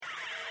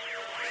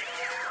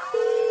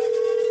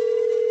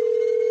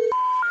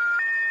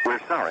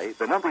sorry,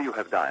 the number you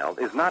have dialed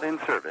is not in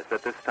service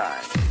at this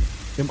time.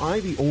 Am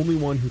I the only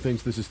one who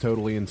thinks this is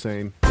totally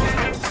insane?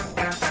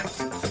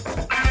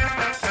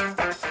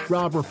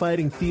 Rob, we're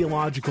fighting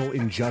theological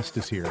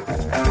injustice here.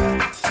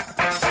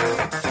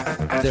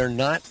 They're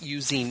not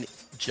using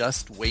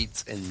just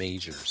weights and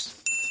measures.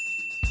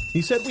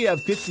 He said we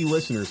have 50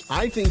 listeners.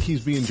 I think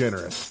he's being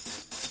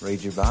generous.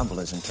 Read your Bible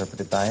as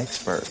interpreted by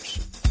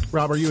experts.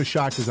 Rob, are you as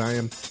shocked as I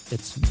am?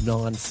 It's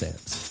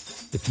nonsense.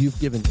 If you've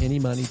given any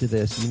money to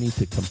this, you need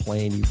to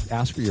complain. You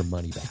ask for your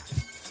money back.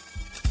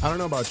 I don't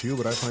know about you,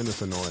 but I find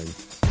this annoying.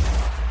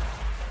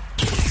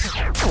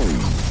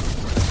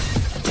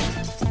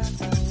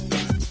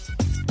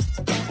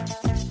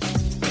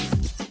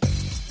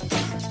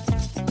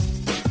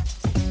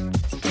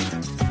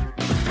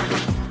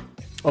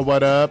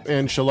 What up,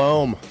 and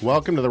shalom.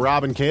 Welcome to the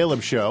Rob and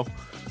Caleb Show,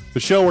 the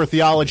show where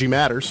theology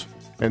matters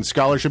and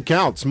scholarship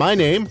counts. My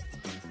name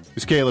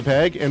is Caleb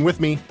Hegg, and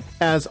with me,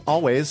 as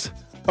always,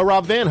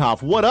 Rob Van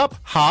Hoff. What up,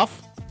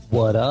 Hoff?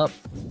 What up?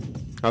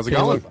 How's it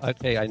Caleb, going?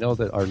 Okay, I know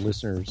that our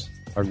listeners,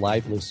 our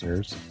live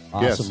listeners,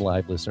 awesome Yes.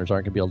 live listeners,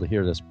 aren't going to be able to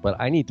hear this, but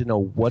I need to know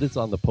what is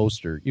on the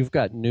poster. You've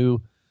got new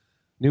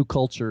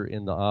culture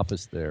in the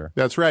office there.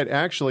 That's right.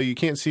 Actually, you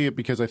can't see it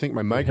because I think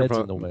my head's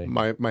microphone, in the way.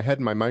 my head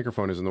and my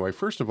microphone is in the way.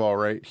 First of all,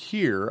 right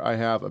here, I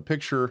have a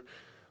picture.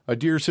 A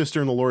dear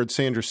sister in the Lord,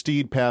 Sandra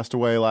Steed, passed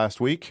away last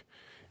week,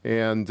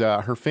 and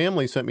her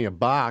family sent me a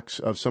box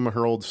of some of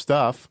her old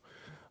stuff.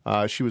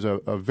 She was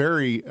a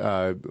very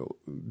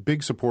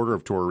big supporter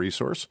of Torah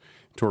Resource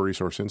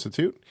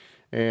Institute.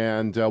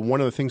 And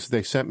one of the things that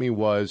they sent me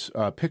was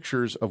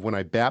pictures of when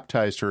I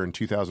baptized her in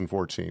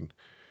 2014.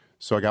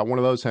 So I got one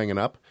of those hanging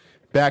up.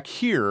 Back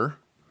here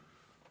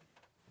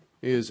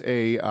is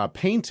a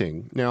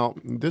painting. Now,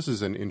 this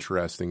is an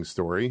interesting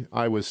story.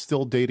 I was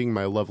still dating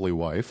my lovely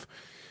wife,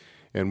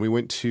 and we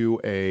went to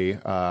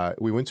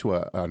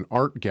an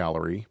art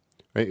gallery.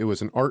 It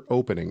was an art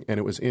opening, and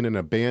it was in an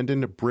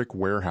abandoned brick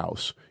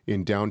warehouse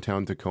in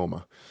downtown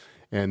Tacoma.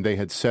 And they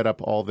had set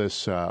up all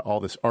this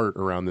art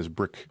around this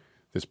brick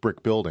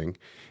building.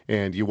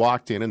 And you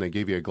walked in, and they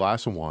gave you a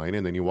glass of wine,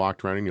 and then you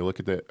walked around and you look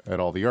at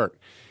all the art.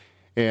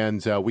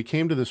 And we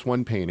came to this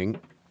one painting.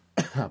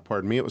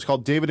 Pardon me. It was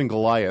called David and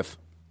Goliath.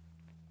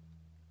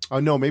 Oh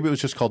no, maybe it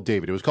was just called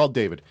David. It was called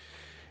David,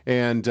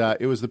 and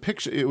it was the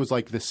picture. It was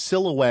like the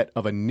silhouette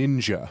of a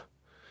ninja.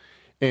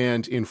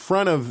 And in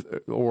front of,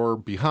 or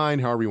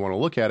behind, however you want to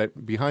look at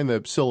it, behind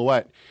the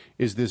silhouette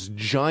is this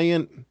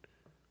giant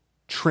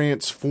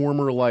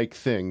transformer-like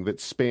thing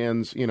that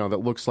spans,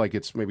 that looks like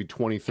it's maybe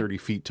 20, 30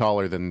 feet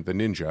taller than the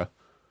ninja.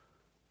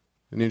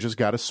 The ninja's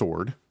got a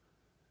sword.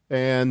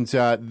 And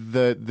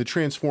the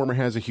transformer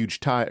has a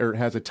huge tie, or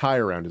has a tie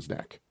around his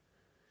neck.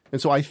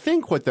 And so I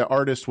think what the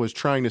artist was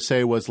trying to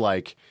say was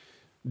like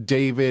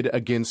David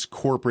against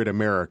corporate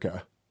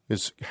America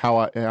is how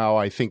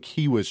I think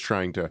he was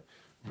trying to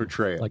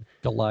portray it. Like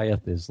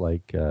Goliath is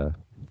like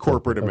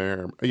corporate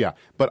America. Yeah.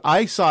 But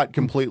I saw it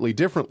completely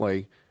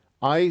differently.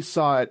 I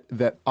saw it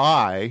that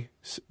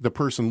the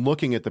person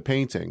looking at the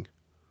painting,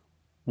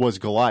 was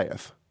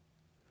Goliath.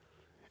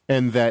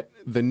 And that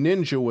the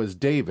ninja was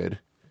David.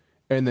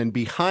 And then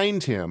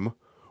behind him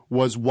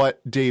was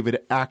what David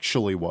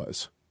actually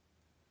was.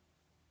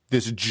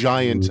 This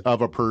giant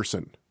of a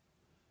person.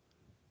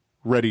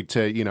 Ready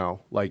to,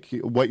 like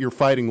what you're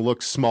fighting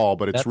looks small,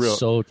 but it's that's real.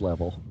 Sode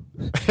level.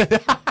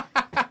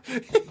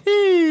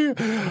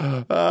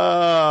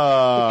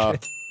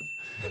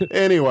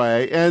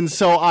 Anyway, and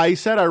so I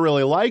said I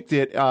really liked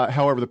it.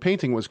 However, the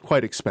painting was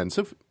quite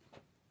expensive.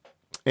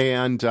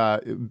 And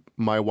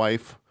my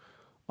wife,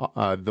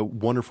 the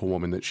wonderful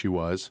woman that she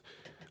was,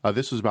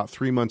 this was about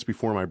 3 months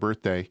before my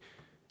birthday.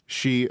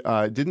 She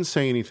didn't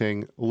say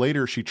anything.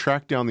 Later, she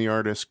tracked down the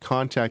artist,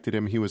 contacted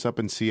him. He was up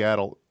in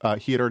Seattle.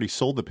 He had already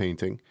sold the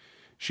painting.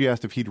 She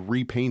asked if he'd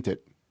repaint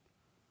it.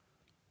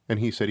 And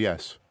he said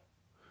yes.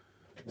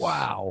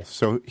 Wow.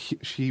 So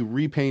she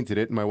repainted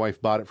it, and my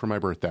wife bought it for my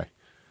birthday.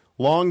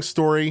 Long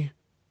story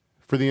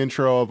for the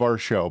intro of our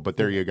show, but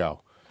there you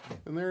go.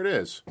 And there it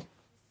is.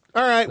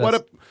 All right, what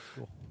up?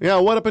 Cool. Yeah,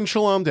 what up and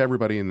shalom to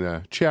everybody in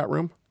the chat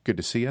room. Good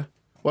to see you.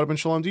 What up and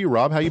shalom to you,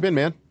 Rob? How you been,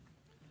 man?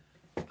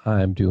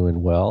 I'm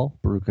doing well,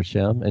 Baruch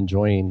Hashem,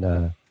 enjoying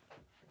Chag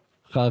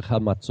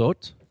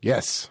HaMatzot.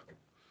 Yes.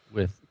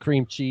 With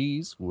cream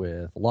cheese,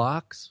 with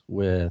lox,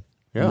 with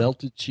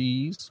melted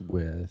cheese,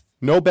 with...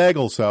 No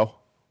bagels, though.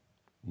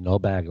 No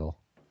bagel.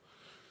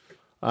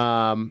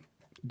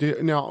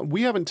 Now,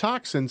 we haven't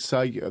talked since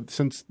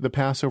the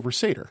Passover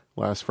Seder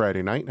last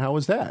Friday night. How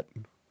was that?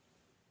 It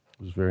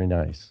was very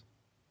nice.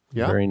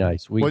 Yeah? Very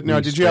nice.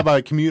 Did you have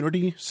a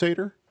community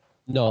Seder?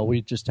 No,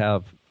 we just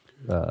have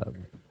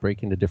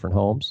break into different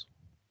homes.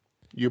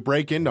 You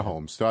break into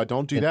homes. So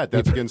don't do that.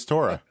 That's against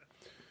Torah.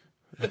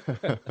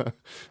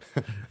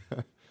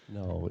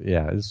 No,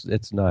 yeah,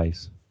 it's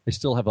nice.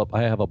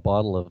 I have a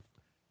bottle of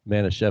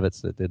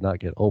Manischewitz that did not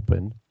get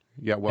opened.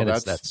 Yeah, well,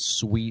 that's that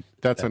sweet.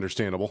 That's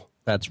understandable.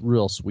 That's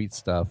real sweet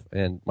stuff.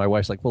 And my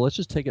wife's like, "Well, let's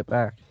just take it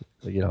back,"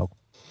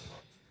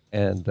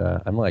 And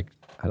I'm like,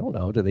 "I don't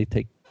know. Do they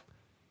take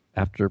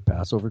after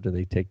Passover, do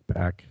they take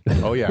back?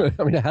 Oh, yeah.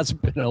 I mean, it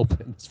hasn't been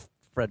open. It's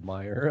Fred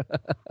Meyer.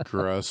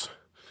 Gross.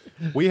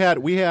 We had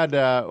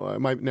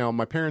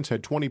my parents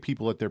had 20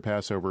 people at their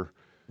Passover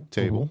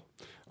table.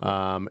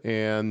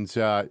 And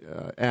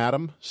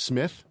Adam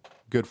Smith,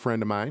 good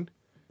friend of mine,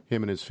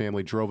 him and his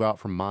family drove out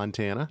from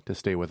Montana to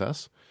stay with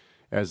us,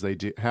 as they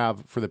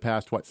have for the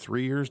past,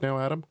 3 years now,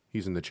 Adam?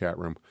 He's in the chat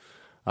room.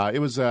 It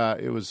was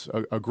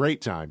a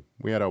great time.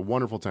 We had a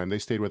wonderful time. They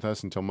stayed with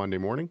us until Monday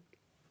morning.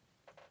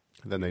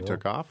 Then they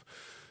took off.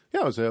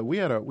 Yeah, we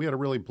had a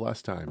really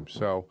blessed time.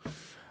 So,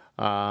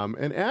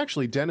 and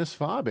actually, Dennis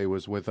Fabe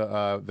was with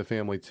the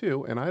family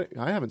too, and I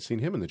haven't seen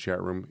him in the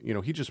chat room. You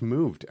know, he just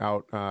moved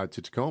out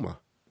to Tacoma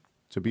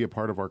to be a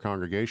part of our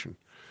congregation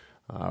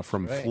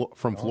from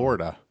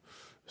Florida.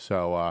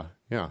 So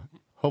yeah,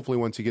 hopefully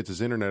once he gets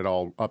his internet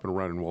all up and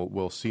running,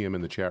 we'll see him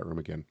in the chat room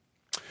again.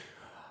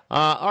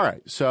 All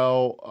right,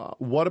 so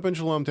what up and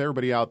shalom to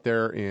everybody out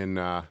there in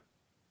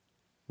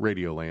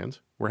Radio Land.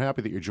 We're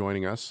happy that you're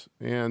joining us.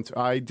 And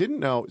I didn't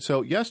know,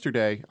 so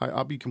yesterday,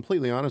 I'll be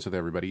completely honest with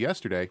everybody.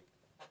 Yesterday,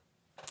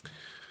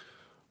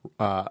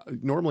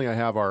 normally I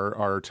have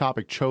our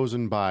topic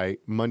chosen by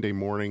Monday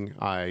morning.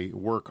 I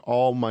work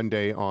all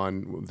Monday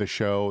on the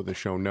show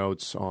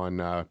notes,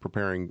 on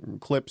preparing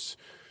clips,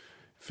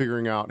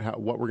 figuring out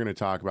what we're going to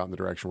talk about and the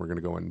direction we're going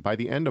to go in. By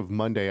the end of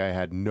Monday, I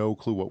had no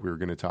clue what we were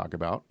going to talk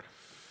about.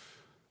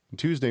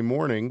 Tuesday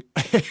morning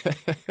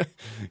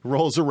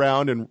rolls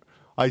around and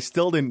I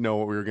still didn't know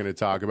what we were going to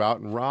talk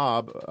about. And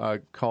Rob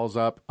calls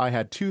up. I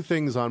had two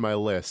things on my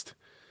list.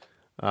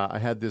 I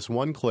had this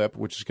one clip,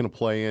 which is going to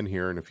play in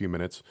here in a few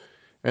minutes.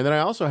 And then I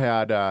also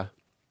had, I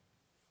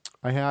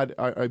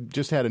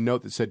just had a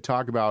note that said,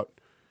 talk about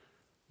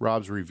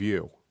Rob's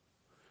review.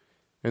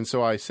 And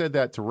so I said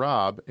that to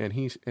Rob, and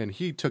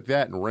he took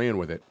that and ran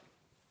with it.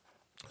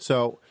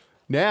 So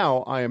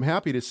now I am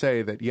happy to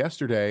say that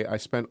yesterday I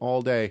spent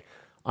all day.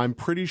 I'm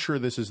pretty sure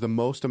this is the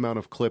most amount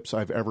of clips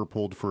I've ever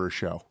pulled for a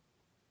show.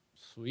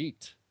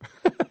 Sweet.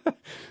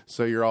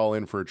 So you're all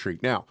in for a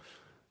treat. Now,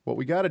 what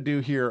we got to do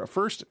here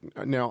first,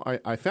 now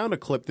I found a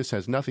clip. This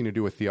has nothing to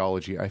do with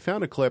theology. I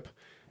found a clip,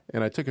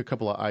 and I took a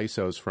couple of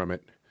ISOs from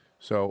it.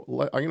 So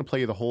I'm going to play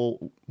you the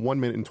whole 1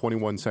 minute and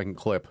 21 second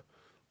clip.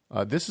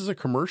 This is a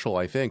commercial,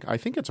 I think. I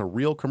think it's a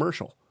real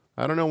commercial.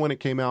 I don't know when it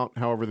came out.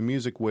 However, the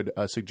music would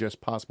suggest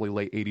possibly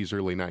late 80s,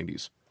 early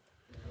 90s.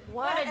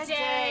 What a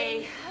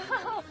day.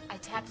 I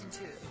tapped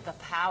into the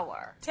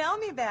power. Tell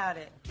me about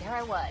it. There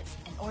I was,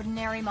 an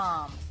ordinary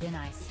mom. Then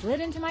I slid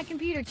into my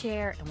computer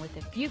chair, and with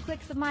a few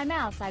clicks of my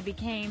mouse, I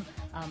became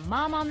a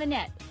mom on the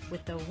net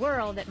with the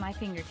world at my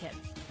fingertips.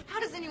 How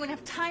does anyone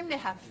have time to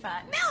have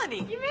fun?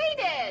 Melanie! You made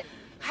it!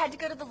 I had to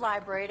go to the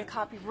library to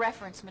copy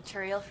reference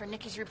material for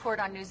Nikki's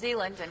report on New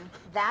Zealand, and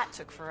that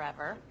took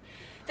forever.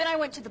 Then I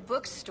went to the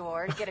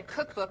bookstore to get a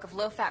cookbook of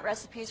low-fat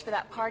recipes for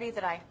that party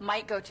that I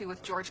might go to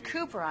with George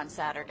Cooper on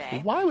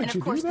Saturday. Why would and you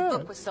of course do that? The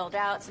book was sold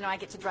out, so now I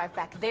get to drive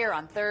back there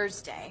on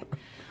Thursday.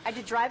 I had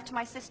to drive to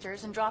my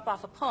sister's and drop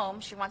off a poem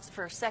she wants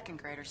for her second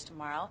graders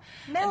tomorrow.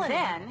 Melanie,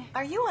 and then,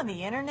 are you on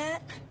the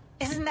internet?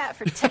 isn't that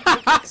for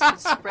techniques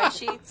with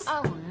spreadsheets?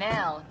 Oh,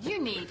 Mel, you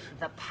need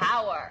the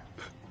power.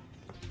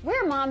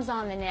 We're Moms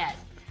on the Net.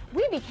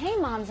 We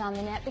became Moms on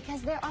the Net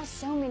because there are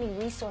so many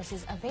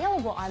resources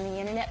available on the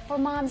internet for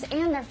moms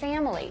and their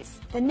families.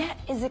 The net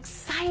is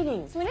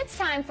exciting. So when it's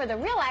time for the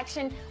real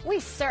action, we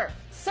surf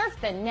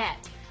the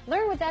net.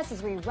 Learn with us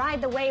as we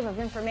ride the wave of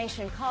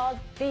information called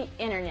the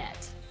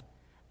internet.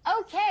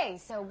 Okay,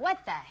 so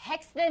what the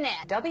heck's the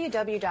net?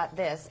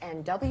 www.this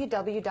and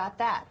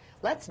www.that.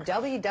 Let's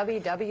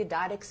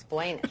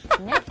www.explain it.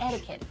 Net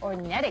etiquette or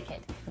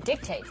netiquette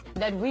dictates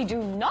that we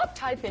do not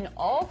type in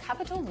all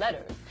capital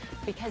letters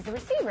because the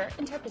receiver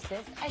interprets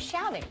this as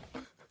shouting.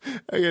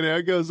 And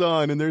it goes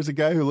on, and there's a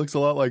guy who looks a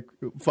lot like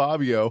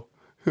Fabio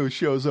who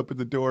shows up at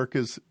the door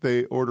because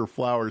they order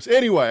flowers.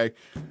 Anyway,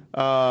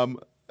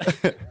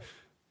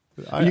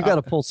 You got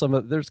to pull some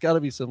of. There's got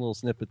to be some little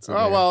snippets. In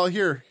there. Well,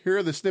 here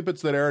are the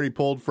snippets that I already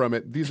pulled from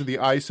it. These are the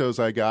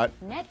ISOs I got.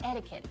 Net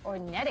etiquette or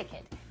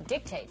netiquette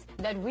dictates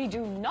that we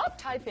do not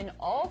type in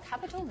all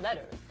capital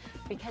letters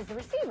because the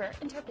receiver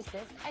interprets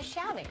this as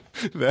shouting.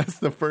 That's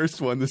the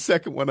first one. The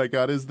second one I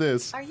got is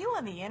this. Are you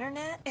on the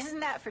internet? Isn't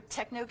that for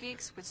techno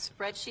geeks with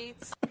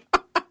spreadsheets?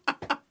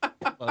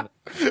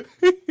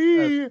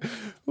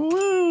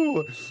 Woo!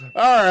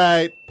 All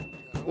right.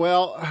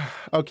 Well,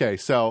 okay.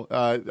 So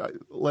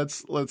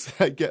let's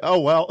get. Oh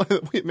well,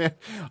 man,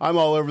 I'm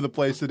all over the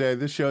place today.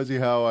 This shows you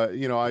how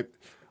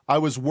I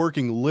was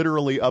working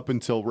literally up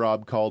until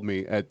Rob called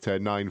me at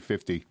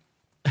 9:50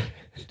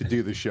 to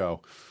do the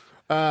show.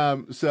 All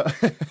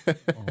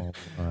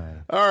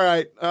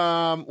right.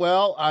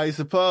 Well, I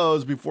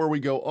suppose before we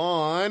go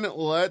on,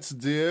 let's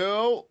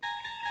do.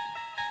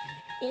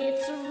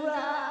 It's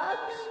Rob's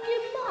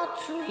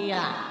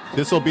Gematria.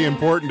 This will be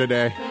important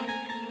today.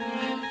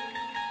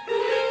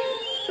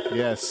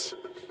 Yes.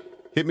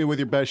 Hit me with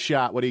your best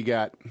shot. What do you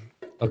got?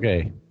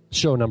 Okay.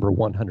 Show number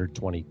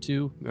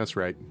 122. That's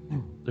right.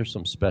 There's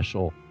some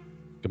special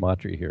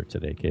gematria here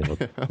today,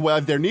 Caleb. Well,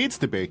 there needs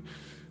to be.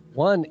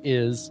 One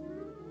is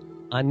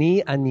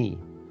ani ani.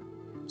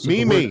 So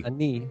Me.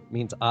 Ani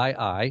means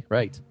I,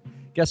 right?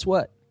 Guess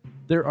what?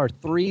 There are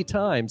 3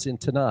 times in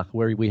Tanakh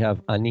where we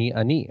have ani,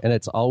 and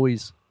it's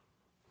always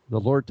the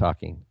Lord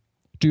talking.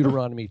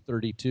 Deuteronomy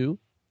 32,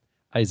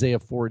 Isaiah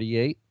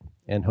 48,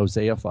 and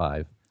Hosea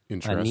 5.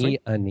 Interesting.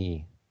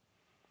 Ani.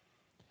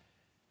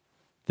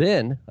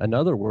 Then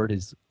another word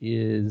is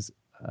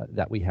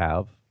that we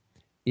have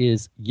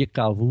is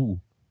yikavu.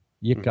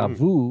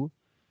 Yikavu,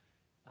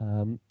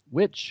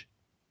 which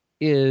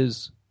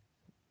is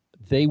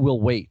they will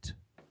wait.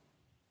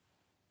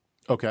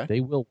 Okay. They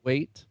will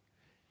wait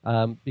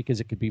because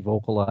it could be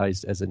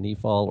vocalized as a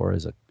nifal or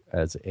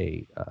as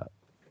a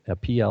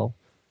PL.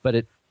 But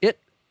it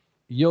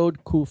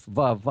Yod Kuf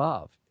Vav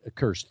Vav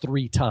occurs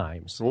 3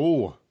 times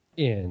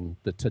in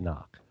the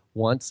Tanakh.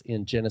 Once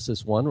in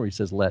Genesis 1 where he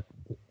says, let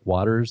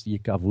waters,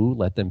 yikavu,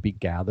 let them be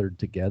gathered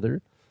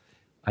together.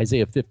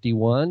 Isaiah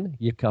 51,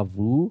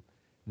 yikavu,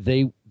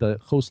 the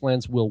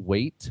coastlands will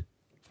wait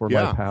for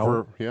my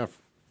power.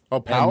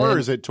 Power, or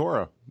is it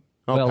Torah?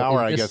 Well, power,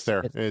 I guess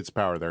there. It's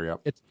power there,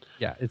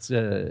 yeah. It's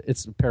a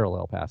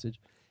parallel passage.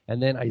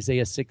 And then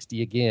Isaiah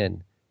 60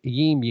 again,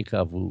 yim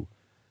yikavu,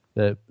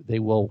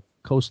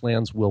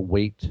 coastlands will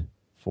wait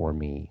for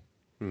me.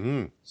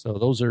 Mm-hmm.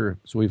 So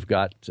we've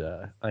got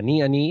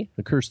ani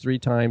occurs 3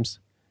 times,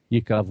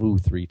 yikavu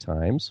 3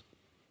 times.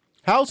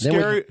 How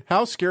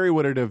scary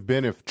would it have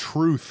been if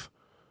truth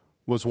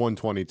was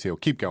 122?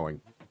 Keep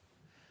going.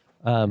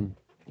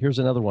 Here's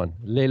another one.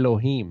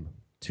 Lelohim,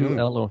 to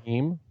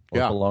Elohim,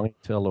 or belonging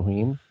to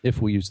Elohim,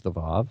 if we use the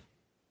Vav.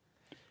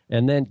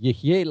 And then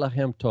Yehyeh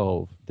lahem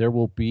tov, there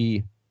will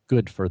be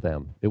good for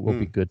them. It will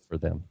be good for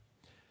them.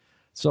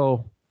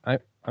 So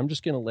I'm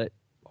just going to let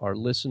our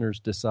listeners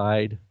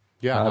decide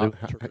how to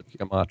interpret the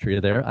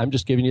gematria there. I'm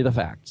just giving you the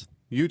facts.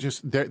 You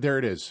just there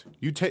it is.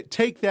 You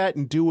take that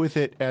and do with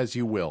it as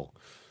you will.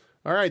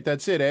 All right,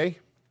 that's it, eh?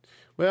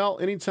 Well,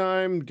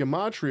 anytime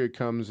gematria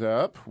comes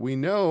up, we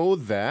know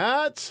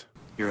that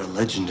you're a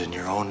legend in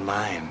your own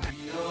mind.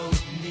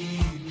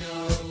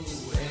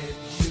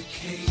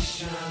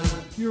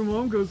 Your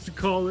mom goes to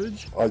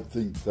college. I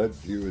think that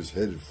view is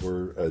headed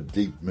for a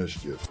deep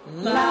mischief.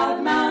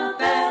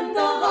 Loudmouth and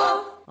the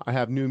Huff. I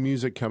have new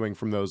music coming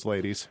from those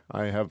ladies.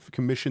 I have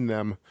commissioned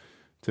them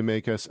to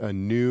make us a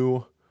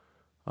new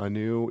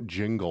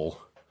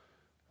jingle.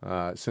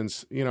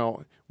 Since,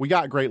 we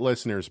got great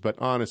listeners, but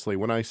honestly,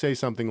 when I say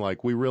something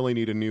like, we really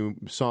need a new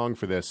song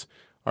for this,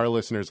 our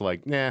listeners are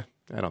like, nah,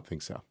 I don't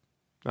think so.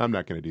 I'm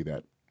not going to do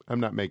that. I'm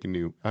not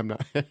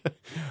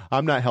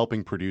I'm not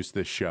helping produce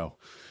this show.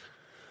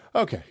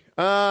 Okay.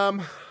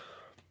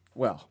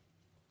 Well,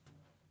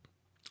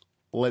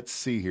 let's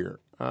see here.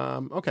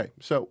 Okay.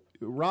 So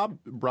Rob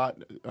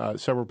brought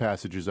several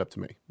passages up to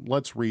me.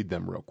 Let's read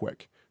them real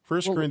quick.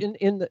 First Corinthians.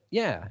 In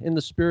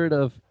the spirit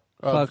of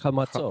Chag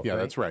HaMatzot. Yeah,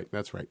 right?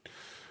 That's right.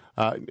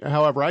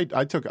 However,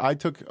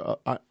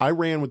 I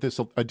ran with this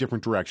a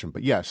different direction,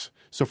 but yes.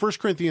 So 1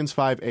 Corinthians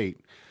 5:8,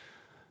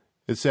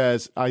 it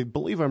says, I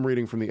believe I'm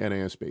reading from the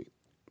NASB.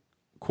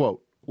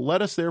 Quote,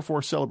 let us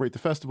therefore celebrate the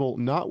festival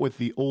not with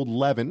the old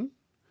leaven,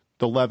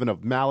 the leaven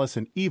of malice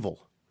and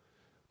evil,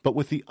 but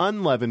with the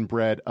unleavened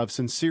bread of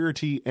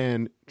sincerity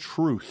and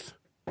truth.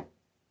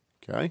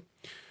 Okay?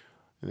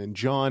 And then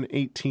John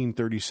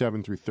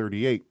 18:37 through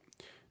 38.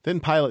 Then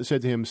Pilate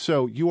said to him,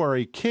 so you are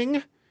a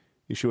king?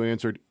 Yeshua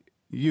answered,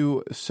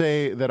 you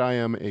say that I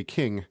am a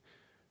king.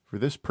 For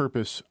this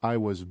purpose I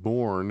was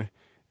born,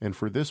 and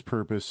for this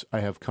purpose I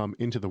have come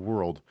into the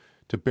world,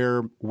 to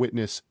bear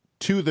witness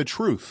to the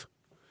truth.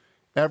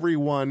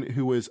 Everyone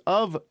who is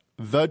of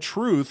the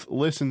truth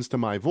listens to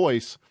my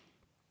voice.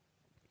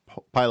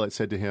 Pilate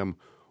said to him,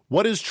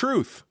 what is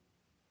truth?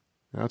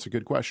 Now, that's a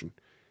good question.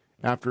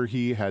 After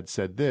he had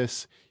said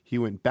this, he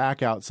went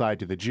back outside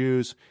to the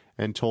Jews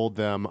and told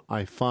them,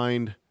 I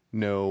find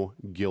no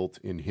guilt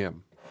in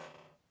him.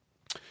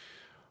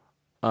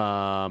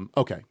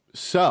 Okay,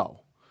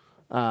 so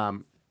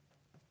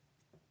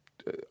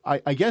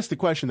I guess the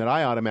question that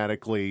I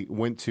automatically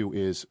went to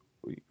is,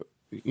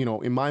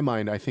 in my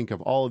mind, I think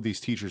of all of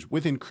these teachers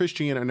within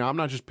Christianity. Now, I'm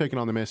not just picking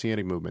on the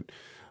Messianic movement.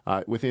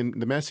 Within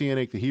the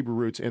Messianic, the Hebrew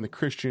roots, and the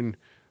Christian,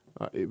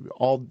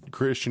 all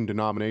Christian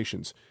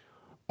denominations,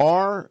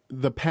 are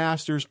the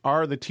pastors,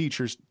 are the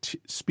teachers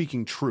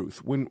speaking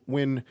truth? When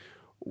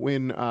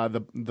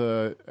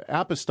the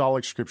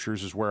apostolic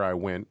scriptures is where I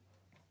went.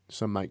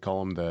 Some might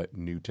call them the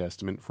New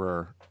Testament for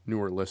our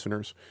newer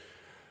listeners.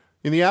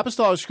 In the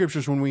apostolic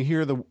scriptures, when we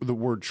hear the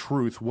word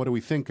truth, what do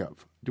we think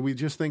of? Do we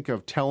just think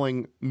of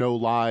telling no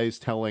lies,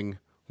 telling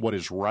what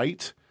is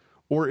right,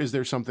 or is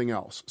there something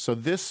else? So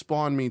this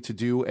spawned me to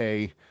do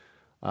a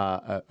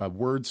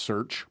word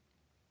search.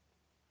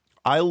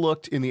 I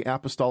looked in the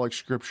apostolic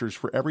scriptures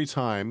for every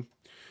time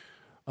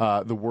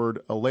the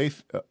word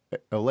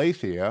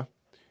aletheia,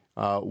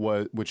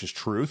 which is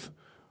truth,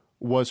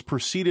 was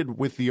preceded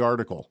with the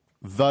article,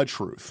 the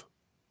truth.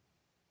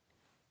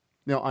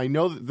 Now, I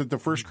know that the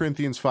 1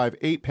 Corinthians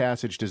 5:8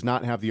 passage does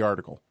not have the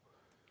article.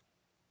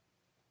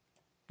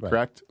 Right.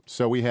 Correct?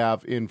 So we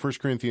have in 1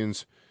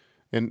 Corinthians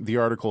And the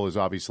article is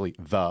obviously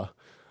the.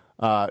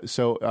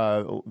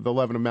 The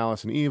leaven of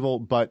malice and evil,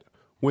 but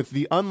with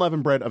the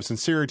unleavened bread of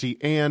sincerity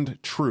and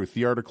truth.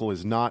 The article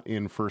is not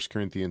in 1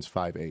 Corinthians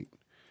 5:8.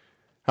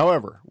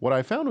 However, what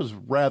I found was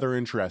rather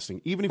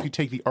interesting. Even if you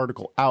take the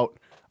article out,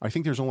 I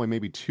think there's only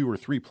maybe 2 or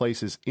 3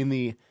 places in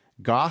the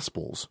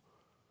Gospels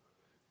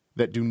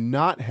that do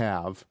not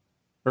have,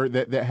 or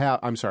that have,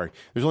 I'm sorry,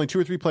 there's only 2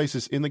 or 3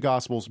 places in the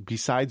Gospels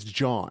besides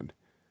John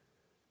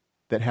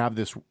that have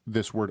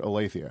this word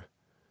aletheia.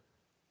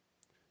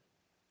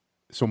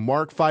 So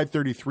Mark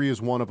 5:33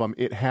 is one of them.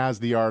 It has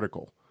the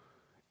article.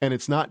 And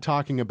it's not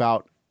talking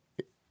about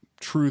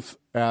truth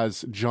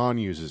as John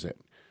uses it.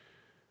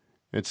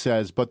 It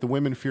says, but the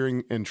women,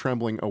 fearing and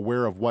trembling,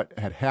 aware of what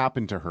had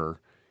happened to her,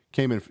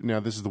 came in. Now,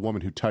 this is the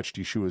woman who touched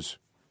Yeshua's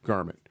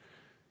garment.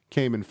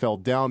 Came and fell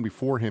down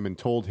before him and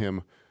told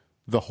him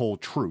the whole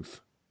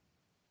truth.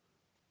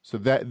 So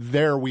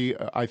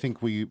I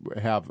think we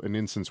have an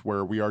instance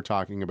where we are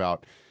talking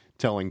about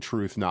telling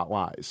truth, not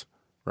lies,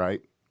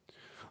 right?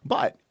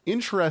 But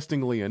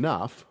interestingly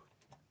enough,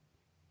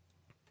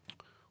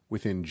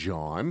 within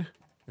John,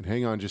 and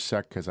hang on just a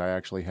sec because I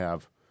actually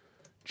have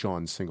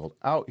John singled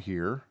out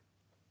here.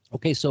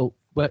 Okay, so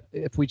but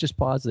if we just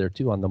pause there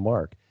too on the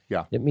mark,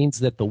 yeah, it means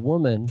that the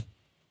woman,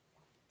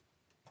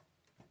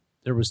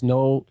 she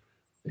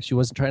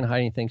wasn't trying to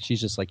hide anything.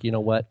 She's just like, you know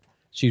what?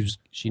 She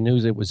knew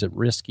it was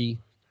risky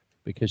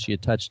because she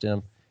had touched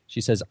him. She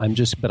says, I'm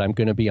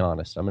going to be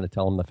honest. I'm going to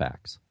tell him the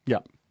facts. Yeah.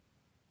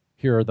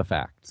 Here are the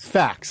facts.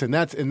 Facts, and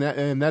that's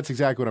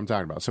exactly what I'm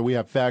talking about. So we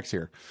have facts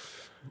here.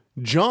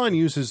 John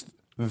uses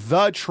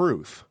the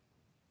truth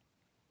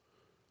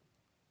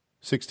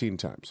 16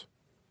 times.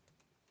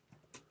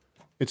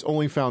 It's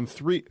only found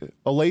 3.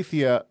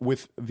 Aletheia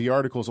with the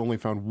article is only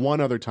found 1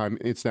 other time.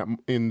 It's that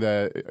in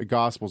the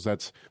Gospels.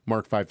 That's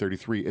Mark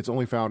 5:33. It's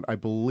only found, I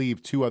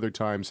believe, 2 other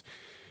times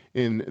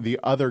in the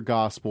other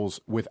Gospels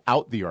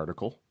without the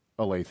article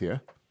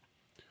aletheia.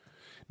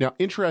 Now,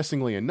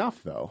 interestingly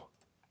enough, though,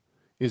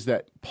 is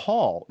that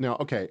Paul. Now,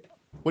 okay,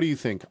 what do you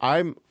think?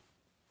 I'm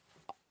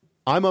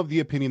of the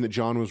opinion that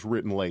John was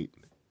written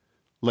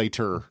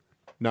later,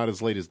 not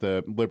as late as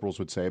the liberals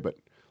would say, but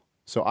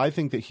so I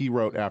think that he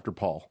wrote after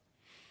Paul.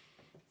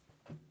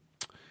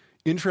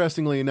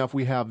 Interestingly enough,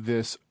 we have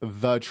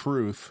the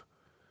truth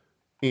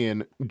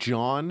in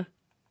John,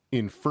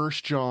 in 1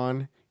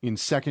 John, in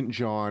 2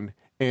 John,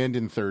 and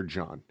in 3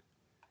 John.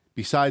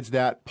 Besides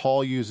that,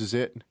 Paul uses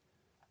it.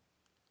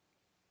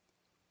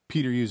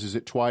 Peter uses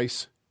it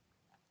twice.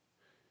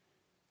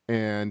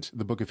 And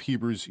the book of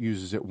Hebrews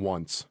uses it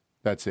once.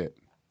 That's it.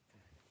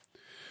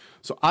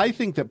 So I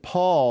think that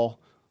Paul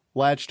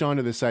latched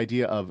onto this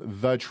idea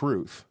of the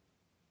truth.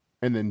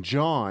 And then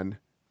John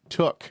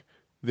took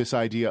this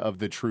idea of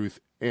the truth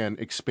and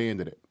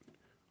expanded it.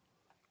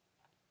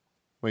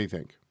 What do you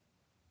think?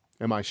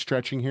 Am I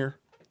stretching here?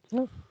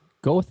 No,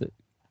 go with it.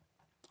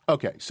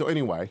 Okay, so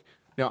anyway,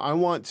 now I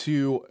want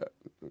to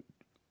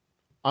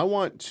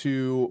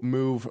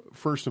move,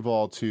 first of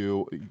all,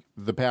 to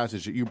the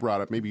passage that you brought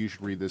up. Maybe you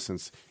should read this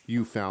since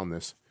you found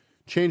this.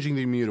 Changing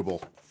the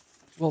immutable.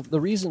 Well,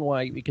 the reason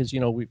why, because,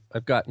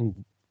 I've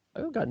gotten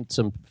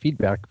some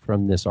feedback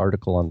from this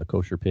article on the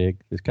Kosher Pig,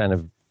 this kind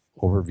of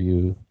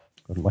overview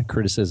of my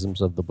criticisms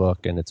of the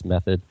book and its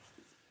method.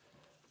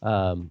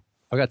 I've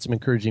got some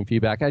encouraging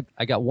feedback.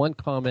 I got one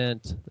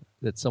comment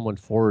that someone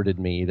forwarded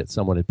me that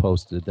someone had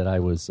posted that I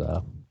was...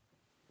 that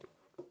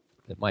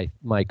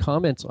my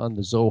comments on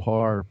the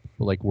Zohar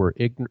were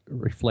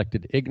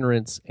reflected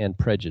ignorance and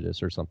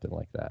prejudice or something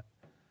like that.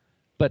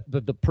 But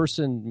the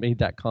person made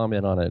that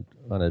comment on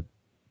a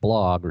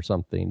blog or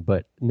something,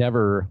 but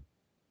never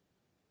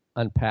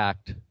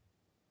unpacked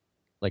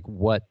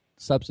what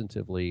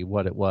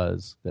it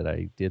was that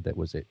I did that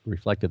was it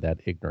reflected that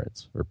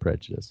ignorance or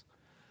prejudice.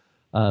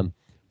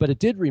 But it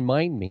did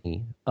remind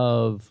me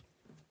of,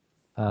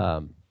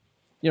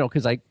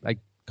 because I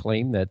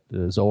claim that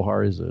the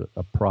Zohar is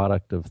a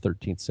product of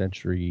 13th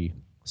century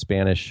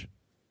Spanish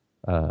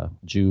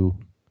Jew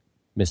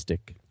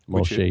mystic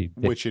Moshe.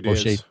 Which it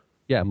is.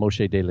 Yeah,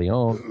 Moshe de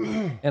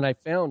Leon. And I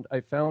found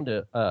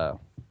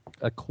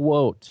a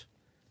quote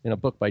in a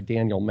book by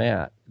Daniel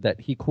Matt that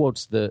he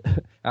quotes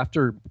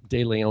after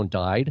de Leon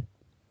died,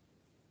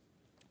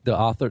 the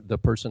author, the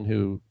person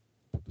who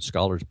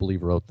scholars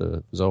believe wrote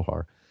the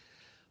Zohar.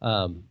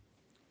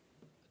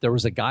 There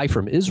was a guy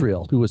from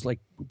Israel who was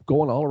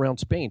going all around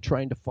Spain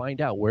trying to find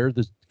out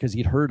because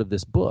he'd heard of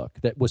this book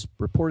that was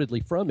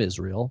reportedly from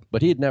Israel,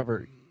 but he'd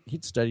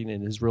studied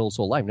in Israel his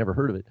whole life, never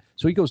heard of it.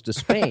 So he goes to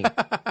Spain.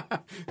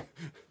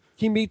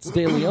 He meets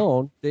De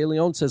Leon. De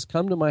Leon says,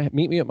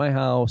 meet me at my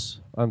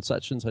house on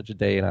such and such a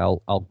day, and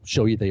I'll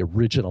show you the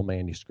original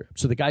manuscript.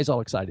 So the guy's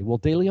all excited. Well,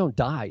 De Leon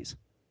dies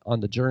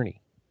on the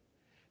journey.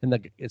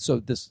 And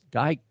so this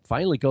guy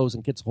finally goes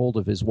and gets hold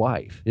of his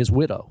wife, his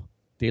widow,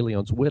 De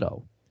Leon's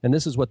widow. And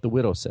this is what the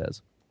widow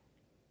says.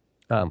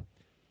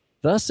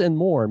 Thus and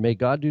more may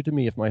God do to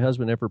me if my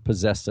husband ever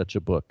possessed such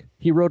a book.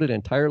 He wrote it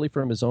entirely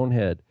from his own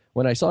head.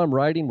 When I saw him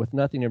writing with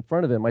nothing in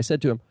front of him, I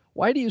said to him,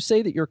 Why do you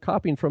say that you're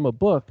copying from a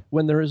book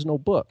when there is no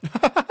book?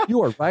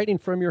 You are writing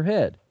from your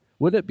head.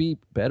 Wouldn't it be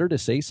better to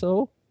say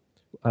so?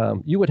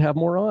 You would have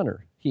more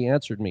honor. He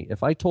answered me,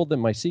 if I told them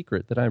my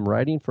secret, that I am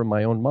writing from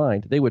my own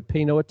mind, they would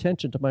pay no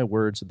attention to my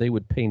words. They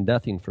would pay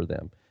nothing for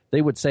them.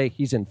 They would say,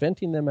 he's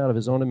inventing them out of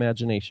his own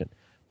imagination.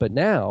 But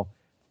now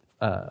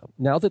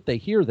that they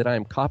hear that I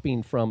am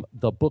copying from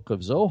the book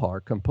of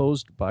Zohar,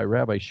 composed by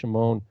Rabbi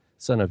Shimon,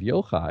 son of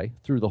Yochai,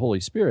 through the Holy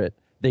Spirit,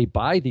 they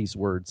buy these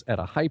words at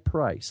a high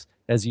price,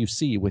 as you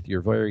see with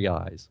your very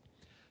eyes.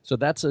 So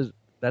that's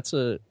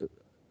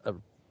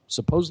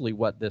supposedly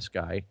what this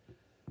guy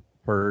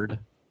heard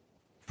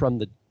from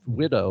the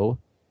widow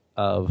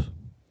of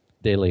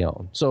De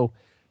Leon. So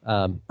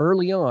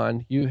early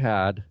on, you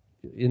had,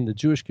 in the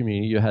Jewish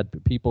community, you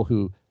had people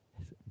who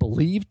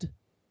believed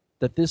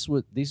that these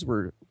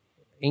were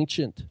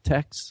ancient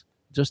texts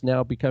just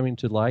now becoming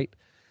to light.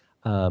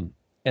 And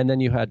then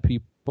you had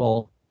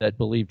people that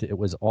believed it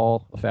was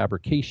all a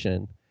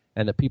fabrication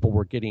and that people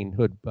were getting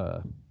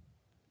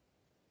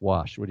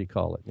washed. What do you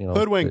call it?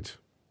 Hoodwinked.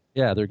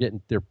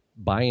 They're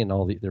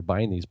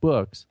buying these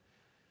books.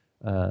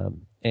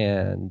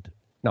 And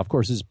now, of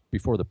course, this is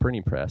before the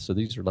printing press, so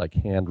these are like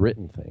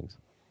handwritten things.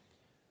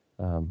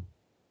 And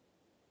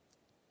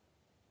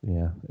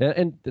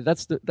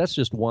that's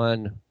just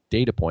one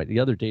data point. The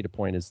other data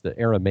point is the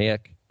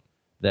Aramaic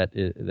that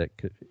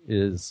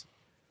is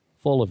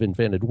full of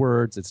invented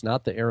words. It's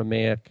not the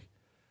Aramaic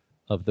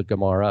of the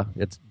Gemara.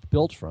 It's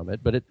built from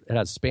it, but it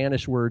has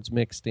Spanish words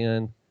mixed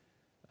in,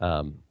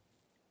 and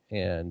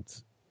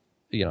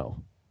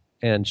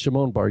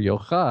Shimon Bar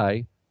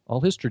Yochai, all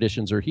his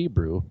traditions are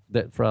Hebrew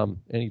that from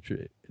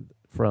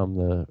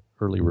the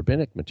early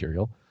rabbinic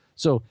material.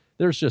 So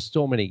there's just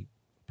so many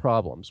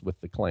problems with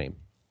the claim.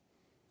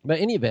 But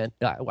in any event,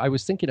 I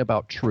was thinking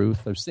about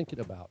truth. I was thinking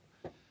about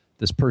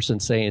this person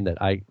saying that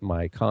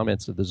my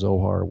comments of the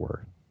Zohar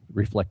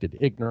reflected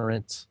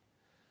ignorance.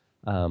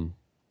 And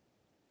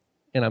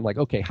I'm like,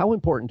 okay, how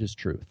important is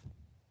truth?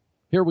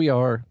 Here we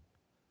are.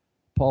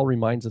 Paul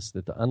reminds us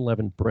that the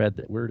unleavened bread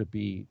that we're to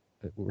be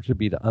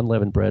the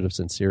unleavened bread of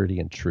sincerity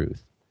and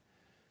truth.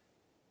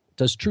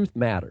 Does truth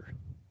matter?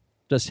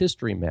 Does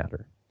history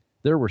matter?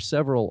 There were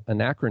several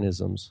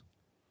anachronisms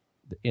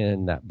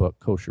in that book,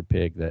 Kosher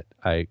Pig, that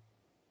I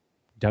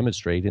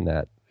demonstrate in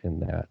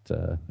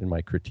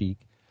my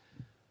critique.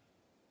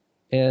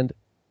 And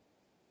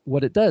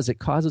what it does, it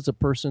causes a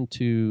person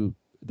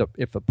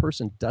if a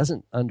person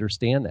doesn't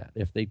understand that,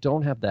 if they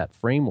don't have that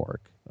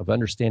framework of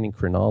understanding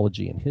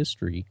chronology and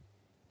history,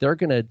 they're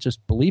going to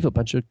just believe a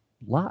bunch of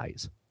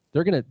lies.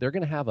 They're going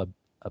to have a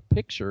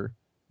picture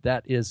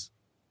that is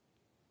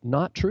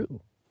not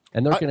true,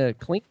 and they're going to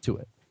cling to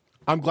it.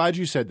 I'm glad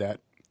you said that.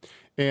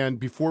 And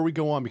before we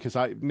go on, because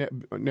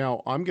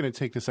now I'm going to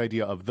take this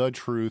idea of the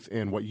truth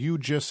and what you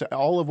just said,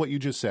 all of what you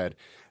just said,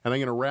 and I'm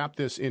going to wrap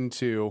this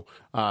into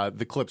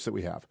the clips that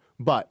we have.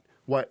 But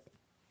what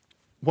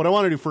I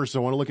want to do first is I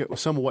want to look at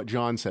some of what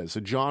John says.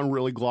 So John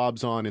really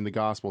globs on in the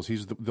Gospels.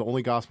 He's the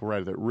only Gospel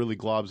writer that really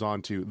globs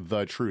on to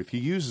the truth. He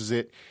uses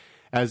it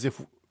as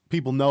if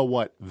people know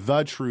what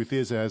the truth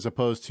is, as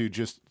opposed to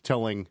just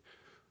telling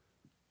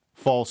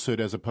falsehood,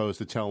 as opposed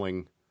to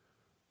telling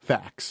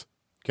facts.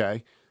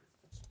 Okay?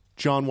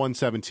 John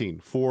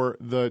 1:17, for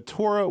the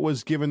Torah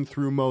was given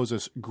through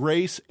Moses.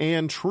 Grace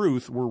and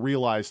truth were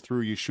realized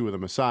through Yeshua the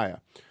Messiah.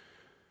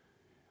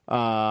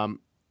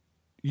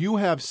 You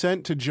have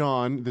sent to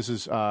John, this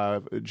is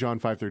John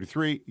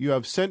 5:33, you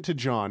have sent to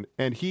John,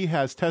 and he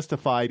has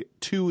testified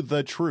to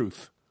the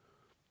truth.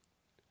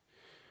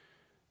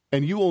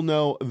 And you will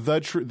know the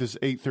truth, this is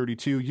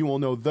 8:32, you will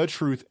know the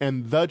truth,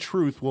 and the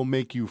truth will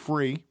make you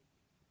free.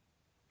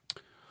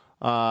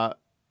 Amen.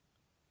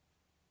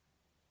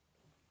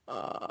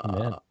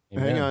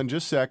 Hang on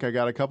just a sec. I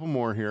got a couple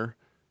more here.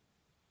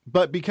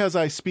 But because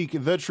I speak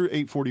the truth,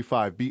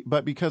 8:45,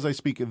 but because I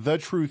speak the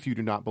truth, you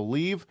do not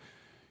believe.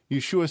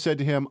 Yeshua said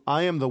to him,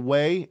 I am the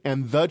way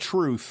and the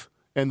truth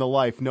and the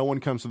life. No one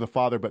comes to the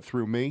Father but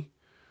through me.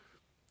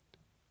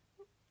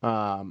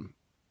 The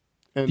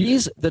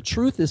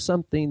truth is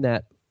something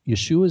that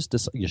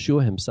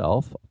Yeshua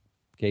himself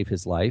gave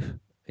his life.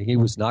 He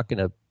was not going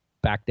to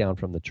back down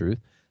from the truth.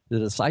 The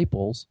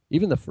disciples,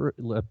 even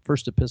the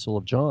first epistle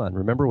of John,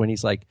 remember when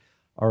he's like,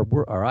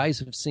 our eyes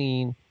have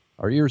seen,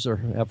 our ears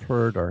have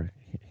heard, our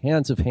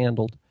hands have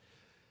handled.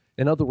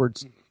 In other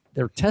words,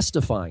 they're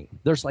testifying.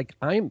 There's like,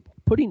 I'm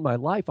putting my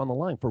life on the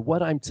line for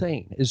what I'm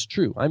saying is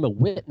true. I'm a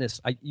witness.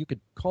 You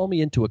could call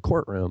me into a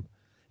courtroom,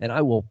 and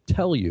I will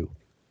tell you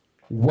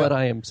what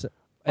I am saying.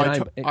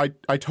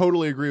 I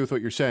totally agree with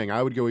what you're saying.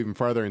 I would go even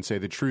farther and say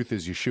the truth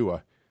is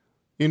Yeshua.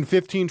 In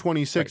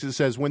 15:26, it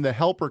says, when the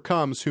Helper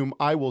comes, whom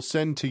I will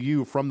send to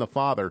you from the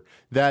Father,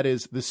 that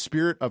is the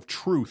Spirit of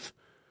truth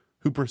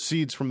who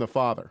proceeds from the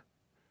Father.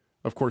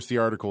 Of course, the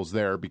article's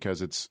there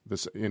because it's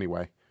this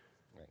anyway.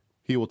 Right.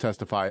 He will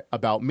testify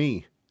about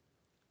me.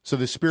 So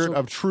the Spirit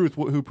of truth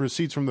who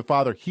proceeds from the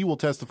Father, he will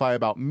testify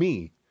about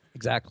me.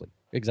 Exactly.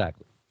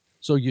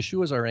 So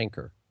Yeshua is our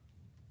anchor.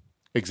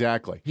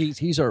 Exactly.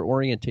 He's our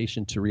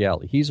orientation to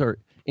reality. He's our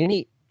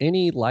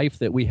any life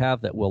that we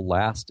have that will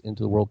last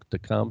into the world to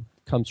come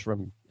comes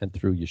from and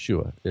through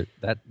Yeshua.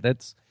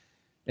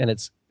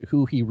 It's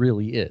who he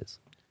really is.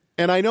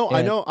 And I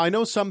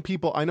know some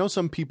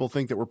people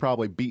think that we're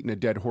probably beating a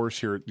dead horse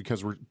here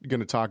because we're going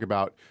to talk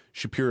about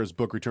Shapira's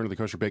book, Return of the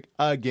Kosher Pig,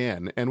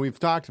 again. And we've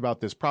talked about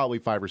this probably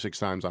 5 or 6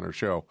 times on our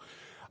show.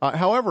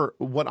 However,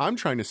 what I'm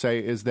trying to say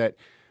is that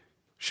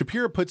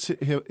Shapira puts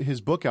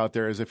his book out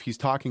there as if he's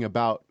talking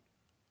about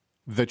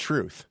the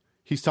truth.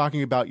 He's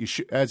talking about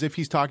Yeshua, as if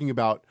he's talking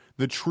about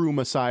the true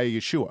Messiah,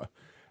 Yeshua.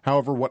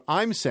 However, what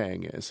I'm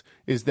saying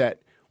is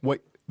that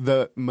what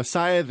the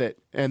Messiah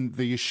and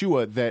the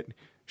Yeshua that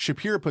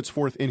Shapira puts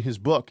forth in his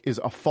book is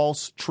a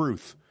false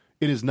truth.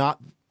 It is not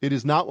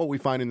what we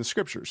find in the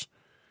scriptures.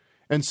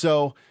 And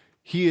so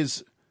he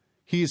is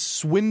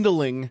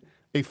swindling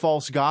a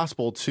false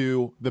gospel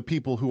to the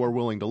people who are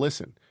willing to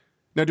listen.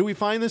 Now, do we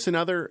find this in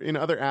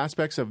other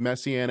aspects of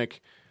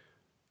messianic?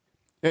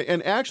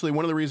 And actually,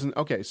 one of the reasons.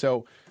 Okay,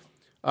 so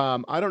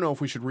I don't know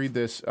if we should read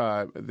this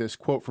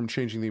quote from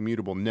Changing the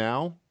Immutable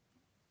now.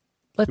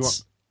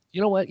 Let's. You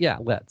know what? Yeah,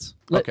 let's.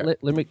 Okay.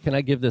 Let me. Can I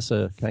give a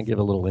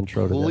little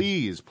intro to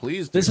this?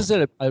 Please. This is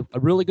a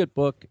really good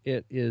book.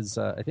 It is.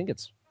 I think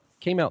it's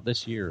came out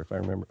this year, if I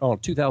remember. Oh,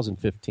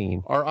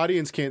 2015. Our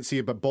audience can't see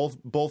it, but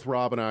both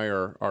Rob and I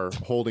are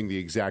holding the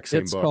exact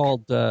same book. It's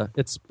called.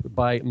 It's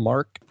by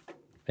Mark,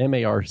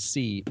 Marc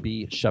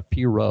B.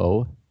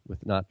 Shapiro,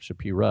 with not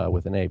Shapira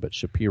with an A, but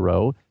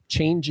Shapiro,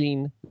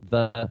 Changing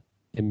the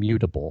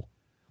Immutable,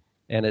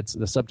 and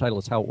the subtitle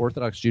is How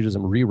Orthodox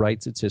Judaism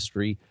Rewrites Its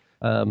History.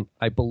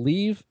 I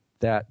believe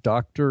that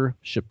Dr.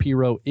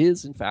 Shapiro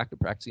is, in fact, a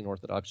practicing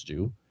Orthodox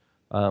Jew.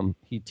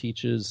 He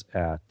teaches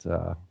at,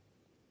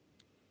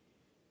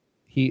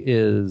 he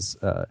is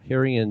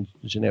Harry and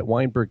Jeanette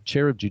Weinberg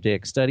Chair of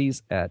Judaic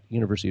Studies at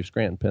University of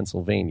Scranton,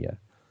 Pennsylvania.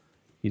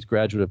 He's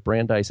graduate of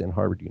Brandeis and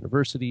Harvard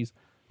Universities.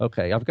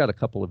 Okay, I've got a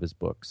couple of his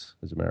books,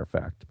 as a matter of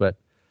fact. But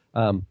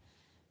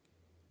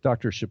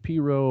Dr.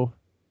 Shapiro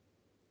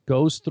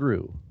goes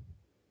through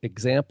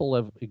example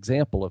of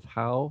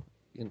how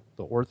in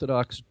the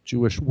Orthodox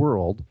Jewish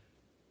world,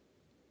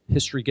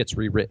 history gets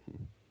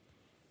rewritten.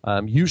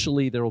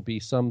 Usually there will be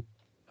some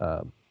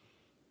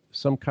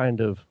kind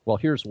of, well,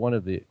 here's one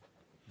of the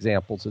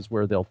examples is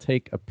where they'll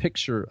take a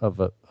picture of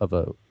a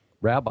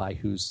rabbi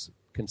who's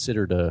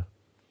considered an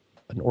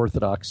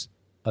Orthodox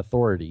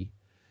authority,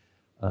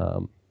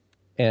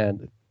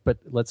 but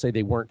let's say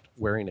they weren't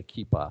wearing a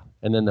kippah,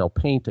 and then they'll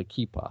paint a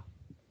kippah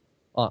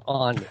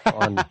on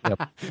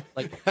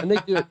like, and they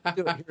do it.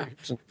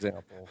 Here's an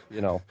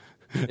example.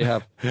 They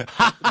have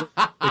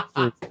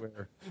pictures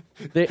where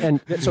and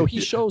so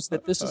he shows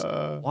that this is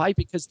why,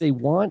 because they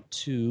want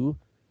to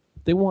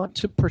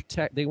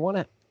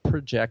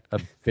project a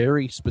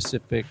very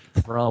specific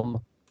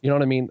from, you know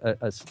what I mean,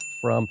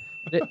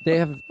 they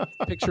have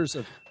pictures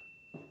of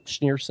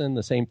Schneerson,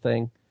 the same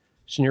thing.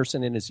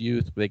 Schneerson in his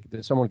youth,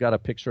 someone got a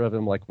picture of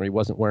him like when he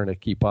wasn't wearing a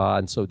kippah,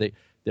 and so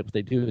what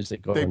they do is they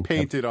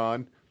paint it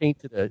on,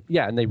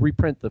 and they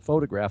reprint the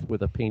photograph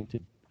with a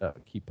painted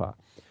kippah.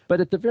 But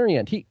at the very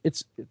end,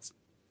 it's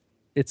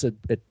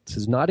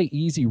not an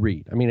easy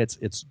read. I mean,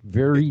 it's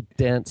very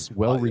dense,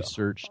 well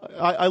researched.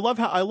 I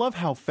love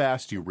how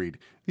fast you read.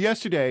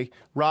 Yesterday,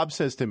 Rob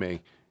says to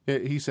me,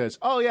 he says,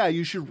 "Oh yeah,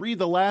 you should read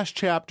the last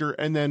chapter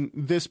and then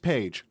this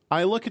page."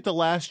 I look at the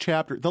last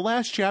chapter. The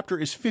last chapter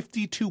is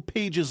 52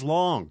 pages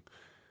long.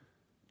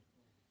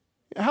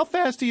 How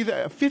fast do you?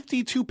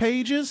 52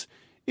 pages?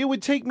 It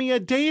would take me a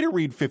day to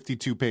read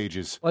 52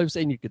 pages. Well, I was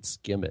saying you could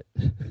skim it.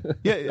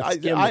 Yeah,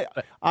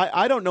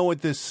 I don't know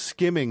what this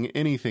skimming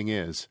anything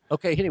is.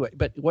 Okay, anyway,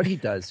 but what he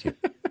does here,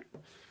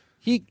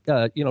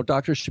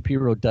 Dr.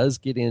 Shapiro does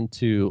get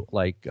into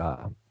like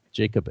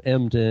Jacob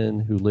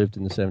Emden, who lived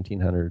in the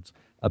 1700s,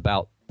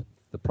 about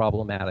the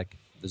problematic,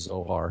 the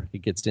Zohar. He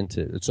gets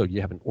into, so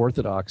you have an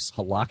Orthodox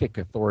halakhic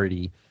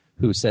authority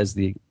who says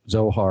the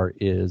Zohar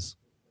is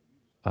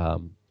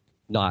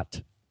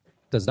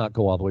does not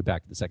go all the way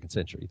back to the 2nd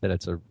century, that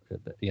it's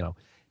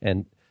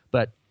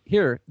but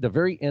here, the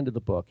very end of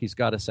the book, he's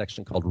got a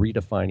section called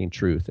Redefining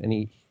Truth,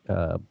 and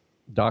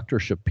Dr.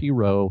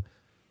 Shapiro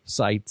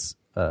cites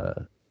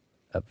a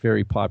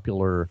very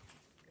popular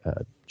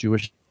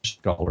Jewish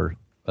scholar,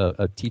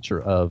 a teacher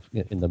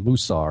in the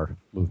Musar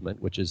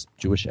movement, which is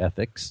Jewish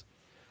ethics.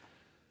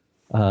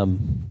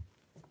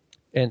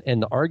 And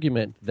the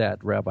argument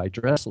that Rabbi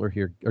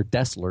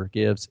Dessler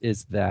gives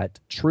is that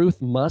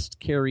truth must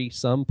carry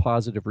some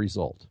positive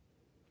result.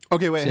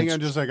 Okay, wait, hang on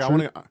just a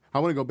second. I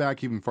want to go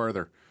back even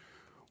farther.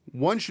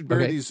 One should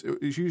bear these.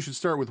 You should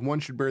start with one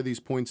should bear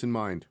these points in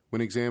mind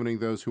when examining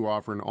those who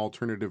offer an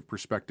alternative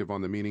perspective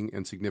on the meaning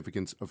and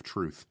significance of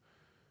truth.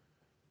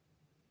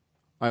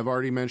 I've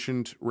already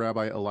mentioned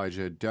Rabbi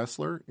Elijah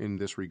Dessler in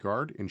this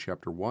regard in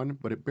Chapter 1,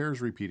 but it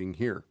bears repeating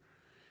here.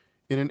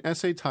 In an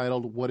essay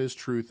titled What is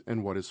Truth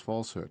and What is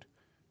Falsehood,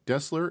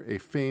 Dessler, a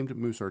famed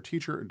Musar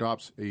teacher,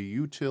 adopts a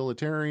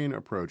utilitarian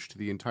approach to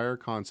the entire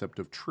concept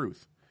of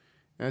truth.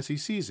 As he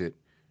sees it,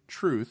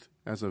 truth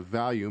as a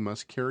value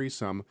must carry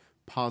some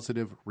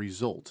positive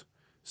result.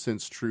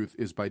 since truth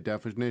is by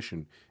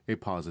definition a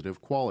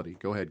positive quality.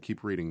 Go ahead,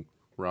 keep reading,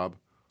 Rob.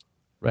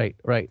 Right.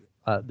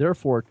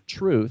 Therefore,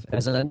 truth,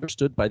 as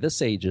understood by the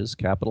sages,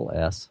 capital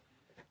S,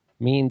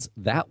 means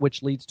that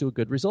which leads to a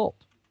good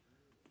result.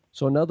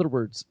 So in other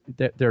words,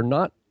 they're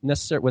not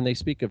necessarily, when they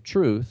speak of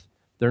truth,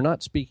 they're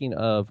not speaking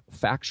of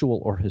factual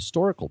or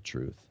historical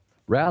truth.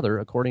 Rather,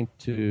 according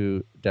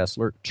to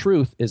Dessler,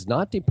 truth is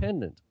not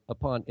dependent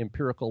upon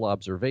empirical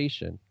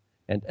observation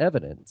and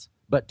evidence,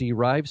 but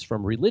derives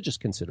from religious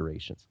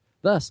considerations.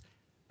 Thus,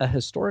 a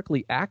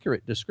historically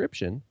accurate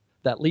description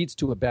that leads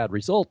to a bad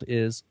result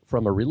is,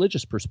 from a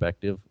religious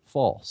perspective,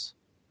 false.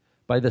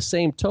 By the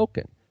same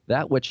token,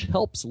 that which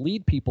helps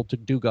lead people to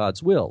do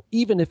God's will,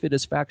 even if it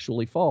is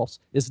factually false,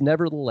 is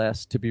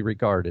nevertheless to be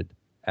regarded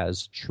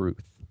as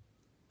truth.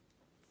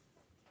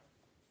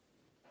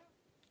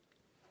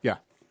 Yeah.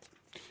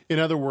 In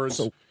other words,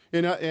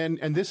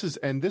 and this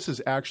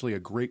is actually a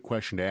great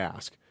question to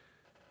ask,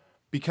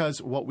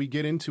 because what we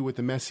get into with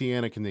the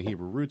Messianic and the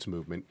Hebrew roots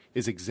movement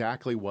is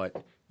exactly what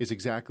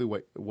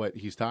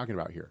he's talking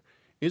about here.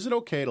 Is it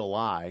okay to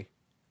lie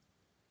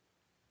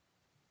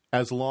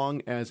as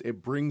long as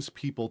it brings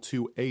people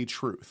to a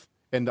truth?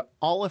 And the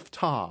Aleph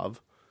Tav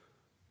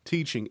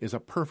teaching is a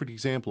perfect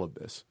example of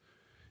this.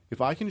 If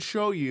I can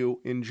show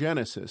you in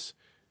Genesis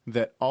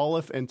that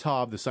Aleph and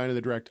Tav, the sign of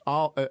the direct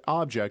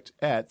object,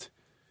 et,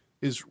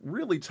 is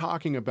really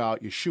talking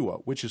about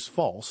Yeshua, which is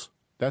false.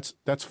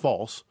 That's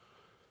false.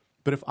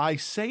 But if I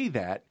say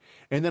that,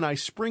 and then I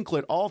sprinkle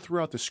it all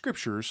throughout the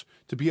scriptures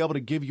to be able to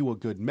give you a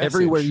good message.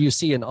 Everywhere you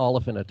see an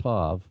Aleph and a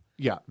Tav.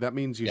 Yeah, that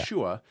means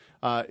Yeshua.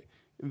 Yeah.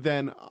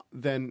 Then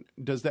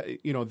does that,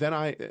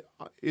 then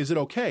is it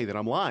okay that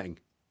I'm lying?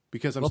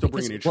 Because I'm still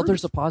bringing you truth. Well,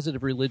 there's a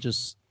positive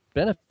religious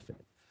benefit.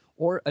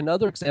 Or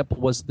another example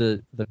was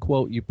the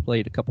quote you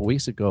played a couple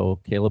weeks ago,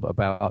 Caleb,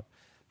 about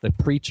the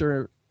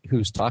preacher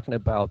who's talking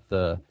about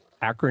the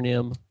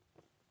acronym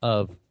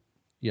of,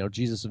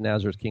 Jesus of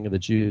Nazareth, King of the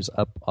Jews,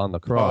 up on the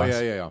cross.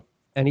 Oh, yeah.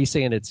 And he's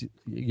saying it's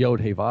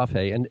Yod He Vav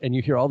He, and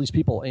you hear all these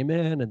people,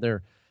 amen, and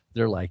they're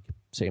like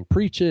saying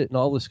preach it and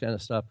all this kind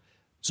of stuff.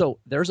 So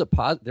there's a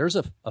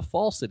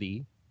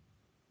falsity,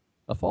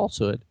 a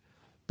falsehood,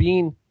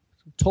 being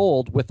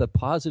told with a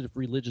positive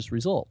religious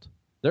result.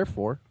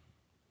 Therefore,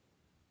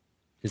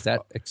 is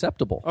that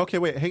acceptable? Okay,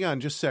 wait, hang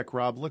on just a sec,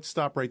 Rob. Let's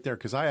stop right there,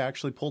 because I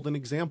actually pulled an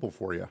example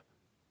for you.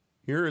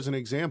 Here is an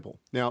example.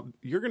 Now,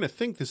 you're going to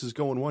think this is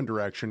going one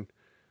direction.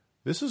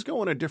 This is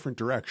going a different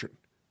direction,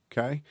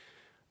 okay?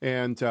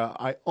 And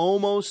I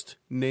almost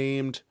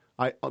named...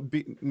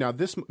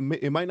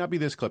 it might not be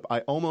this clip. I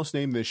almost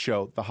named this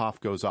show "The Hoff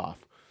Goes Off"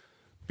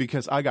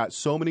 because I got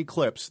so many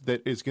clips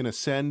that is going to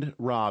send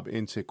Rob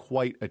into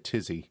quite a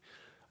tizzy.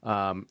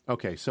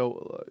 Okay,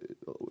 so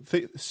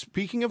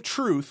speaking of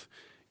truth,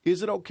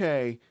 is it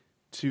okay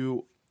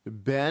to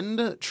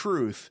bend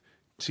truth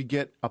to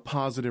get a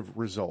positive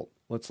result?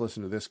 Let's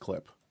listen to this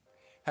clip.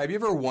 Have you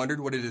ever wondered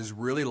what it is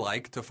really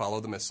like to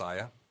follow the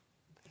Messiah?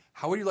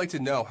 How would you like to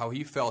know how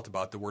he felt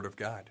about the Word of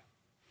God?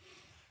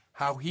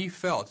 How he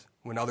felt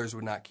when others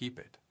would not keep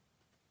it?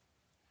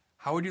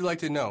 How would you like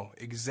to know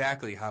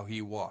exactly how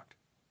he walked,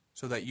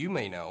 so that you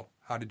may know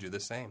how to do the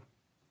same?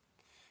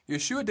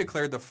 Yeshua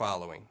declared the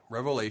following,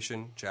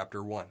 Revelation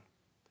chapter 1.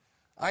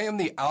 I am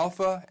the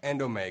Alpha and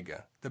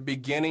Omega, the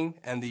beginning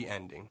and the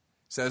ending,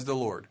 says the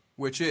Lord,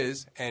 which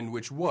is, and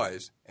which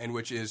was, and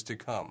which is to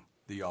come,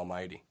 the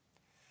Almighty.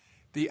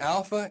 The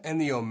Alpha and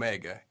the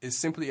Omega is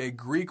simply a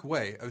Greek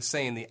way of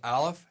saying the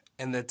Aleph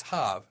and the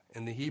Tav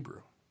in the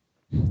Hebrew.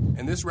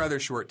 In this rather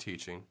short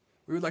teaching,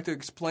 we would like to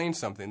explain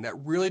something that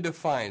really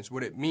defines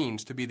what it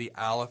means to be the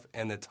Aleph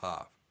and the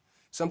Tav,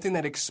 something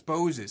that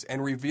exposes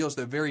and reveals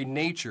the very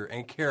nature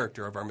and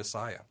character of our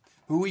Messiah,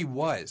 who he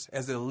was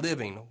as the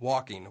living,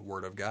 walking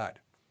Word of God.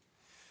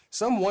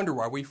 Some wonder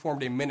why we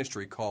formed a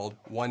ministry called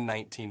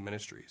 119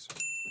 Ministries.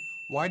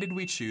 Why did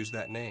we choose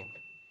that name?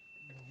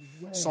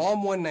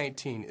 Psalm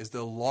 119 is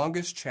the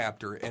longest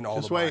chapter in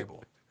all the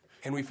Bible,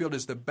 and we feel it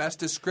is the best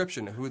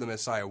description of who the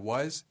Messiah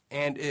was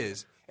and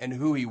is, and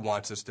who he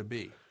wants us to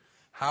be,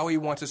 how he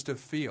wants us to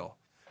feel,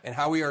 and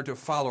how we are to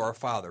follow our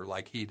Father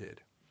like he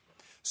did.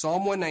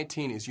 Psalm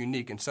 119 is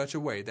unique in such a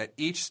way that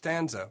each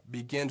stanza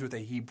begins with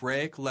a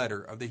Hebraic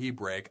letter of the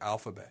Hebraic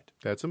alphabet.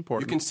 That's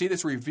important. You can see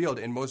this revealed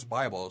in most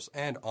Bibles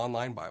and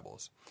online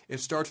Bibles. It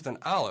starts with an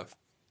Aleph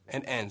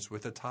and ends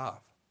with a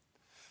Tav.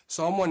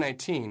 Psalm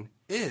 119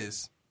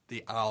 is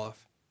the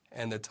Aleph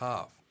and the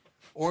Tav,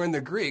 or in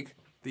the Greek,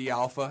 the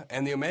Alpha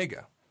and the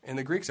Omega, in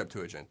the Greek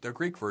Septuagint, the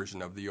Greek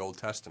version of the Old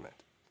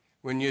Testament.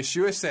 When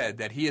Yeshua said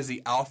that he is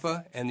the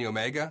Alpha and the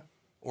Omega,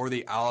 or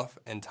the Aleph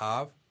and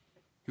Tav,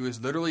 he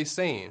was literally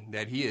saying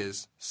that he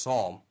is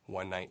Psalm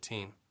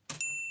 119.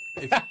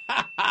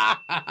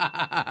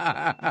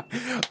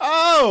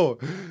 Oh,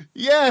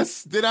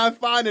 yes. Did I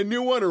find a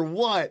new one or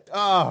what?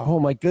 Oh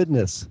my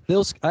goodness!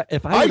 Those.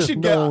 If I would have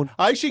known,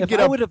 I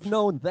would have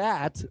known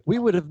that, we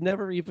would have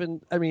never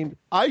even. I mean,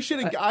 I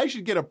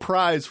should get a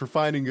prize for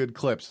finding good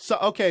clips. So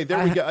okay,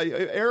 there we go.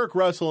 Eric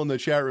Russell in the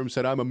chat room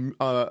said, "I'm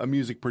a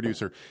music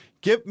producer.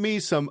 Give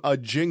me a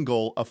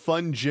jingle, a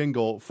fun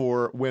jingle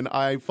for when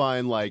I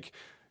find like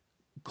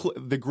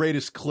the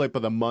greatest clip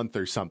of the month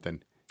or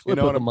something." Clip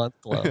of the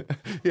month club.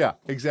 Yeah,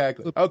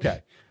 exactly.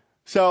 Okay.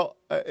 So,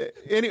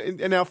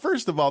 now,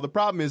 first of all, the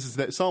problem is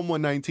that Psalm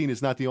 119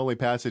 is not the only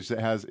passage that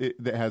has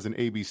an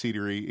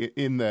ABCD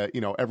in the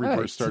every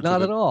verse starts. Not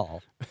with at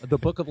all. The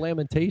Book of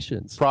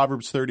Lamentations,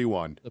 Proverbs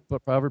 31,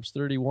 Proverbs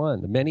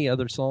 31, many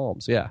other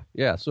Psalms. Yeah.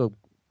 So,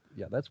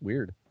 yeah, that's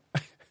weird.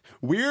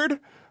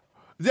 Weird.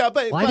 Yeah,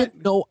 but I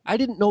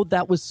didn't know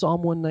that was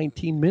Psalm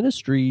 119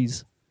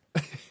 Ministries.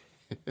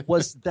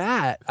 Was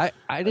that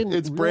I didn't?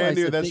 It's brand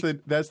new.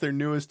 That's their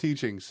newest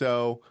teaching.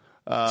 So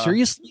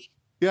seriously,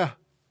 yeah.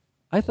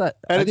 I thought,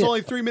 and it's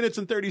only 3 minutes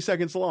and 30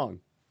 seconds long.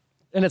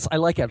 And I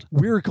like it.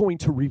 We're going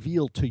to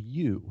reveal to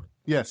you.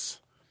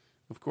 Yes,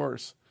 of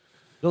course.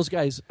 Those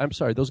guys. I'm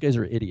sorry. Those guys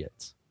are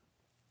idiots.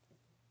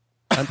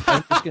 I'm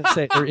just going to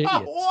say they're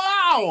idiots.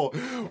 Wow!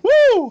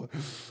 Woo!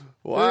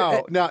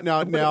 Wow. Now,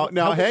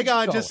 hang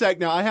on just a sec.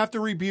 Now, I have to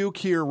rebuke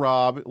here,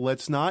 Rob.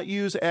 Let's not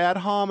use ad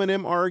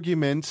hominem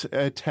argument.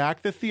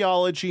 Attack the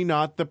theology,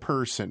 not the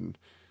person.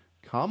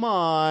 Come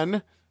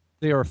on.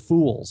 They are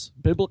fools,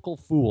 biblical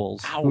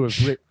fools. Ouch.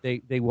 Who have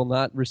they will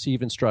not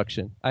receive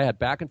instruction. I had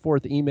back and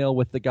forth email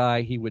with the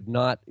guy. He would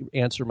not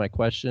answer my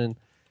question.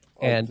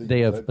 And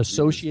they have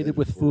associated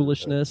with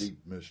foolishness,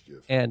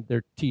 and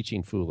they're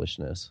teaching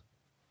foolishness.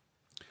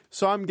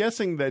 So I'm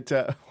guessing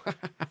that,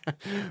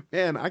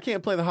 man, I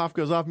can't play the Hoff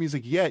Goes Off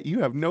music yet.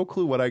 You have no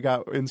clue what I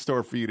got in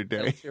store for you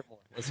today.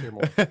 Let's hear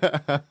more.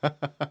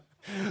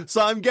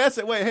 So I'm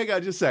guessing. Wait, hang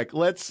on, just a sec.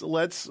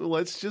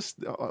 Let's just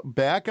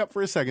back up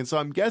for a second. So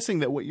I'm guessing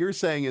that what you're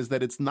saying is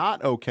that it's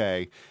not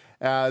okay,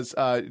 as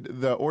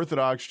the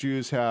Orthodox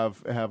Jews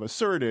have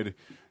asserted,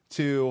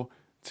 to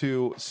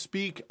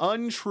speak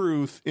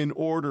untruth in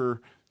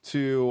order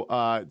to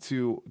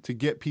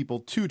get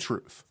people to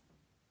truth.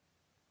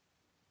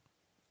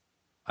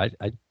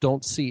 I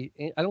don't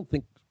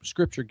think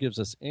Scripture gives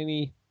us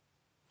any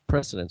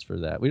precedence for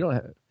that.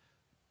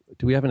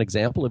 Do we have an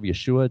example of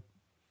Yeshua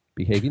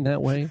behaving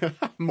that way?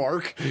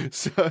 Mark,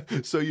 so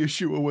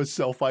Yeshua was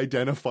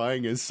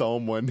self-identifying as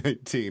Psalm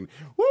 119.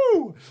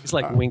 Woo! It's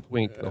like wink,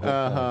 wink. The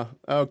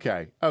whole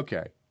time.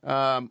 Okay.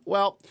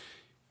 Well,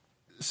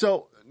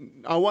 so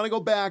I want to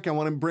go back. I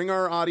want to bring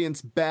our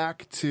audience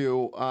back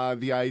to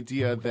the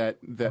idea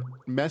that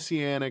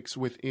messianics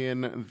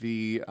within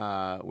the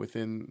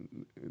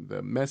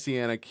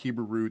messianic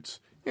Hebrew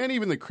roots and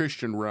even the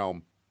Christian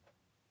realm,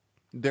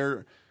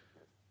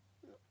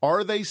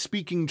 are they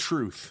speaking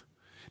truth?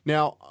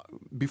 Now,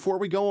 before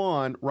we go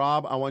on,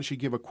 Rob, I want you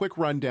to give a quick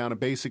rundown of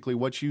basically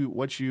what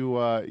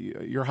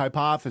your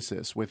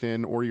hypothesis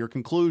within, or your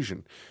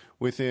conclusion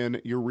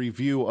within your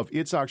review of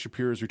Itzhak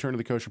Shapir's Return to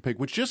the Kosher Pig,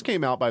 which just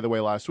came out, by the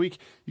way, last week.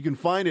 You can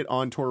find it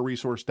on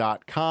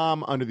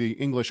TorahResource.com under the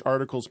English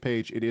articles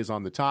page. It is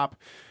on the top.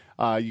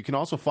 You can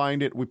also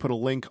find it. We put a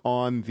link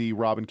on the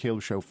Rob and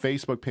Caleb Show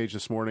Facebook page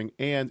this morning.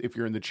 And if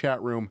you're in the chat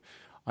room,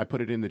 I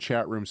put it in the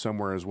chat room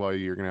somewhere as well.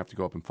 You're going to have to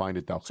go up and find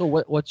it, though. So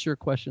what's your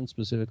question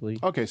specifically?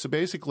 Okay, so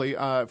basically,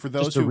 for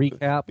those just a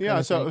recap.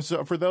 Yeah, so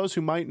for those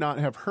who might not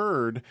have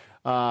heard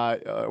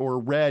or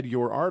read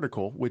your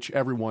article, which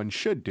everyone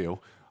should do,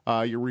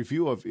 your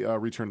review of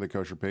Return to the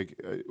Kosher Pig,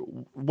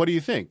 what do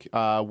you think?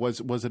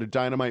 Was it a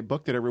dynamite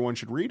book that everyone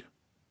should read?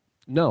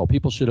 No,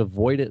 people should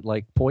avoid it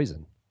like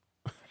poison.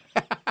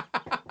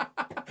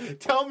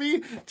 Tell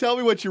me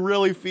what you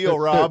really feel,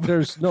 Rob.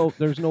 There's no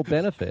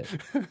benefit.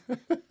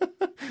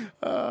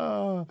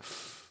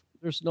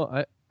 There's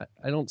no.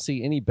 I don't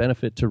see any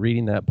benefit to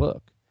reading that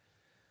book.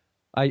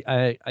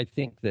 I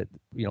think that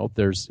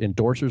there's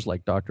endorsers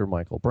like Dr.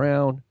 Michael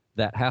Brown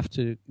that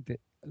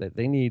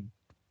they need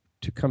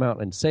to come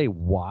out and say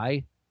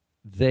why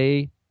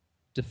they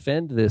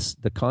defend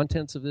the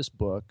contents of this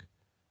book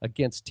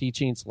against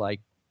teachings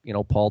like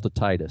Paul to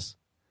Titus.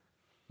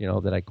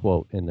 That I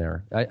quote in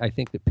there. I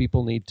think that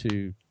people need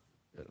to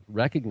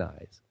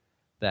recognize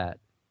that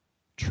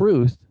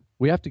truth,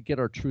 we have to get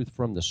our truth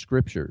from the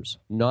Scriptures,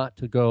 not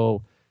to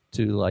go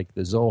to like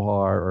the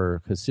Zohar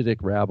or Hasidic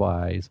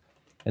rabbis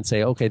and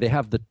say, okay, they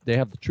have the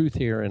truth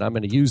here, and I'm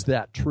going to use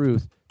that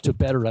truth to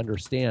better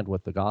understand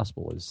what the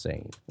gospel is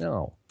saying.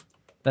 No,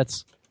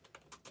 that's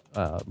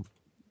we're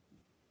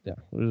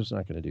just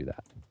not going to do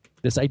that.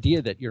 This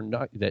idea that you're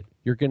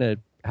going to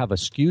have a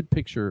skewed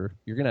picture,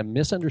 you're going to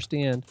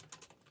misunderstand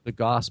the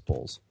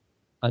Gospels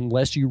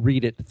unless you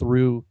read it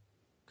through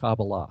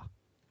Kabbalah,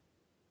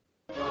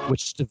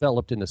 which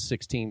developed in the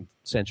 16th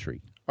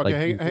century.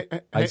 Okay,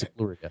 like Isaac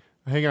Luria.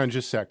 Hang on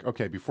just a sec.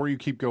 Okay, before you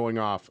keep going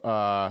off,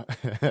 our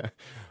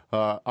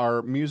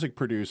music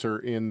producer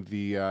in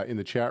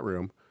the chat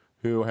room,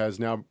 who has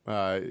now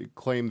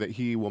claimed that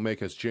he will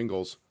make us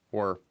jingles,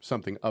 or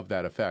something of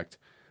that effect.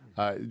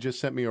 Just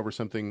sent me over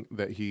something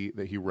that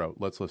he wrote.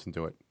 Let's listen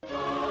to it.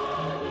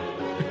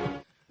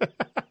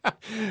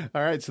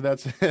 All right, so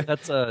that's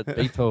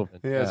Beethoven.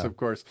 Yes, yeah. of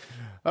course.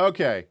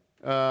 Okay,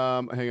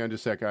 hang on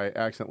just a sec. I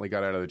accidentally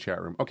got out of the chat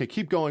room. Okay,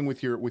 keep going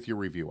with your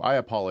review. I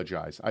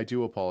apologize. I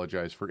do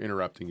apologize for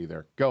interrupting you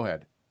there. Go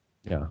ahead.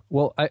 Yeah.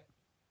 Well,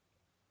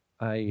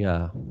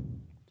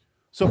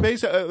 So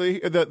basically,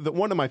 the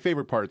one of my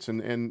favorite parts,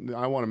 and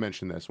I want to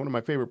mention this, one of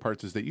my favorite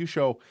parts is that you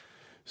show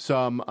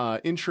some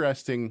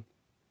interesting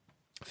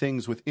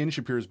things within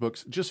Shapira's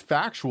books, just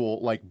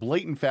factual, like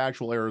blatant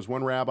factual errors.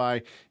 One rabbi,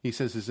 he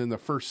says, is in the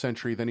 1st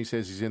century, then he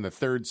says he's in the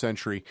 3rd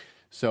century.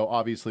 So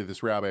obviously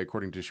this rabbi,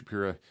 according to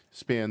Shapira,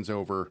 spans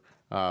over,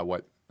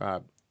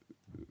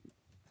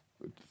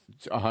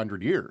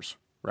 100 years,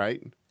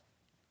 right?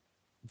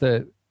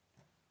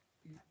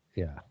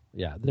 Yeah.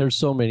 There's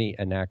so many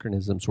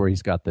anachronisms where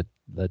he's got the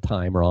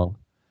time wrong.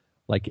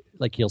 Like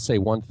he'll say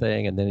one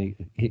thing and then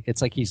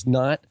it's like he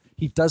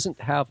doesn't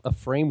have a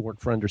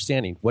framework for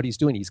understanding what he's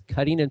doing. He's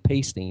cutting and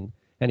pasting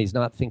and he's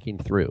not thinking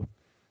through.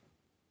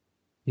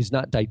 He's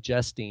not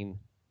digesting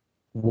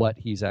what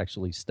he's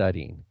actually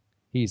studying.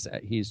 He's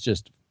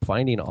just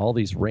finding all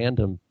these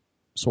random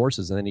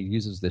sources and then he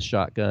uses this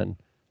shotgun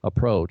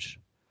approach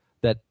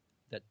that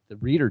the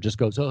reader just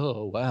goes,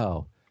 "Oh,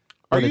 wow."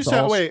 Are you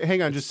saying? Wait,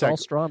 hang on, just a second.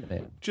 Straw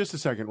man. Just a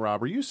second,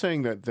 Rob. Are you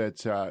saying that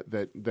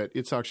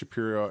Itzhak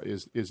Shapiro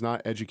is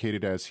not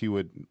educated as he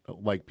would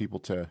like people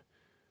to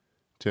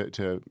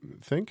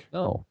think?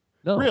 No.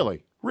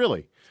 Really.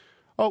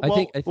 Oh, well, I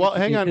think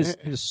hang on.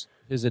 His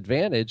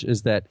advantage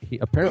is that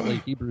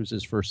apparently Hebrew's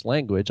his first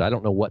language. I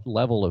don't know what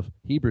level of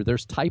Hebrew.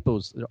 There's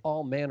typos. There are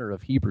all manner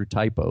of Hebrew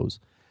typos.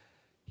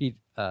 In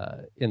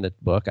the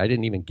book, I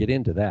didn't even get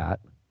into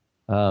that.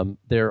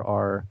 There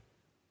are.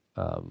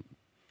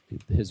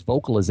 His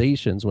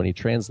vocalizations when he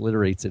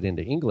transliterates it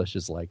into English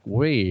is like,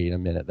 wait a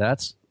minute,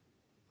 that's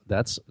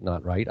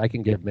not right. I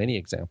can give many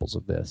examples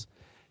of this.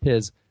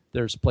 There's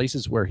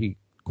places where he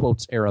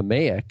quotes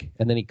Aramaic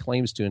and then he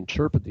claims to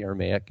interpret the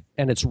Aramaic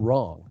and it's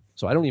wrong.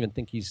 So I don't even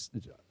think he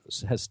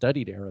has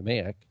studied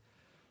Aramaic.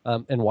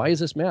 And why does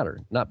this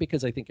matter? Not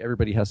because I think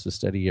everybody has to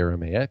study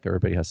Aramaic or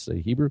everybody has to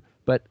study Hebrew,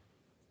 but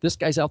this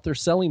guy's out there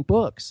selling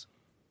books.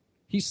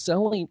 He's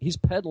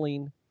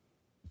peddling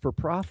for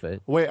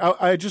profit. Wait,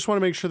 I just want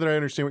to make sure that I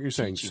understand what you're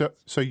saying. So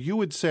you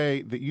would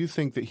say that you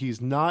think that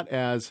he's not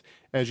as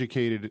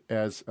educated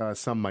as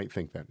some might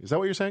think then. Is that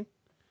what you're saying?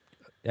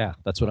 Yeah,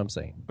 that's what I'm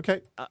saying.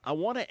 Okay. I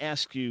want to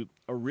ask you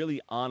a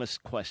really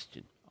honest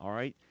question, all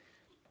right?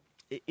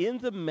 In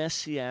the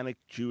Messianic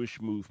Jewish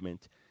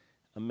movement,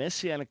 a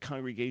Messianic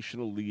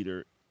congregational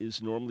leader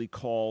is normally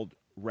called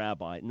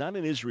rabbi, not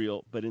in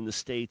Israel, but in the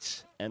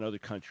States and other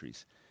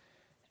countries.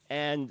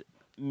 And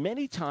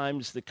many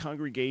times the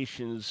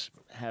congregations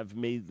have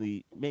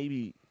maybe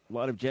a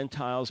lot of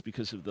Gentiles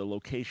because of the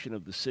location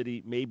of the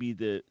city. Maybe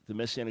the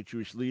Messianic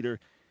Jewish leader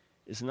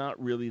is not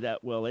really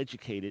that well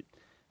educated.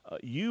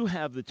 You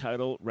have the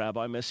title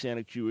Rabbi,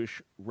 Messianic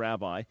Jewish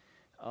Rabbi.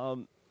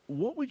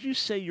 What would you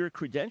say your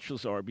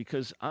credentials are?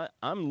 Because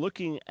I'm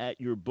looking at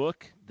your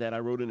book that I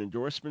wrote an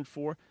endorsement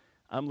for.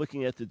 I'm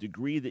looking at the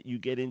degree that you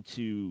get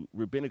into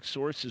rabbinic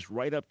sources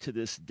right up to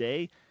this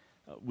day.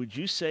 Would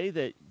you say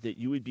that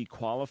you would be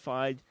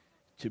qualified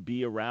to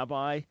be a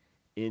rabbi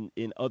in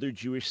other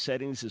Jewish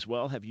settings as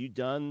well? Have you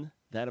done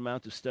that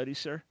amount of study,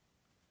 sir?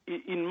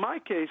 In my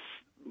case,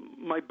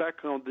 my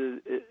background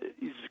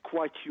is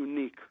quite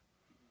unique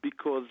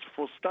because,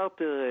 for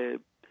starter,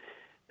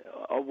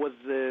 I was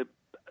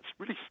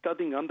really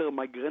studying under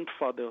my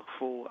grandfather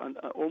for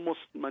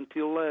almost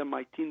until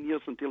my teen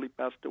years, until he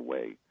passed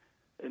away,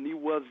 and he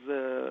was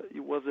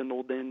an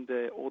ordained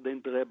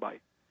rabbi.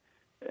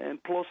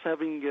 And plus,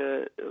 having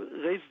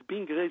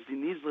being raised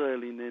in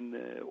Israel in an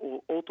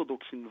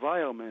Orthodox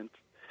environment,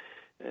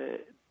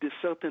 this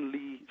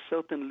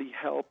certainly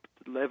helped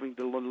having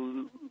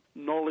the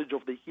knowledge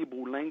of the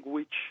Hebrew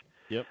language.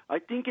 Yep. I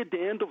think at the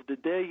end of the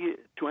day,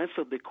 to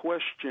answer the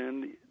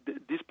question,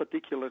 this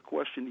particular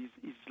question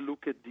is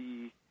look at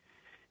the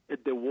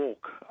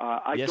work.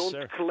 I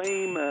don't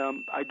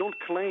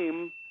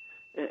claim,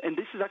 and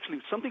this is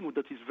actually something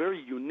that is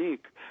very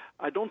unique.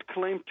 I don't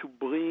claim to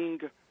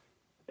bring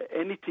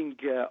anything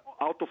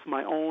out of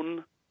my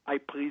own. I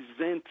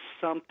present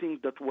something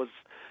that was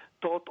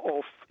thought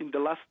of in the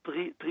last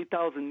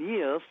 3,000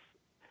 years,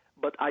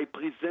 but I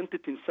present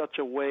it in such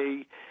a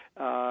way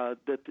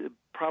that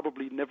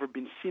probably never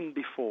been seen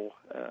before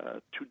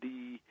to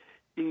the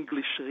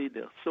English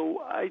reader.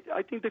 So I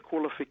think the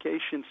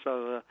qualifications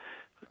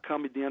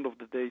come at the end of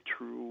the day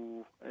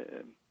through.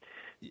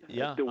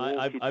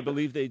 I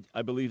believe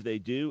they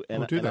do,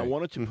 and I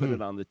wanted to put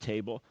it on the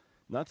table.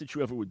 Not that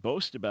you ever would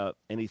boast about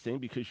anything,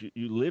 because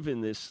you live in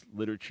this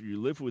literature,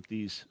 you live with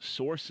these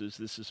sources.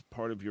 This is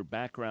part of your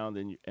background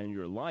and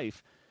your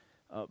life.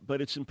 But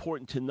it's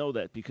important to know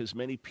that, because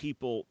many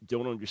people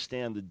don't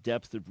understand the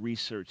depth of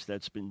research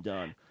that's been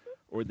done,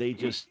 or they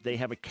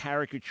have a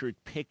caricatured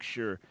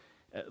picture.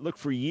 Look,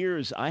 for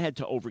years I had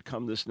to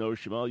overcome this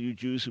notion, well, you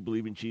Jews who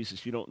believe in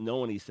Jesus, you don't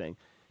know anything.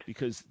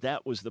 because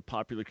that was the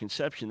popular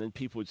conception. Then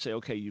people would say,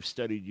 okay, you've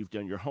studied, you've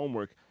done your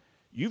homework.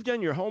 You've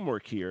done your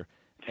homework here,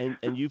 and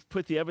you've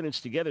put the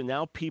evidence together.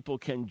 Now people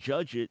can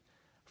judge it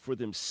for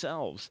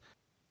themselves.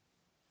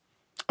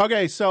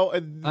 Okay, so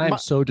I'm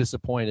so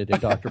disappointed in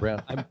Dr.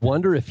 Brown. I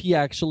wonder if he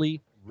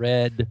actually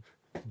read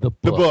the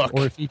book,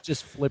 or if he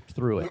just flipped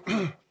through it.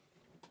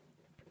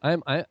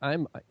 I'm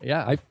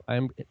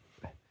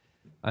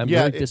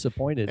very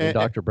disappointed in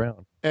Dr.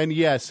 Brown. And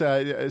yes,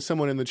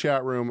 someone in the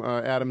chat room,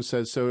 Adam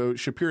says, so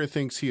Shapira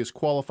thinks he is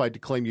qualified to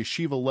claim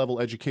yeshiva-level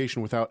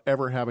education without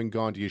ever having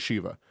gone to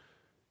yeshiva.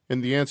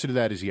 And the answer to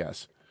that is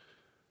yes.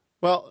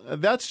 Well,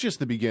 that's just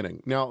the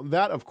beginning. Now,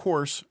 that, of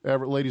course,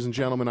 ladies and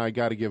gentlemen, I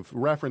got to give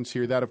reference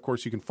here. That, of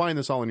course, you can find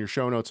this all in your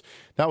show notes.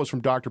 That was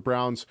from Dr.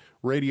 Brown's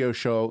radio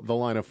show, The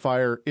Line of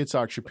Fire.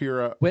 Itzhak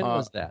Shapira. When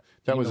was that?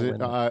 That was,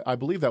 I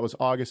believe that was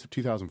August of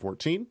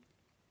 2014.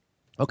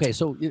 Okay,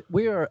 so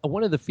we are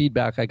one of the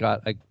feedback I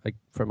got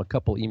from a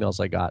couple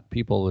emails I got.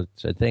 People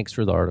said thanks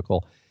for the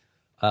article.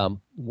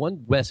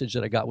 One message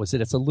that I got was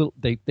that it's a little.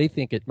 They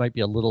think it might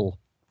be a little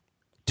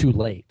too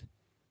late.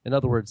 In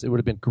other words, it would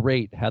have been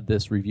great had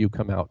this review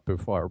come out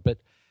before. But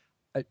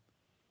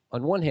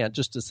on one hand,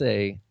 just to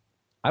say,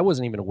 I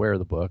wasn't even aware of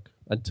the book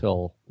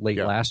until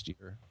last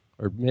year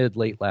or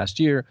late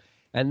last year,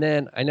 and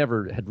then I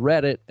never had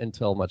read it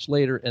until much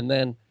later, and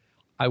then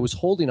I was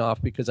holding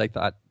off because I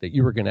thought that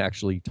you were going to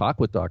actually talk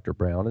with Dr.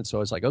 Brown. And so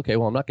I was like, okay,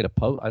 well, I'm not going to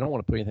post. I don't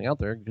want to put anything out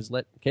there because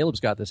Caleb's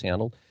got this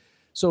handled.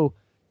 So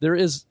there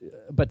is,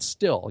 but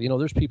still,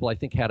 there's people I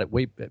think had it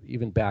way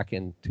even back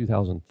in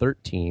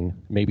 2013,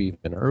 maybe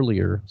even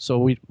earlier. So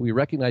we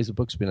recognize the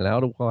book's been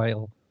out a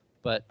while,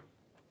 but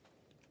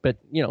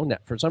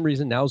for some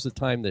reason, now's the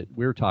time that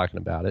we're talking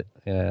about it.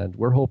 And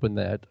we're hoping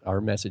that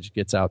our message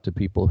gets out to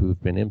people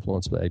who've been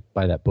influenced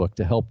by that book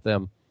to help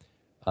them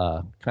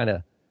kind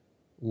of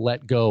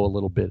let go a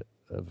little bit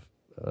of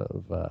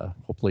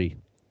hopefully,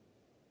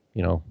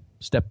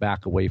 step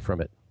back away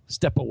from it.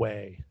 Step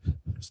away.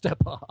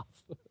 Step off.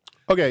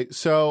 Okay,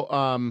 so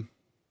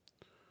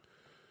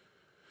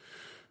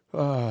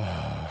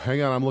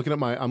hang on. I'm looking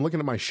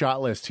at my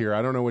shot list here.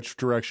 I don't know which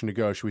direction to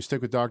go. Should we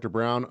stick with Dr.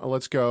 Brown?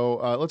 Let's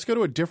go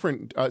to a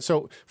different.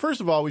 So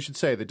first of all, we should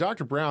say that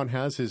Dr. Brown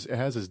has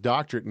his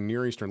doctorate in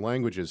Near Eastern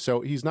languages.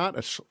 So he's not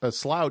a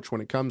slouch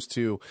when it comes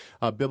to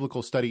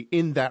biblical study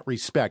in that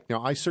respect.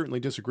 Now, I certainly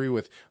disagree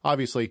with.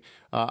 Obviously,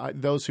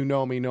 those who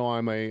know me know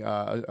I'm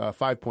a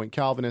 5-point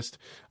Calvinist,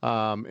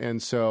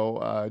 and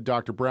so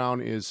Dr.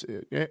 Brown is,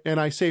 and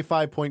I say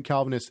 5-point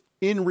Calvinist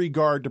in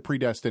regard to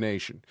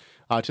predestination,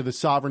 to the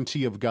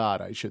sovereignty of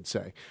God, I should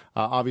say.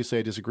 Obviously,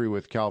 I disagree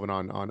with Calvin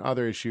on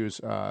other issues,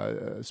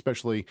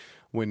 especially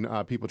when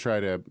people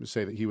try to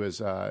say that he was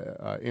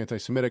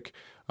anti-Semitic.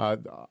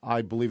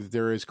 I believe that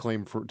there is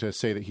claim to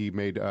say that he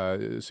made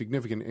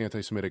significant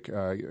anti-Semitic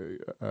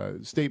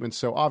statements.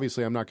 So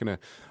obviously, I'm not going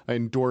to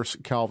endorse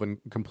Calvin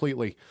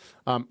completely.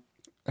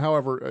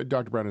 However,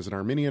 Dr. Brown is an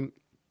Arminian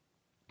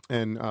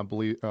and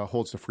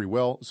holds to free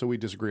will, so we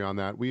disagree on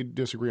that. We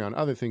disagree on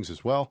other things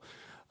as well.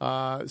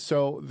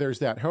 So there's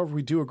that. However,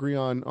 we do agree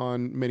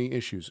on many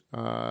issues.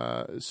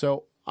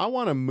 So I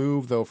want to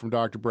move, though, from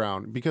Dr.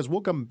 Brown, because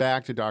we'll come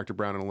back to Dr.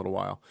 Brown in a little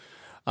while.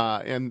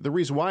 And the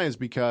reason why is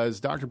because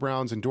Dr.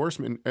 Brown's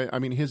endorsement,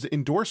 his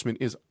endorsement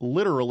is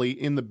literally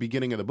in the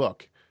beginning of the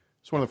book.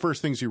 It's one of the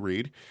first things you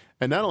read.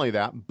 And not only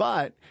that,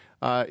 but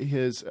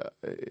his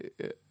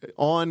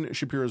on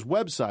Shapira's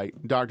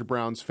website, Dr.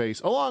 Brown's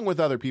face, along with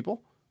other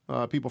people,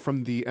 people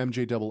from the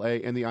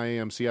MJAA and the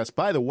IAMCS.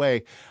 By the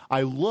way,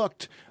 I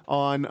looked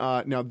on,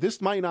 now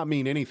this might not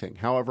mean anything.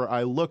 However,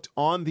 I looked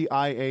on the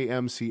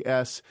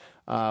IAMCS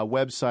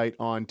website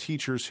on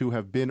teachers who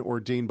have been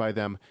ordained by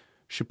them.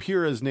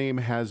 Shapira's name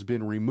has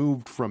been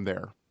removed from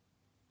there.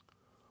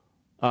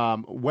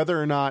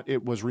 Whether or not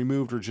it was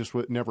removed or just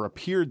never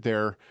appeared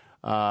there,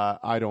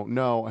 I don't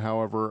know.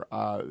 However,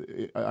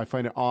 I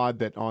find it odd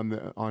that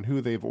on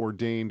who they've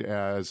ordained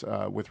as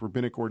with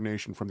rabbinic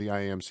ordination from the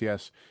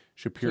IAMCS,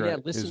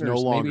 Shapira is no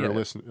longer a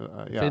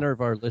listener. If any of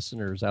our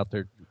listeners out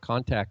there,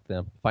 contact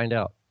them, find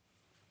out,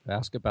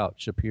 ask about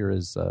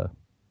Shapira's.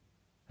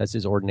 Has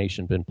his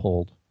ordination been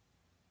pulled?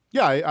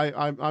 Yeah,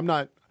 I'm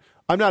not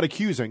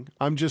accusing.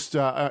 I'm just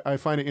I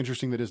find it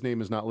interesting that his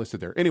name is not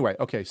listed there. Anyway,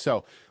 okay,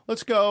 so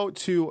let's go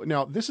to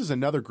now. This is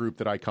another group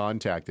that I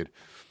contacted.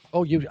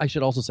 Oh, I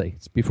should also say,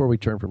 before we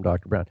turn from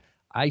Dr. Brown,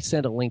 I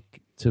sent a link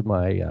to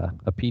my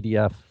a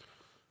PDF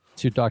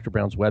to Dr.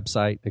 Brown's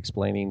website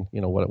explaining,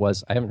 what it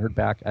was. I haven't heard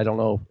back. I don't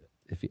know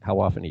how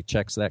often he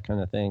checks that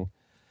kind of thing,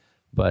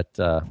 but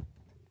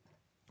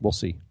we'll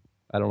see.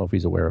 I don't know if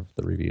he's aware of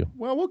the review.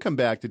 Well, we'll come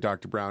back to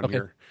Dr. Brown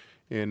here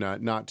in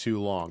not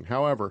too long.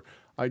 However,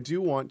 I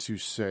do want to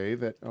say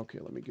that, okay,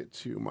 let me get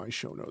to my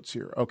show notes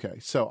here. Okay,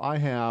 so I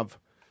have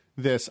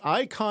this.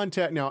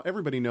 Now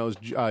everybody knows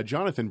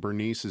Jonathan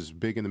Bernice is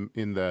big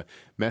in the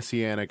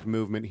Messianic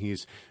movement.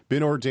 He's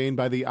been ordained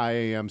by the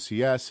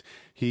IAMCS.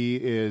 He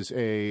is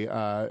a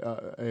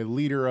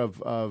leader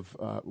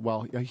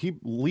he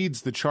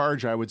leads the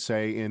charge, I would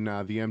say, in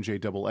the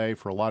MJAA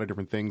for a lot of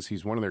different things.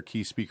 He's one of their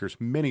key speakers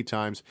many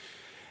times.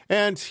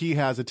 And he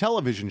has a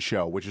television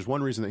show, which is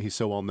one reason that he's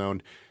so well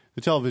known.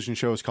 The television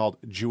show is called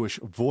Jewish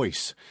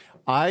Voice.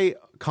 I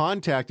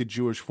contacted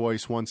Jewish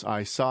Voice once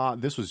I saw,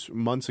 this was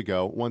months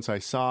ago, once I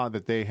saw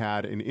that they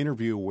had an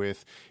interview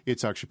with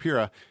Itzhak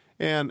Shapira.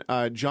 And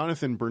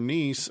Jonathan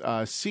Bernice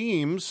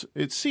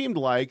it seemed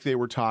like they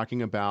were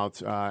talking about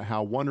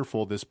how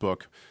wonderful this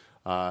book,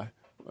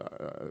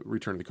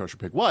 Return of the Kosher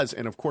Pig, was.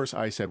 And of course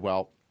I said,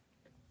 well,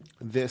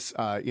 this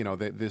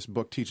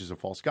book teaches a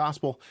false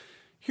gospel.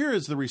 Here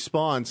is the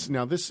response.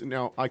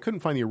 Now I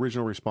couldn't find the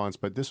original response,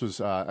 but this was,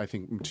 I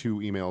think, 2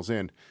 emails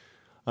in.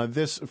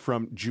 This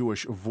from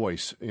Jewish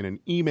Voice in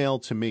an email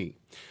to me.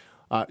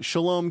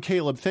 Shalom,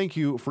 Caleb. Thank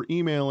you for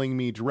emailing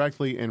me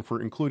directly and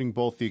for including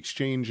both the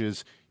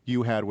exchanges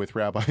you had with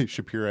Rabbi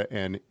Shapira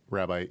and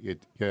Rabbi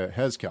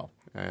Hezkel.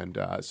 And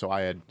so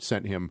I had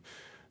sent him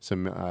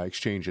some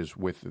exchanges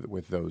with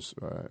those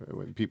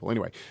with people.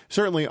 Anyway,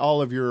 certainly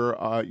all of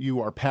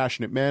you are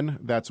passionate men.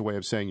 That's a way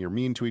of saying you're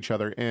mean to each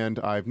other, and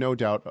I've no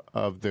doubt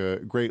of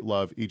the great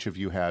love each of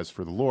you has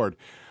for the Lord.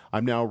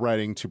 I'm now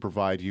writing to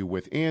provide you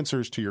with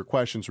answers to your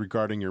questions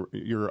regarding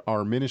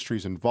our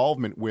ministry's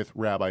involvement with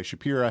Rabbi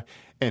Shapira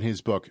and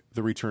his book,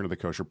 The Return of the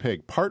Kosher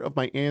Pig. Part of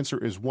my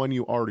answer is one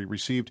you already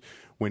received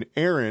when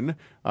Aaron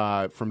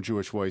from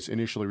Jewish Voice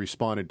initially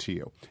responded to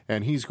you.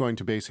 And he's going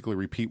to basically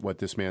repeat what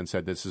this man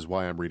said. This is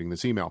why I'm reading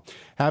this email.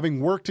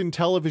 Having worked in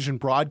television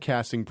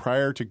broadcasting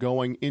prior to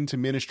going into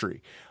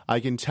ministry,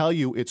 I can tell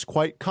you it's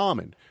quite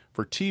common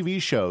for TV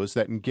shows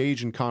that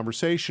engage in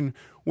conversation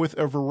with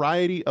a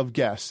variety of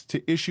guests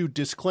to issue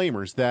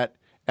disclaimers that,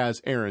 as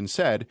Aaron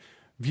said,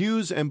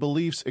 views and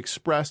beliefs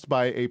expressed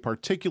by a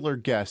particular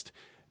guest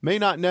may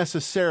not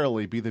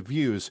necessarily be the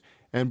views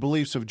and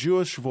beliefs of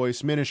Jewish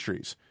Voice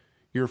Ministries.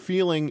 Your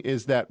feeling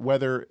is that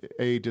whether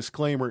a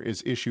disclaimer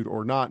is issued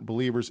or not,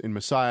 believers in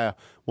Messiah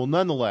will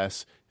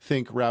nonetheless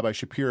think Rabbi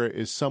Shapira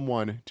is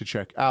someone to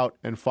check out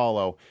and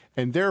follow,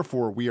 and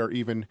therefore we are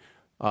even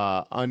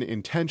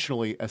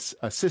unintentionally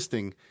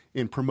assisting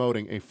in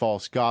promoting a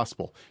false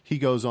gospel. He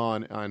goes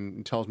on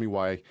and tells me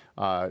why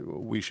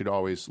we should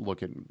always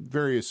look at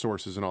various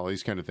sources and all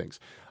these kind of things.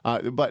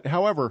 But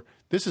however,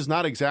 this is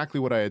not exactly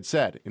what I had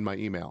said in my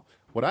email.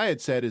 What I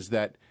had said is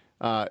that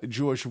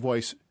Jewish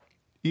Voice,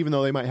 even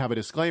though they might have a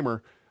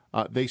disclaimer,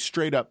 they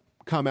straight up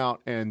come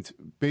out and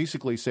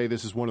basically say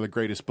this is one of the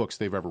greatest books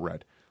they've ever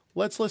read.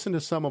 Let's listen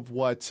to some of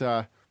what,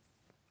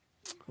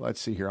 let's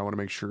see here. I want to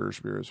make sure.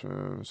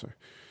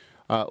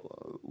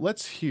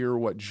 Let's hear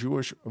what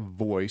Jewish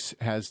Voice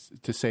has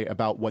to say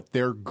about what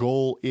their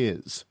goal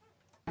is.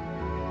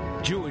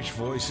 Jewish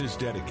Voice is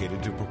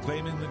dedicated to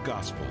proclaiming the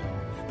gospel,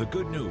 the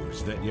good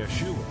news that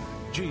Yeshua,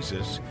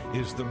 Jesus,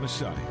 is the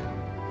Messiah,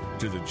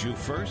 to the Jew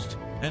first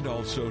and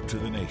also to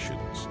the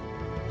nations.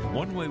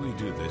 One way we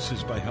do this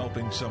is by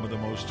helping some of the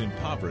most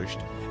impoverished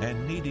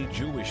and needy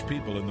Jewish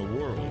people in the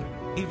world.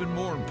 Even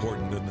more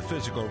important than the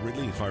physical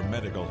relief our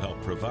medical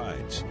help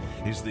provides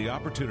is the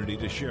opportunity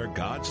to share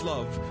God's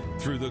love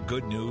through the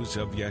good news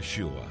of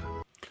Yeshua.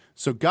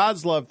 So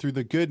God's love through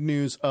the good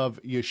news of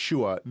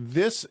Yeshua.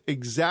 This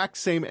exact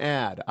same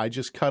ad, I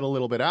just cut a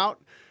little bit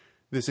out.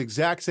 This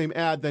exact same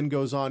ad then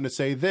goes on to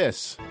say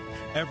this.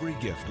 Every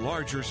gift,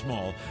 large or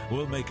small,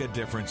 will make a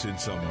difference in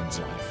someone's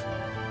life.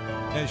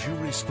 As you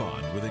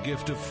respond with a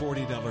gift of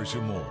 $40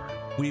 or more,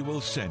 we will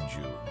send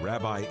you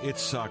Rabbi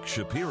Itzhak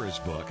Shapira's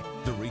book,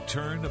 The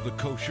Return of the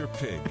Kosher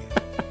Pig.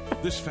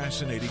 This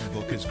fascinating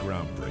book is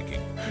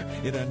groundbreaking.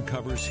 It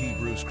uncovers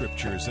Hebrew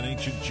scriptures and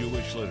ancient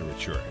Jewish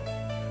literature,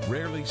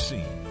 rarely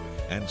seen,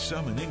 and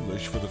some in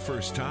English for the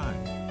first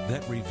time,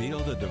 that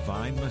revealed a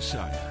divine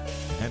Messiah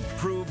and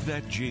proved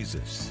that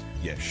Jesus,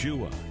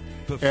 Yeshua,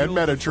 fulfilled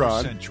the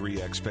first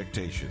century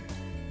expectation.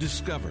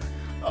 Discover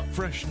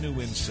fresh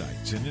new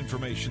insights and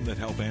information that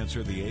help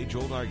answer the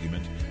age-old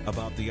argument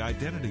about the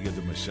identity of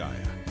the Messiah,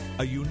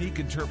 a unique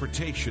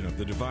interpretation of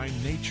the divine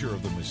nature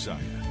of the Messiah,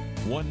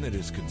 one that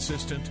is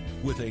consistent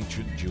with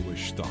ancient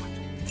Jewish thought.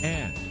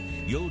 And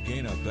you'll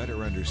gain a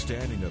better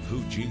understanding of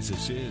who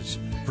Jesus is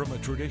from a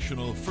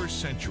traditional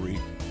first-century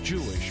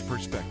Jewish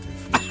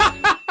perspective.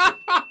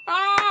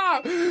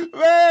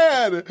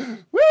 Man!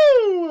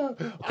 Woo!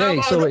 Okay,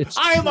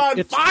 I'm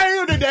on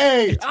fire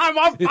today! I'm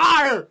on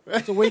fire!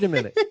 So wait a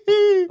minute.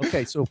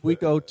 Okay, so if we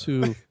go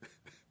to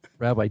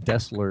Rabbi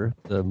Dessler,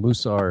 the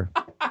Musar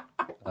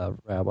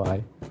rabbi,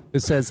 who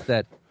says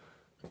that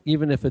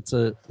even if it's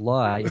a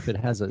lie, if it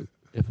has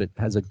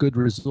a good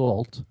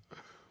result,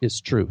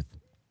 it's truth.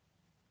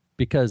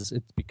 Because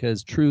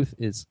truth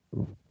is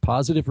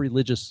positive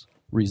religious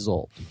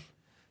result.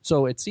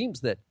 So it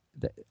seems that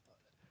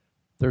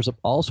there's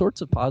all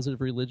sorts of positive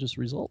religious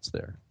results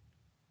there.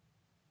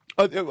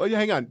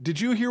 Hang on.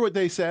 Did you hear what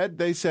they said?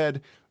 They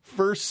said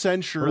first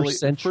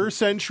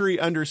century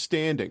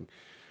understanding.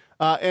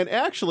 And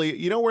actually,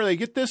 you know where they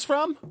get this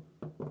from?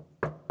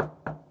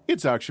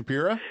 Itzhak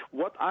Shapira.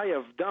 What I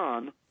have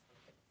done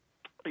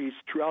is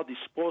throughout this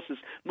process,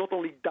 not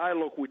only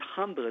dialogue with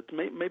hundreds,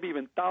 maybe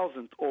even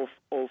thousands of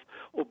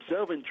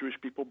observant Jewish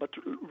people, but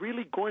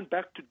really going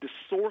back to the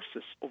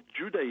sources of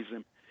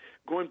Judaism,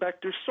 going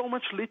back, there's so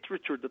much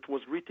literature that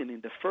was written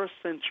in the 1st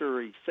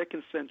century,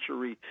 2nd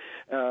century,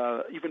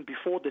 even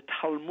before the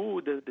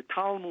Talmud, and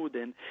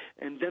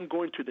then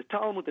going to the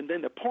Talmud, and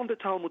then upon the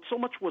Talmud, so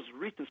much was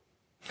written.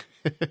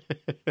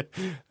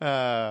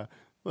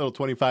 Little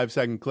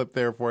 25-second clip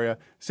there for you.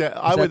 So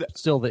I would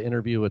still the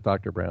interview with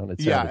Dr. Brown.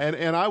 Yeah,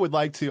 and I would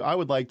like to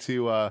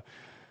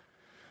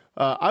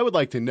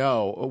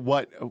know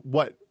what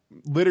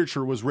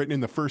literature was written in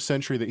the 1st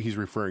century that he's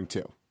referring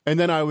to, and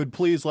then I would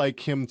please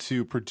like him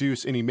to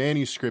produce any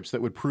manuscripts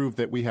that would prove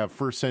that we have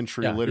 1st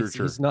century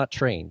literature. He's not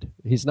trained.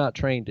 He's not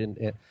trained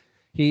in.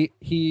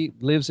 He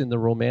lives in the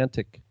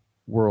romantic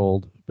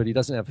world, but he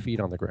doesn't have feet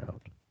on the ground.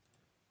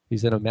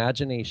 He's an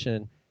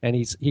imagination. And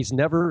he's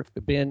never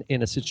been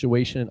in a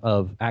situation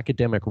of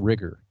academic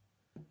rigor.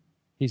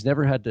 He's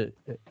never had to.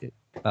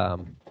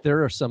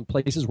 There are some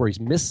places where he's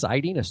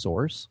misciting a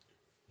source.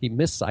 He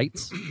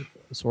miscites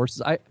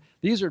sources.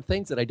 These are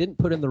things that I didn't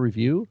put in the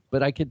review,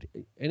 but I could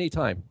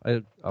anytime.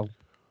 I'll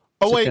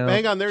wait,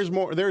 hang on. There's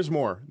more. There's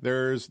more.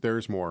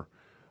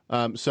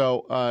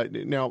 So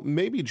now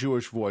maybe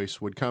Jewish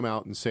Voice would come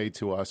out and say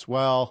to us,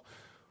 well,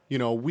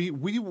 we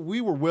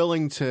were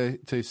willing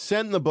to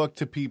send the book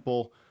to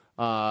people.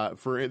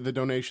 For the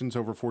donations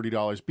over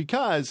 $40,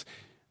 because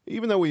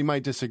even though we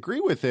might disagree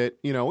with it,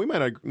 we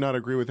might not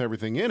agree with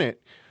everything in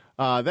it.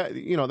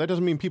 That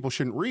doesn't mean people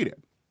shouldn't read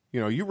it.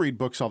 You read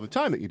books all the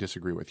time that you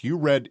disagree with. You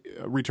read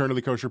Return of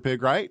the Kosher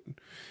Pig, right?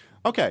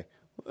 Okay.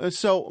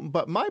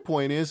 But my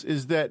point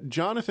is that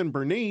Jonathan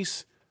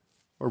Bernice,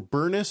 or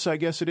Bernice, I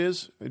guess it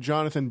is.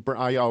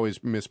 I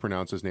always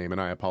mispronounce his name, and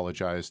I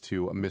apologize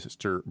to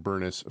Mr.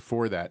 Bernice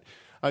for that.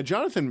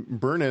 Jonathan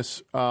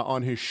Bernice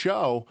on his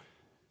show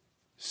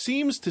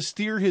seems to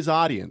steer his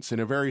audience in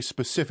a very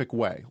specific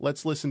way.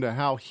 Let's listen to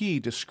how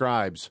he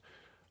describes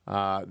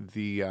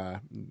this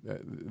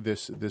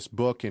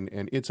book and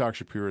Itzhak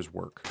Shapiro's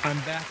work.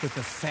 I'm back with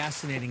a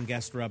fascinating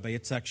guest, Rabbi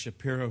Itzhak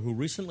Shapiro, who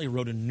recently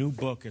wrote a new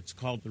book. It's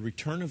called The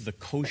Return of the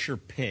Kosher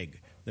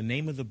Pig. The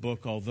name of the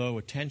book, although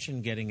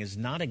attention-getting, is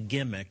not a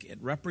gimmick. It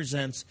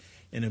represents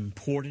an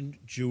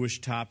important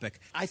Jewish topic.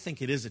 I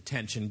think it is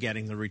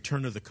attention-getting, The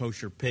Return of the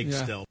Kosher Pig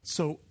still.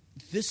 So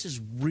this is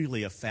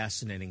really a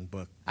fascinating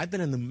book. I've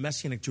been in the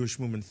Messianic Jewish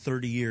movement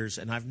 30 years,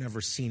 and I've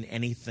never seen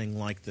anything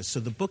like this. So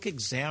the book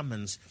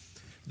examines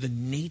the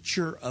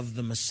nature of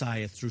the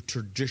Messiah through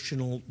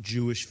traditional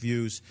Jewish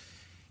views.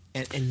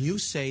 And you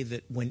say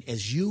that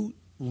as you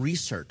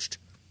researched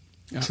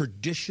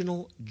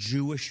traditional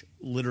Jewish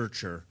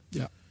literature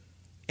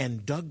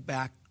and dug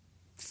back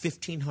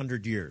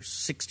 1,500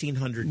 years,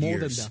 1,600 More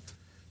years, than that.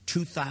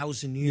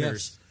 2,000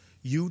 years,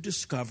 you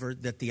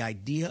discovered that the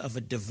idea of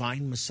a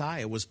divine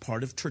Messiah was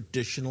part of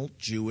traditional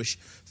Jewish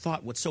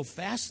thought. What's so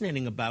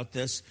fascinating about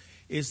this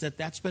is that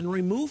that's been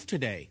removed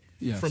today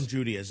from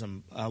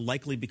Judaism,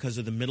 likely because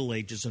of the Middle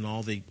Ages and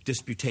all the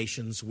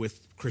disputations with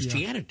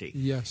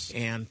Christianity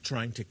and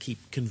trying to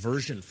keep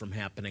conversion from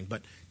happening.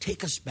 But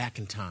take us back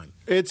in time.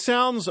 It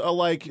sounds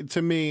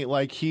to me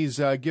like he's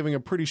giving a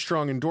pretty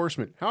strong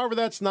endorsement. However,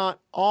 that's not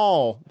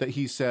all that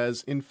he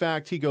says. In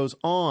fact, he goes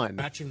on.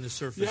 Scratching the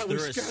surface.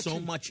 There is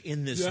so much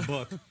in this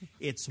book.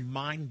 It's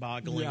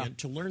mind-boggling. And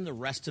to learn the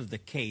rest of the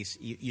case,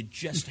 you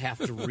just have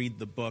to read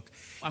the book.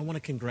 I want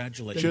to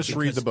congratulate you. Just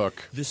read the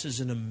book. This is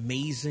an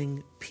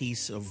amazing piece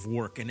of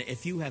work. And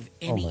if you have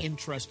any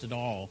interest at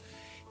all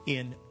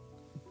in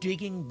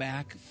digging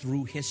back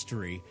through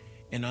history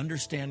and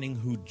understanding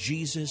who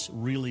Jesus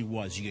really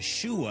was,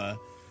 Yeshua,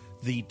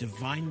 the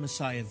divine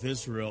Messiah of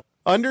Israel.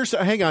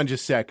 Hang on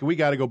just a sec. We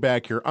got to go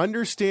back here.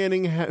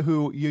 Understanding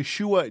who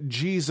Yeshua,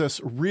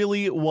 Jesus,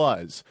 really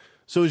was.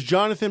 So is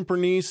Jonathan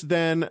Bernice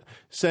then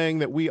saying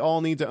that we all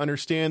need to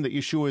understand that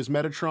Yeshua is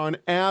Metatron?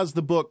 As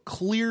the book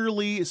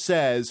clearly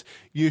says,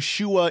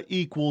 Yeshua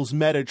equals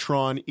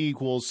Metatron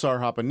equals Sar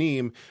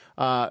HaPanim.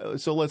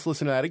 So let's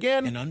listen to that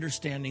again. And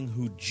understanding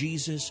who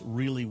Jesus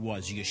really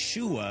was,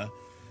 Yeshua,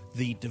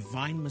 the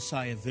divine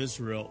Messiah of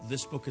Israel.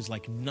 This book is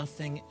like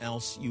nothing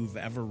else you've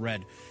ever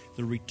read.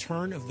 The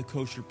Return of the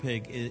Kosher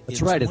Pig is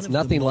That's right. It's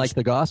nothing like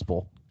the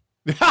gospel.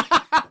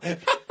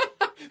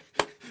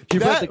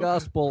 You've read the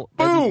gospel,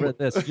 and you've read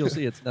this, you'll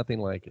see it's nothing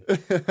like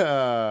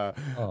it.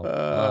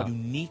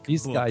 Unique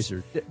These guys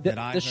are.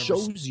 This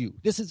shows you.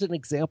 This is an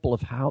example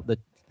of how that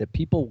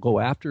people go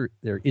after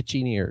their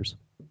itching ears,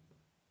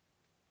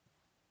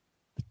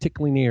 the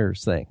tickling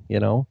ears thing.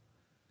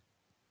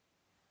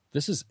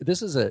 This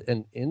is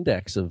an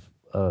index of.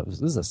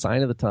 This is a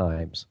sign of the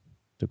times,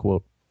 to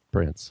quote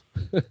Prince.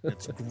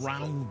 It's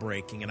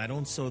groundbreaking, and I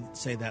don't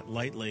say that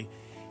lightly.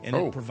 And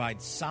it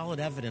provides solid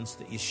evidence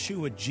that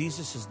Yeshua,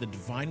 Jesus, is the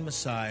divine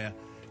Messiah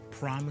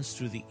promised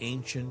through the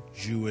ancient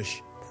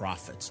Jewish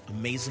prophets.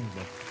 Amazing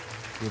book.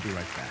 We'll be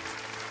right back.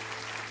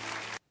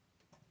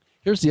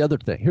 Here's the other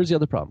thing. Here's the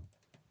other problem.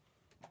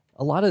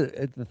 A lot of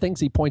the things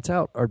he points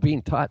out are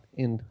being taught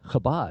in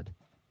Chabad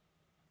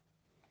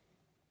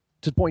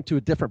to point to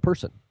a different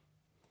person.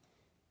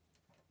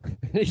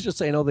 He's just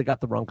saying, they got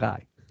the wrong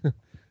guy.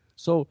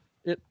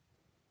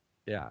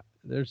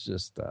 There's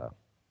just...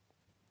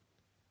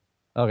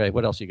 Okay,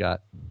 what else you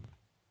got?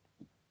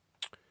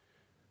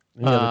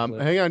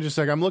 Hang on just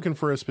a second. I'm looking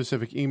for a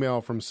specific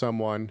email from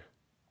someone.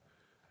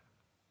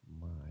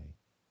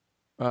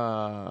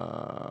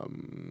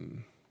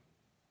 Hang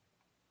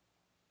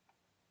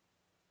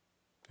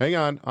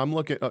on. I'm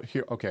looking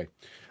here. Okay.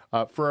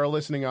 For our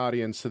listening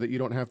audience, so that you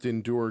don't have to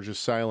endure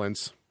just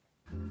silence.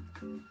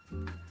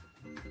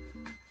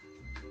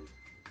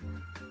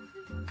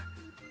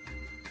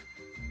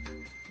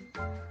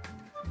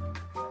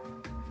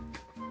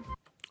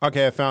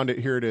 Okay, I found it.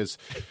 Here it is.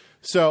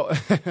 So,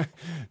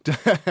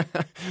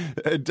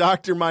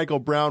 Dr. Michael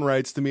Brown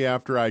writes to me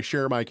after I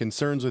share my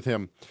concerns with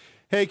him.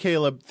 Hey,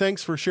 Caleb,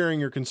 thanks for sharing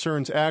your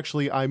concerns.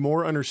 Actually, I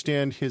more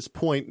understand his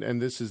point,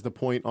 and this is the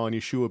point on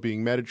Yeshua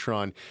being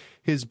Metatron.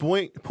 His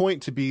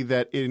point to be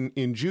that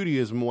in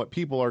Judaism, what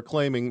people are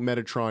claiming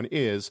Metatron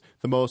is,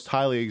 the most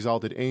highly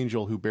exalted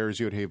angel who bears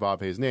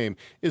Yod-Heh-Vav-Heh's name,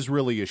 is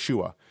really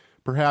Yeshua.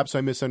 Perhaps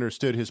I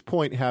misunderstood his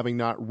point, having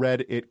not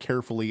read it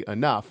carefully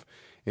enough.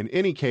 In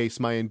any case,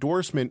 my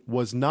endorsement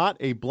was not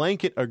a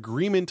blanket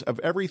agreement of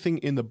everything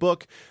in the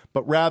book,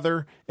 but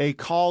rather a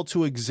call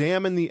to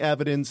examine the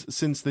evidence,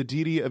 since the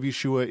deity of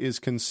Yeshua is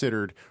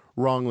considered,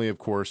 wrongly of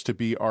course, to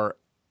be our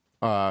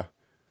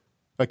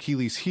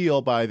Achilles'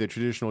 heel by the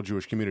traditional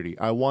Jewish community.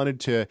 I wanted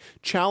to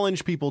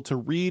challenge people to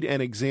read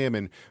and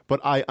examine, but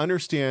I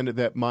understand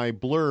that my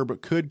blurb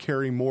could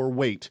carry more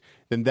weight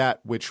than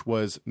that which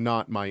was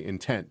not my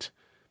intent.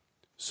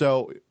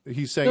 So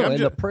he's saying,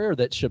 the prayer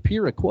that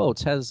Shapira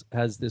quotes has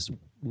this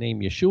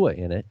name Yeshua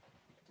in it,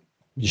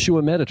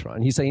 Yeshua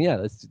Metatron. He's saying,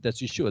 yeah,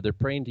 that's Yeshua. They're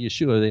praying to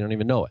Yeshua. They don't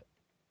even know it.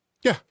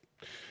 Yeah.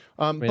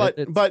 But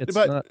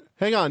not...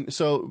 hang on.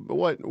 So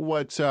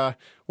what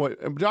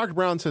Dr.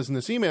 Brown says in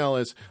this email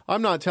is,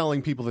 I'm not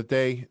telling people that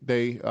they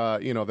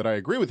that I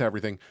agree with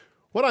everything.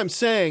 What I'm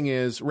saying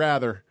is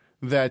rather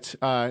that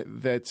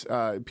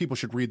people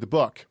should read the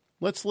book.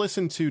 Let's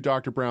listen to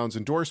Dr. Brown's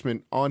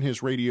endorsement on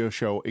his radio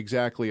show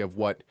exactly of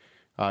what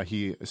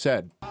he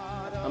said.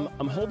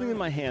 I'm holding in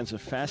my hands a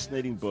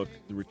fascinating book,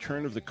 The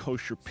Return of the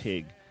Kosher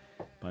Pig,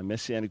 by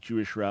Messianic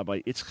Jewish Rabbi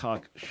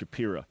Itzhak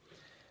Shapira.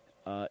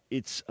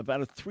 It's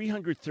about a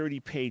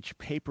 330-page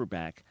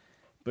paperback,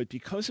 but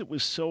because it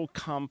was so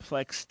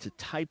complex to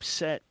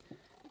typeset,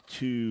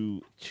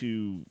 to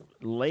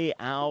lay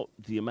out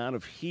the amount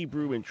of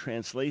Hebrew and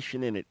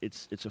translation in it,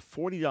 it's a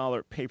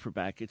 $40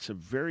 paperback. It's a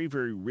very,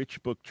 very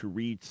rich book to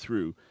read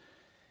through.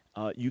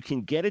 You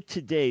can get it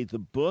today. The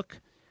book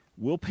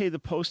will pay the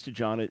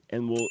postage on it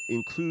and will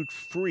include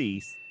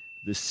free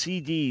the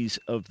CDs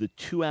of the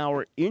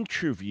 2-hour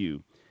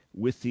interview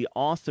with the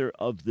author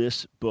of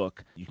this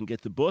book. You can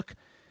get the book,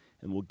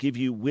 and we'll give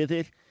you with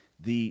it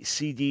the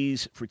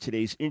CDs for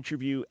today's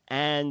interview,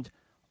 and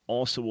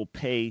also will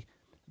pay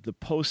the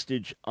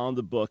postage on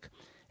the book.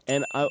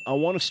 And I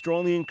want to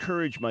strongly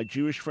encourage my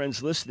Jewish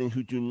friends listening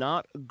who do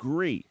not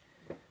agree,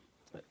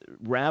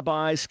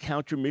 rabbis,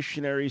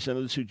 counter-missionaries, and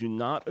others who do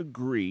not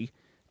agree,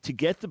 to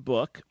get the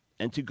book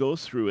and to go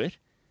through it.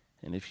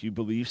 And if you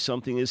believe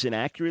something is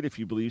inaccurate, if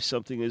you believe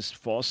something is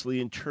falsely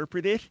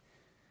interpreted,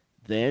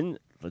 then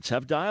let's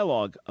have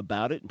dialogue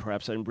about it. And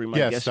perhaps I can bring my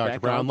guest Dr.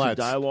 back Brown, on to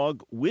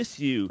dialogue with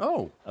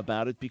you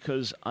about it,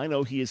 because I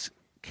know he has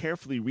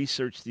carefully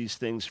researched these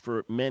things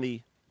for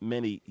many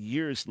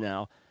years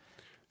now.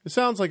 It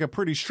sounds like a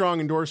pretty strong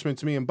endorsement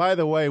to me. And by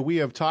the way, we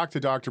have talked to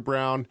Dr.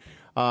 Brown,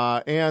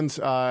 and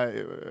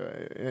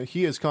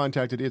he has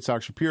contacted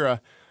Itzhak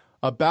Shapira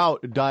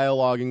about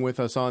dialoguing with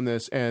us on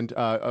this. And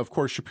of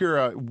course,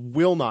 Shapira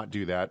will not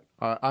do that.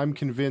 I'm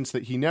convinced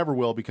that he never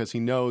will, because he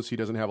knows he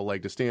doesn't have a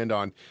leg to stand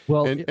on.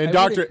 Well, and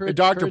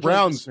Dr.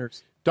 Brown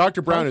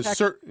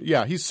is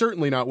he's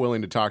certainly not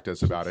willing to talk to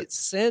us about it.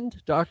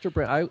 Send Dr.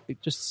 Brown.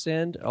 Just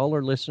send all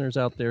our listeners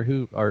out there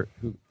who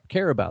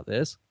care about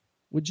this.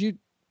 Would you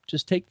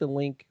just take the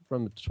link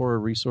from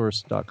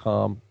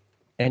TorahResource.com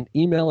and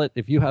email it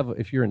if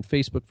you're in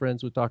Facebook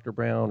friends with Dr.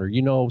 Brown, or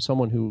you know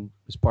someone who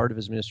is part of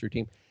his ministry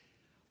team?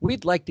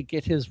 We'd like to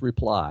get his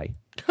reply.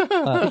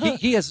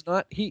 He has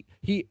not. He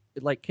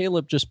like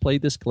Caleb just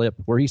played this clip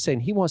where he's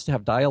saying he wants to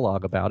have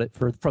dialogue about it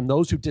from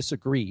those who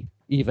disagree.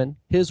 Even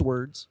his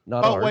words,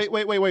 not ours.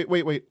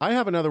 Wait! I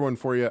have another one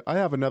for you.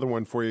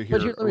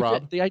 Here,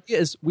 Rob. The idea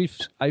is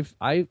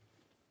I've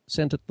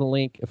sent it the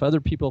link. If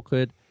other people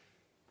could,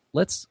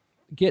 let's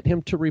get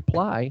him to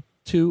reply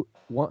to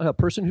a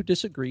person who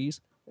disagrees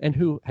and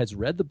who has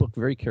read the book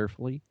very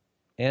carefully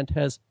and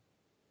has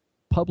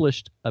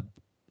published a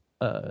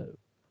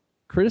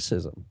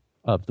criticism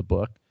of the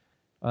book.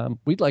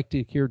 We'd like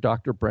to hear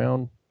Dr.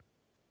 Brown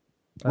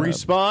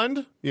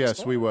respond.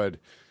 Yes, we would.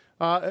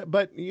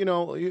 But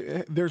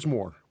there's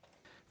more.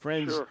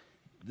 Friends, sure.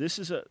 This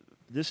is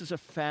a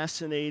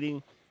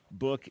fascinating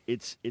book.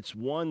 It's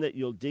one that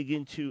you'll dig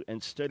into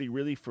and study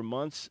really for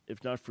months,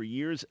 if not for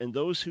years. And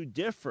those who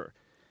differ,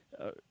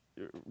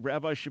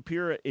 Rabbi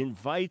Shapira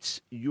invites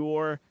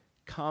your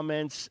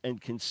comments and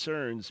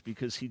concerns,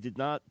 because he did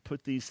not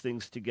put these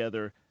things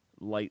together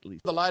lightly.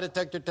 The lie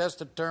detector test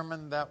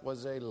determined that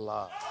was a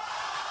lie.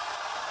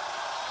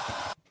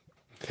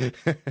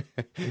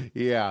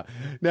 Yeah.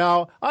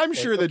 Now, I'm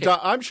sure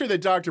that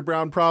Dr.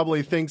 Brown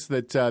probably thinks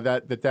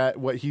that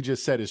what he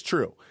just said is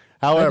true.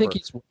 However, I think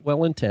he's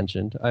well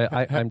intentioned.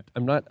 I'm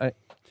not.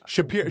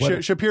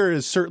 Shapiro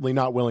is certainly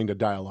not willing to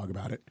dialogue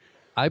about it.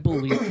 I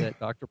believe that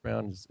Dr.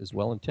 Brown is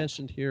well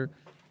intentioned here.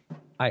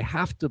 I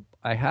have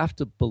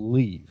to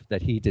believe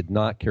that he did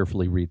not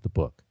carefully read the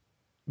book.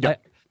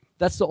 Yep.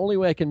 That's the only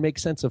way I can make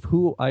sense of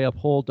who I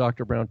uphold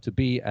Dr. Brown to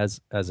be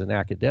as an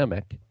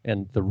academic,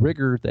 and the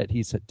rigor that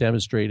he's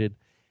demonstrated,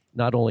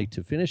 not only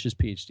to finish his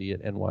PhD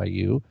at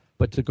NYU,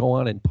 but to go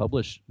on and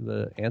publish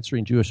the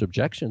Answering Jewish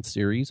Objections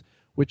series,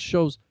 which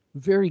shows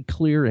very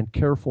clear and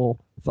careful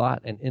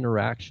thought and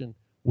interaction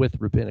with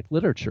rabbinic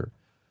literature.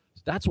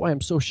 That's why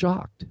I'm so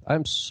shocked.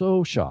 I'm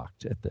so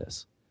shocked at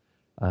this,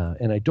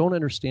 and I don't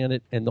understand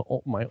it. And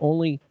my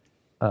only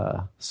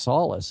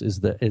solace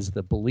is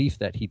the belief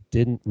that he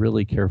didn't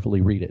really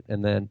carefully read it.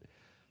 And then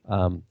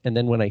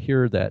when I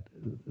hear that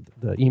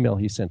the email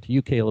he sent to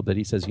you, Caleb, that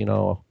he says,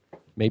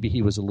 maybe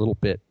he was a little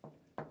bit,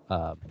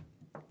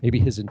 maybe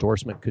his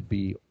endorsement could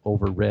be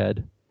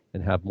overread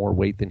and have more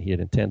weight than he had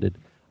intended.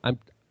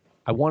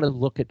 I want to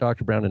look at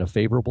Dr. Brown in a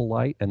favorable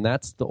light, and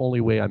that's the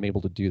only way I'm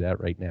able to do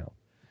that right now,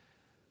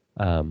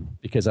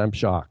 because I'm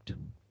shocked.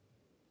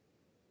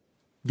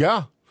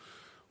 Yeah.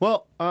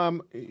 Well,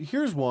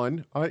 here's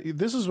one.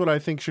 This is what I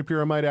think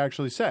Shapiro might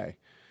actually say,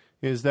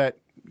 is that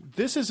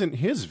this isn't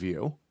his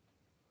view.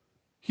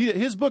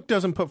 His book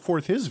doesn't put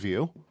forth his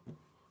view.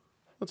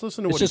 Let's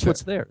listen to what he said. It's just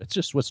what's there. It's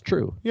just what's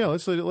true. Yeah,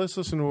 let's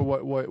listen to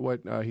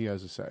what he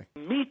has to say.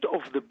 Meat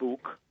of the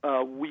book,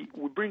 we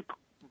bring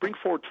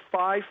forward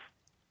five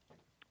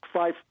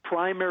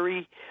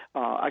primary,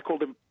 I call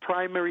them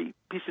primary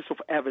pieces of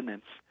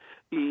evidence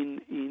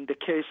in the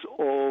case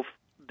of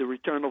the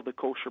return of the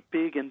kosher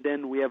pig, and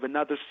then we have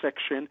another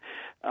section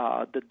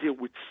that deal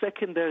with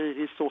secondary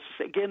resources.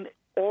 Again,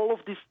 all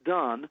of this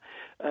done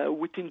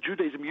within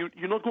Judaism.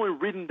 You're not going to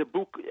read in the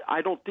book,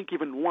 I don't think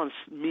even once,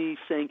 me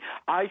saying,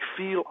 I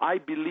feel, I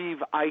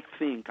believe, I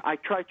think. I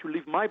try to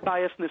leave my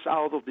biasness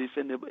out of this,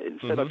 and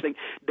instead of saying,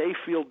 they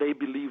feel, they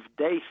believe,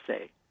 they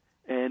say.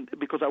 And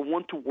because I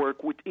want to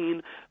work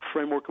within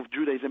framework of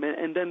Judaism.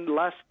 And then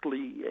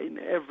lastly, in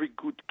every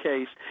good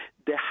case,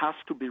 there has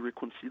to be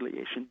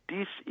reconciliation.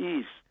 This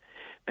is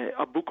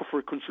a book of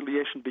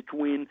reconciliation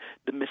between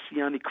the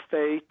Messianic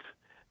faith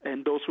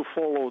and those who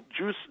follow,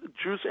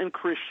 Jews and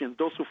Christians,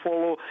 those who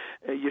follow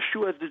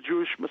Yeshua as the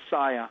Jewish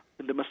Messiah,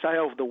 and the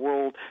Messiah of the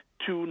world,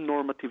 to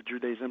normative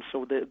Judaism.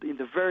 So in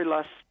the very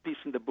last piece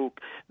in the book,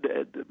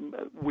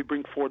 we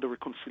bring forward the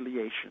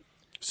reconciliation.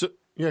 So,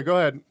 yeah, go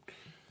ahead.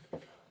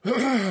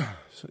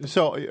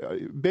 So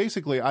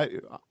basically,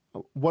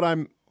 what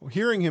I'm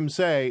hearing him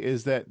say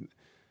is that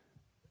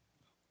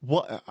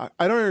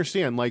I don't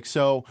understand. Like,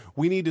 so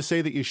we need to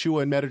say that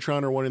Yeshua and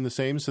Metatron are one and the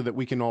same so that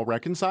we can all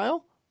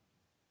reconcile?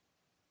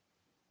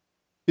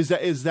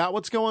 Is that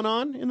what's going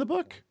on in the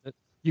book?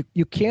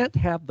 You can't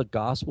have the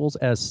Gospels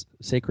as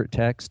sacred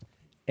text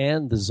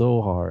and the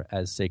Zohar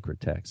as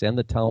sacred text and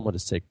the Talmud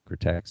as sacred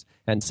text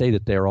and say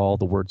that they're all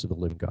the words of the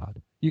living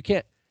God. You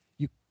can't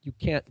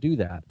do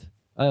that.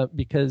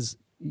 Because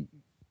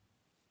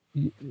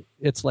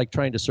it's like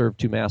trying to serve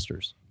two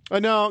masters.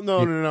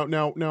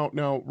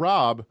 No,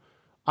 Rob.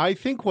 I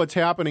think what's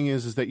happening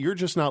is that you're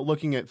just not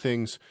looking at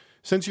things.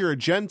 Since you're a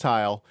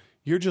Gentile,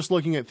 you're just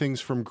looking at things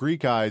from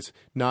Greek eyes,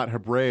 not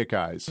Hebraic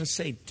eyes. I want to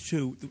say,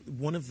 too,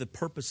 one of the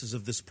purposes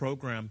of this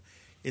program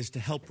is to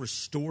help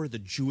restore the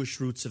Jewish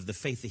roots of the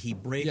faith, the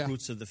Hebraic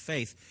roots of the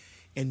faith.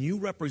 And you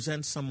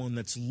represent someone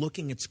that's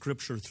looking at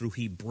Scripture through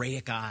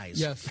Hebraic eyes.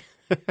 Yes.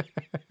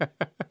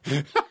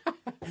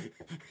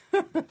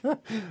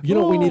 You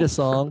know, we need a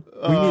song.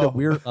 We need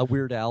a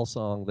Weird Al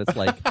song that's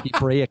like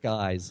Hebraic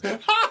eyes.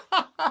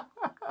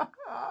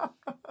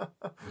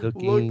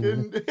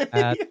 Looking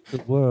at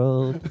the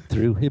world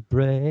through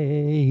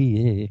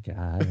Hebraic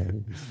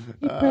eyes.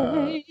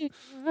 Hebraic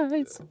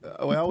eyes.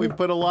 Well, we've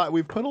put a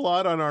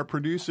lot on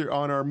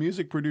our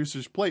music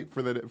producer's plate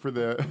for the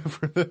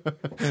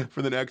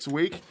next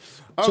week.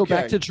 Okay. So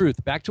back to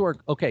truth. Back to our.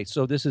 Okay,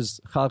 so this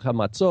is Chag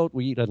HaMatzot.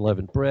 We eat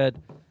unleavened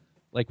bread.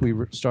 Like we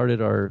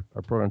started our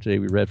program today,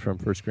 we read from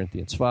 1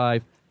 Corinthians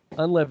 5.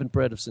 Unleavened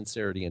bread of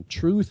sincerity and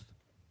truth.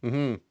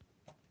 Mm-hmm.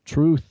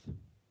 Truth.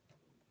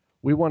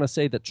 We want to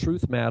say that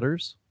truth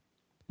matters.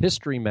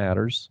 History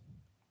matters.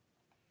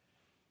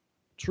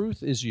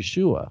 Truth is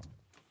Yeshua.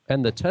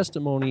 And the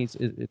testimonies,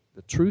 the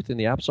truth in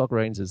the apostolic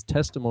writings is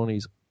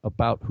testimonies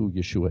about who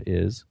Yeshua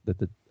is, that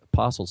the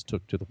apostles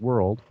took to the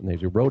world, and they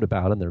wrote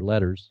about in their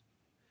letters.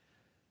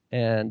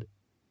 And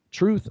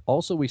truth,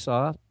 also we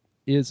saw,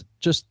 is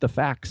just the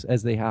facts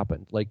as they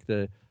happened. Like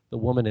the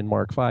woman in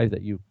Mark 5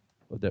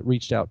 that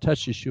reached out,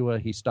 touched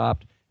Yeshua, he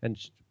stopped, and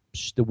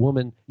the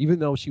woman, even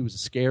though she was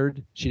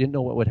scared, she didn't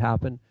know what would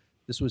happen.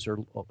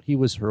 He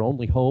was her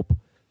only hope.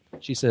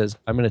 She says,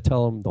 I'm going to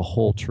tell him the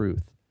whole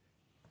truth.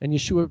 And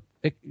Yeshua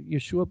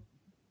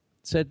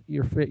said,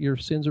 your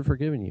sins are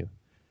forgiven you.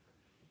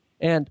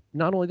 And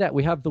not only that,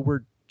 we have the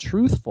word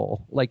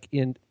truthful, like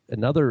in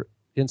another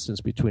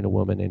instance between a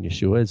woman and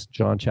Yeshua is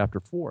John chapter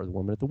 4, the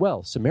woman at the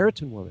well,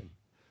 Samaritan woman,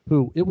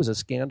 who it was a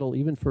scandal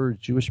even for a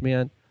Jewish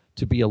man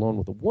to be alone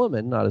with a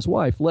woman, not his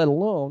wife, let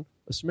alone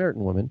a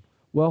Samaritan woman.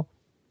 Well,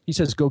 he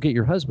says, go get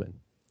your husband.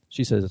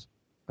 She says,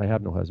 I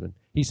have no husband.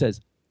 He says,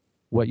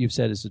 what you've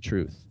said is the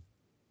truth.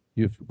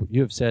 You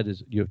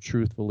have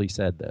truthfully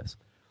said this.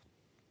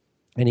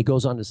 And he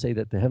goes on to say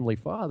that the Heavenly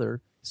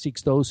Father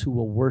seeks those who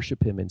will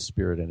worship him in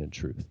spirit and in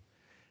truth.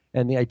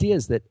 And the idea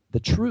is that the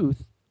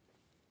truth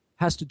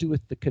has to do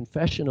with the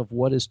confession of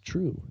what is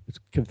true. It's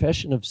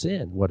confession of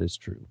sin, what is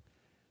true.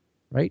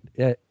 Right?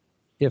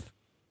 If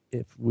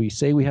we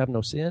say we have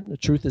no sin, the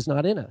truth is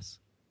not in us.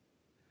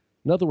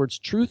 In other words,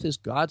 truth is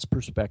God's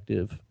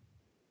perspective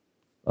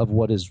of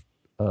what is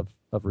of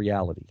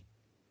reality.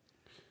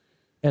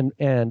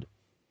 And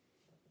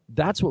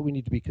that's what we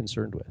need to be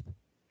concerned with.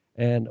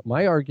 And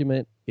my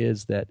argument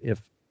is that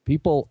if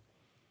people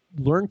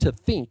learn to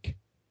think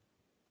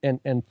and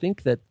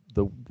think that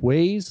the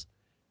ways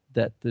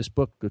that this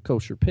book, The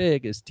Kosher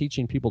Pig, is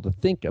teaching people to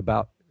think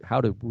about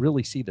how to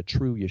really see the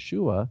true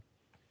Yeshua,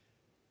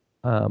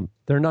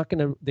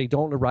 they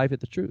don't arrive at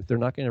the truth. They're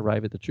not going to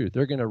arrive at the truth.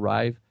 They're going to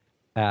arrive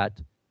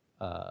at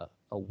a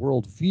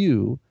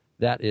worldview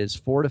that is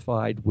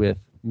fortified with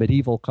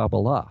medieval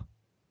Kabbalah,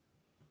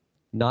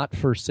 not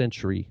first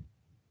century.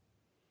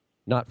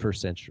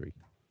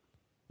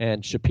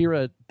 And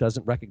Shapira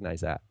doesn't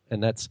recognize that.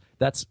 And that's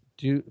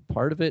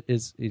part of it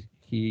is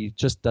he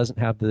just doesn't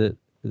have the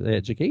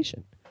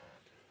education.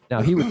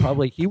 Now he would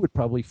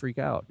probably freak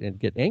out and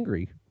get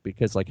angry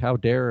because, like, how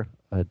dare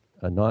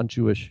a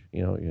non-Jewish,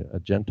 a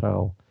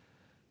Gentile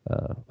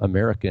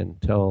American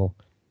tell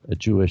a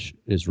Jewish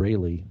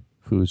Israeli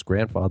whose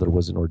grandfather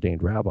was an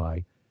ordained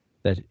rabbi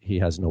that he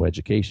has no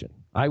education.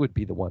 I would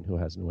be the one who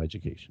has no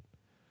education.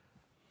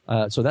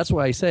 So that's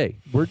why I say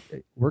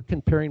we're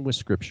comparing with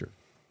Scripture.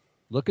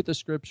 Look at the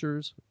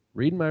Scriptures.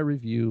 Read my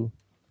review.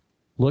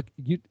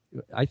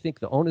 I think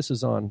the onus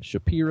is on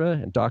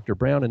Shapira and Dr.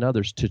 Brown and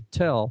others to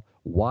tell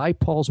why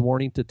Paul's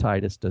warning to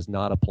Titus does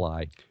not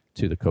apply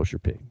to the kosher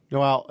pig.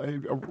 Well,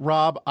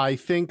 Rob, I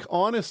think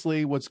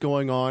honestly what's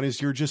going on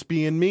is you're just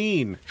being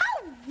mean. How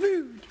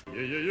rude!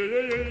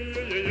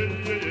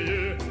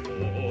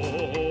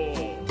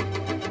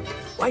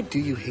 Why do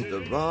you hate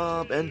the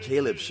Rob and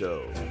Caleb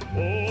show?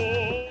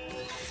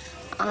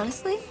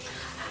 Honestly,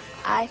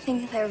 I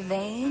think they're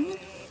vain,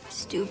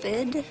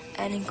 stupid,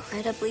 and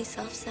incredibly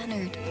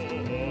self-centered.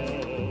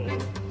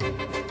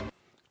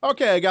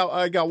 Okay,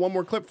 I got one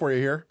more clip for you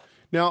here.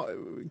 Now,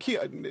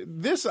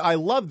 I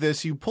love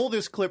this. You pull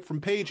this clip from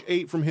page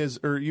 8 from his,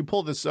 or you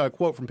pull this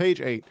quote from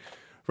page 8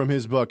 from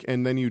his book,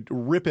 and then you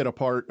rip it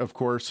apart. Of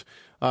course,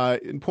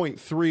 in point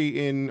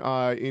 3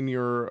 in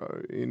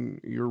your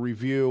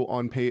review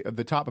on at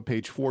the top of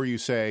page 4, you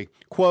say,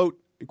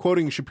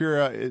 quoting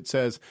Shapira, it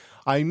says,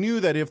 "I knew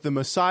that if the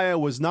Messiah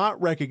was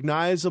not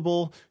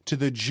recognizable to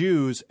the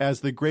Jews as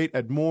the great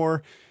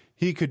Admor,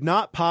 he could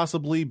not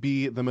possibly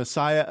be the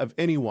Messiah of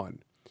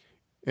anyone."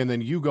 And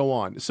then you go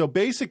on. So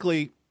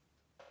basically,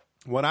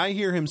 what I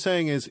hear him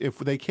saying is, if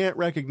they can't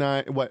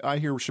recognize, what I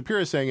hear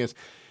Shapira saying is,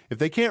 if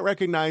they can't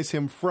recognize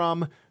him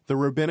from the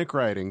rabbinic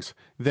writings,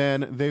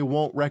 then they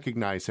won't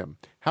recognize him.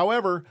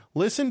 However,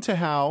 listen to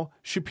how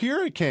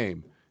Shapira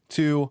came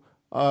to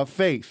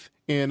faith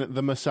in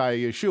the Messiah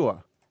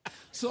Yeshua.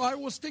 So I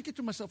was thinking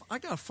to myself, I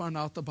got to find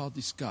out about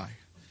this guy.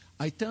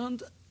 I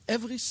turned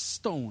every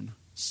stone,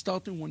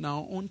 starting with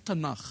our own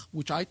Tanakh,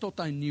 which I thought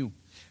I knew,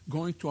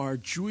 going to our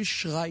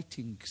Jewish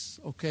writings,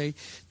 okay,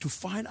 to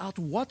find out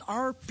what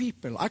our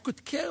people, I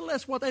could care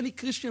less what any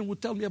Christian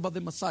would tell me about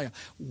the Messiah,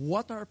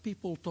 what our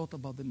people thought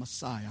about the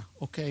Messiah,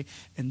 okay,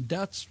 and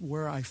that's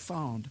where I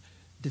found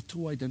the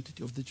true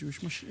identity of the Jewish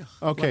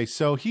Mashiach. Okay,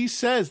 so he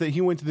says that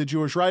he went to the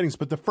Jewish writings,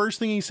 but the first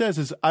thing he says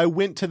is, I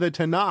went to the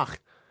Tanakh.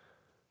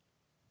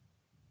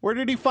 Where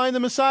did he find the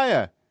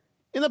Messiah?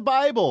 In the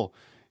Bible.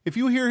 If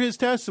you hear his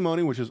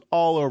testimony, which is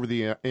all over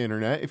the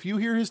internet, if you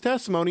hear his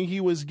testimony, he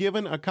was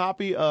given a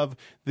copy of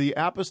the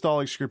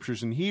apostolic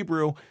scriptures in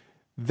Hebrew.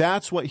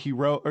 That's what he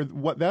wrote, or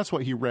that's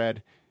what he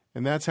read,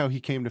 and that's how he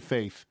came to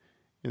faith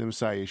in the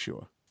Messiah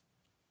Yeshua.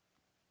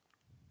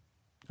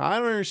 I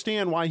don't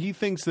understand why he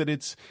thinks that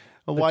it's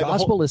the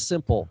gospel is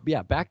simple.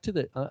 Yeah, back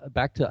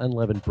to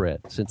unleavened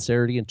bread,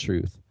 sincerity and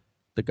truth.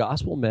 The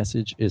gospel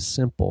message is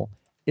simple.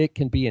 It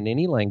can be in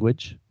any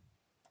language,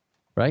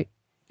 right?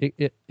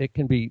 It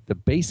can be, the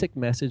basic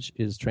message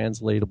is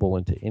translatable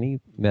into any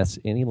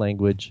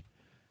language.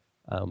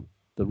 The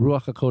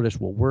Ruach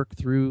HaKodesh will work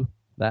through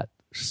that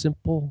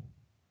simple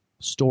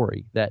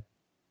story that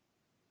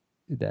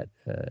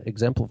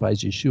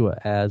exemplifies Yeshua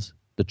as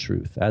the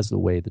truth, as the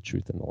way, the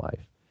truth, and the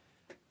life.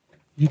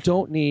 You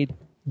don't need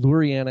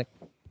Lurianic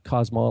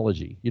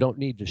cosmology. You don't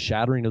need the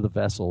shattering of the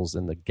vessels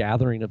and the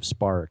gathering of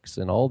sparks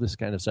and all this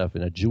kind of stuff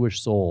in a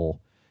Jewish soul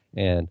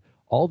and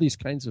all these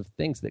kinds of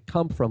things that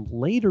come from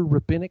later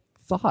rabbinic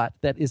thought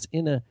that is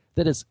in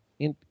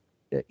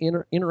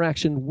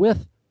interaction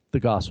with the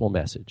gospel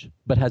message,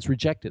 but has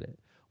rejected it.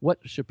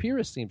 What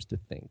Shapira seems to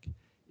think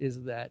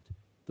is that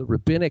the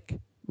rabbinic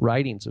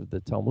writings of the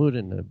Talmud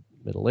and the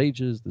Middle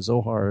Ages, the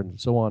Zohar, and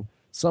so on,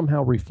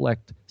 somehow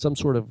reflect some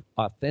sort of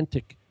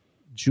authentic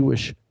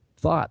Jewish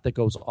thought that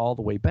goes all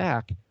the way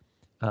back,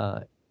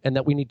 and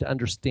that we need to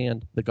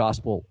understand the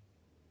gospel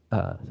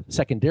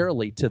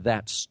secondarily to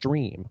that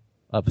stream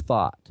of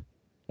thought.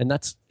 And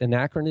that's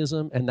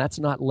anachronism, and that's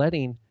not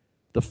letting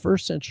the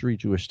first century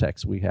Jewish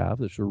texts we have,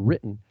 that were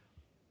written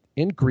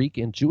in Greek,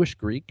 in Jewish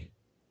Greek,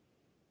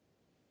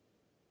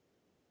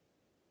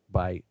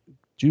 by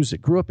Jews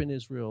that grew up in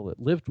Israel, that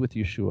lived with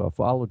Yeshua,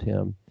 followed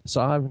him,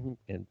 saw him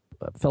and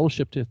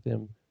fellowshiped with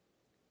him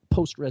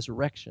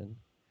post-resurrection,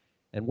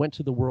 and went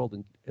to the world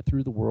and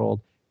through the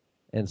world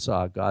and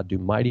saw God do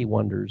mighty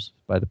wonders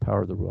by the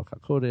power of the Ruach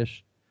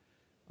HaKodesh.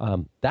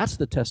 That's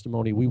the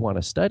testimony we want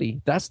to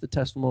study. That's the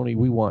testimony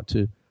we want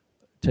to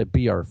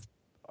be our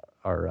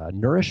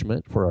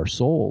nourishment for our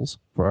souls,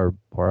 for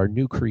our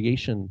new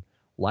creation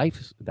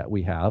life that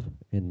we have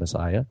in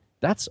Messiah.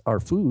 That's our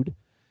food.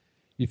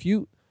 If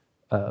you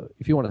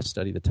want to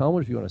study the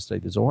Talmud, if you want to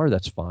study the Zohar,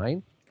 that's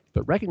fine.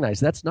 But recognize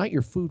that's not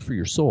your food for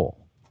your soul.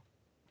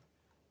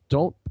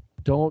 Don't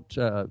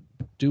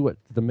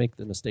make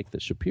the mistake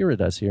that Shapira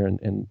does here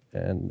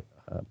and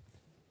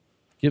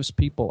gives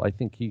people. I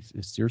think he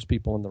steers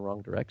people in the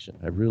wrong direction.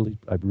 I really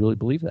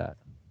believe that.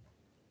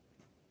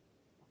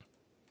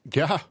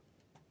 Yeah,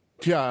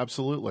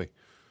 absolutely.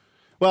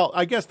 Well,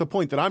 I guess the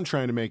point that I'm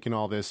trying to make in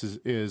all this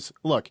is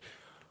look.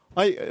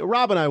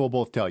 Rob and I will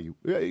both tell you.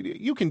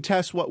 You can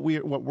test what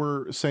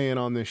we're saying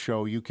on this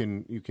show. You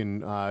can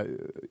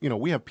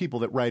we have people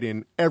that write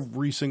in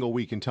every single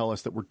week and tell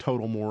us that we're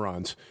total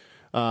morons,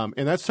 and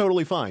that's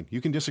totally fine. You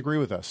can disagree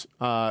with us,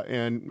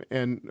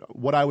 and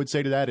what I would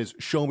say to that is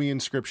show me in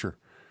Scripture.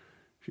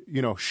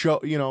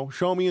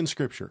 Show me in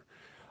Scripture,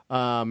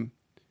 and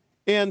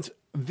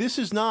this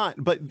is not.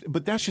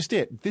 But that's just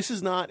it. This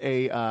is not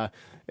a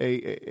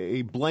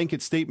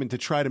blanket statement to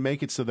try to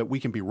make it so that we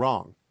can be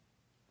wrong.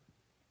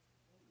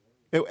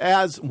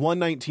 As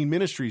 119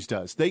 Ministries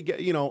does. They get,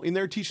 in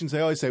their teachings, they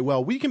always say,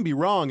 well, we can be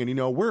wrong.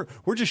 And, we're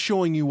just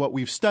showing you what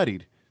we've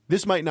studied.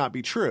 This might not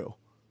be true,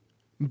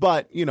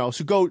 but,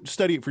 so go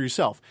study it for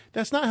yourself.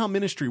 That's not how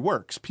ministry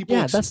works.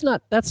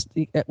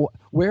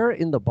 Where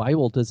in the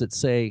Bible does it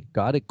say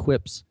God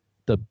equips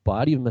the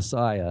body of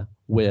Messiah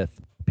with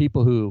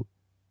people who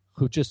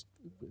just,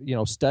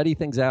 study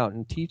things out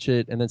and teach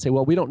it and then say,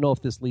 well, we don't know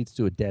if this leads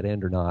to a dead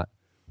end or not,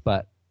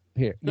 but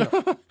here,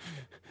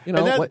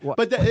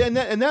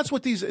 that's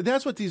what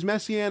these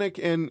messianic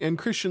and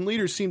Christian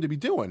leaders seem to be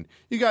doing.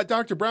 You got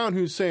Dr. Brown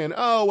who's saying,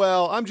 "Oh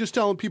well, I'm just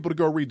telling people to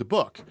go read the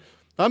book.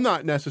 I'm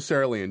not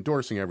necessarily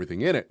endorsing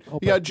everything in it."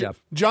 You got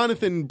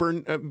Jonathan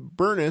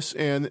Bernis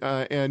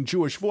and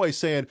Jewish Voice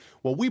saying,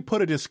 "Well, we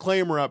put a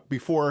disclaimer up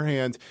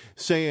beforehand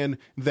saying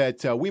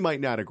that we might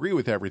not agree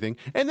with everything."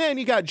 And then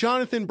you got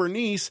Jonathan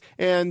Bernice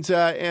and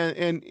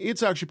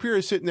Yitzhak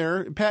Shapira sitting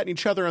there patting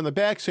each other on the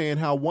back, saying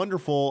how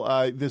wonderful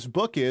this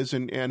book is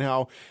and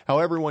how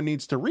everyone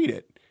needs to read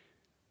it.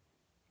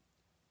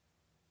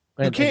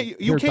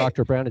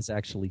 Dr. Brown is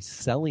actually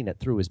selling it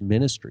through his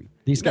ministry.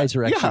 These guys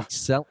are actually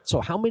selling. So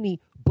how many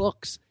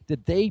books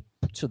did they?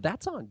 So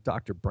that's on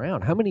Dr.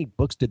 Brown. How many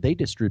books did they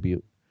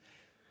distribute?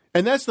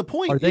 And that's the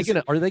point. Are they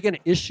going to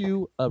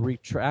issue a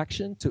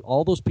retraction to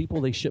all those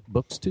people they ship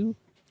books to,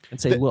 and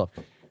say, look,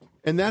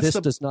 this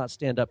does not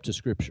stand up to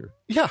Scripture?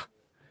 Yeah.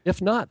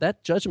 If not,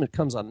 that judgment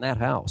comes on that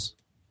house.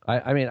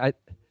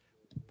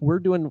 We're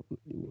doing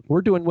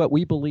what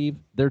we believe.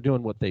 They're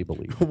doing what they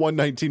believe.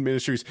 119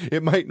 Ministries.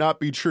 It might not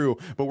be true,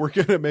 but we're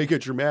going to make a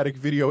dramatic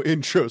video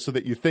intro so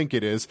that you think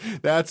it is.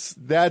 That's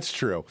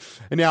true.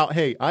 And now,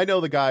 hey, I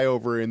know the guy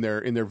over in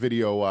their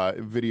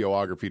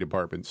videography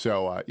department.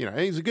 So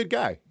he's a good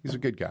guy. He's a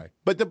good guy.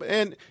 But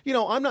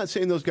I'm not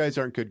saying those guys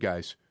aren't good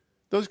guys.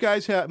 Those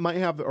guys might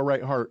have a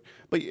right heart,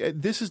 but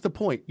this is the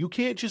point. You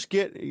can't just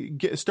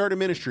start a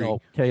ministry.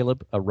 No,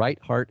 Caleb, a right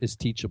heart is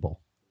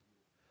teachable.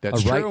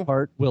 That's true. Right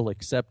heart will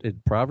accept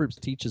it. Proverbs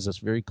teaches us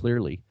very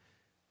clearly.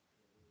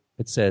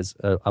 It says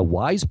a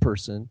wise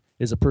person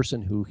is a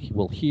person who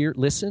will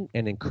listen,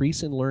 and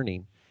increase in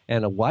learning.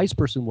 And a wise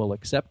person will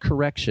accept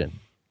correction,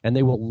 and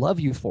they will love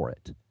you for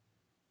it.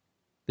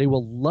 They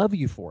will love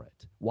you for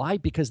it. Why?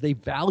 Because they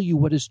value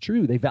what is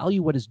true. They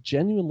value what is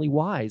genuinely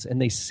wise, and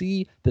they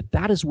see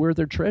that is where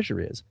their treasure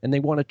is, and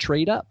they want to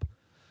trade up.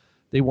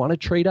 They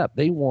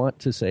want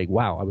to say,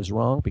 wow, I was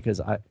wrong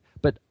because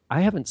But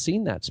I haven't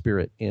seen that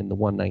spirit in the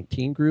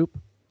 119 group.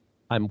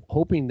 I'm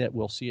hoping that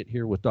we'll see it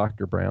here with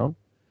Dr. Brown.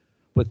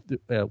 With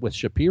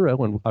Shapira,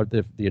 when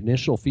the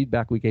initial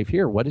feedback we gave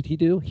here, what did he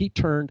do? He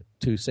turned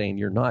to saying,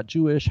 "You're not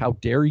Jewish. How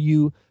dare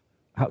you?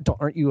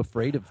 Aren't you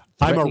afraid of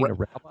threatening a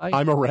rabbi?"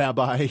 I'm a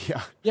rabbi.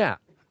 Yeah. Yeah.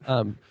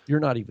 You're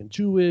not even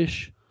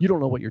Jewish. You don't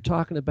know what you're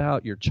talking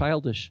about. You're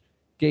childish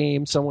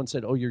game. Someone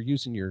said, "Oh, you're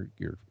using your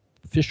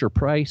Fisher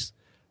Price,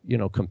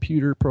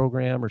 computer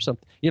program or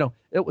something."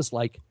 It was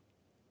like.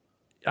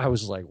 I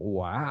was like,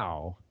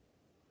 wow,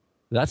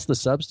 that's the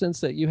substance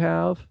that you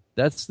have?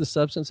 That's the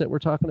substance that we're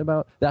talking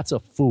about? That's a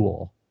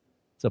fool.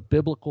 It's a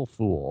biblical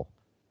fool.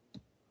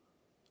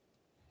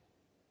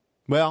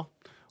 Well,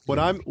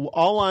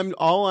 All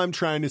I'm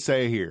trying to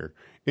say here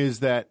is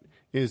that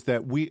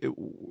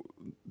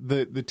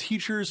the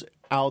teachers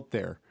out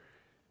there,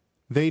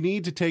 they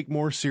need to take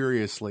more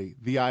seriously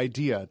the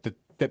idea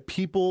that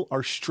people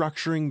are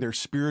structuring their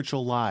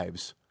spiritual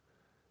lives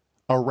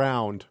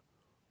around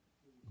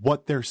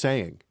what they're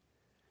saying.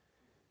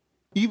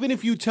 Even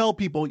if you tell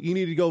people you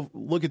need to go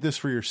look at this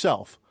for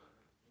yourself,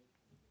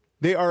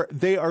 they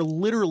are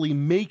literally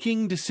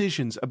making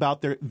decisions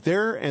about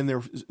their and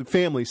their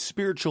family's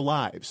spiritual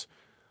lives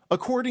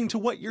according to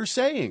what you're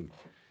saying.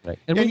 Right.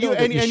 You don't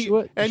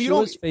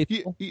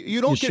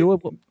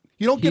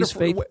get a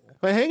free,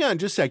 hang on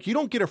just a sec. You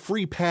don't get a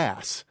free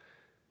pass.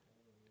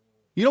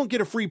 You don't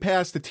get a free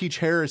pass to teach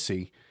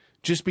heresy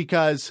just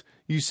because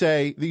you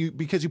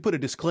put a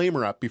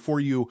disclaimer up before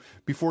you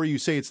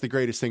say it's the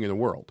greatest thing in the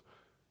world.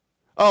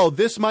 Oh,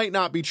 this might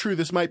not be true.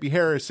 This might be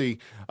heresy,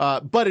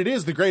 but it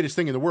is the greatest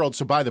thing in the world.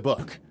 So buy the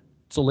book.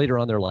 So later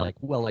on, they're like,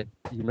 "Well, you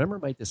remember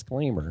my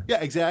disclaimer?"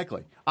 Yeah,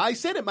 exactly. I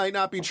said it might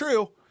not be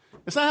true.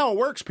 It's not how it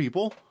works,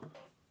 people.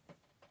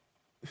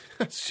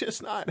 That's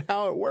just not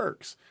how it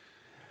works.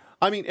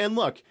 I mean, and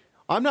look,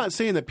 I'm not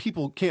saying that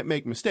people can't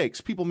make mistakes.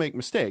 People make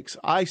mistakes.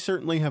 I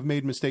certainly have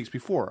made mistakes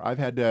before. I've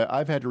had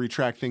to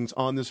retract things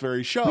on this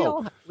very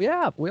show. We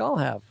all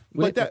have.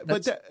 But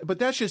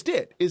that's just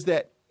it. Is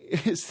that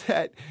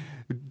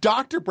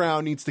Dr.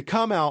 Brown needs to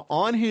come out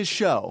on his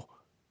show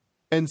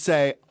and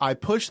say, I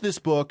pushed this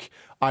book,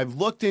 I've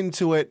looked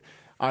into it,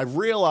 I've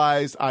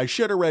realized I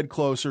should have read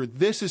closer,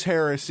 this is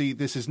heresy,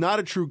 this is not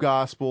a true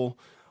gospel,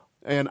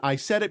 and I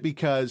said it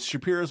because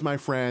Shapiro's my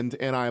friend,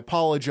 and I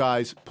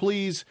apologize.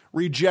 Please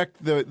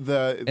reject the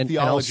theology and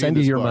I'll send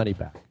you your money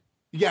back.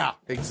 Yeah,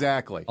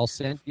 exactly. I'll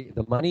send you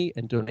the money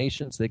and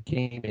donations that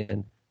came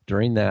in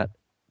during that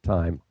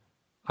time.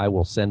 I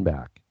will send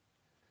back.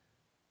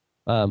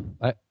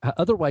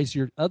 Otherwise,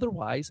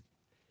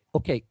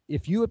 okay.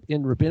 If you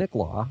in rabbinic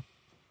law,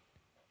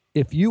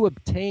 if you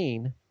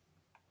obtain,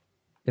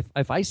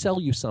 if I sell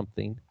you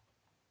something,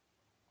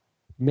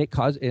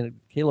 and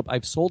Caleb,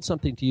 I've sold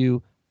something to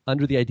you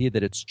under the idea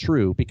that it's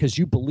true because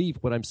you believe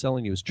what I'm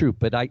selling you is true,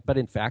 but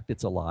in fact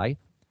it's a lie.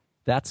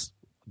 That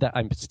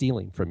I'm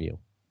stealing from you.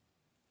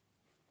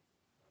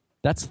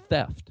 That's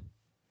theft.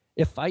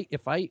 If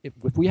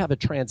we have a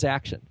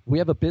transaction, we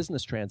have a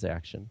business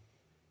transaction,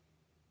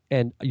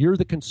 and you're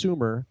the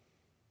consumer,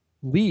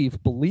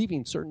 leave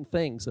believing certain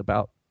things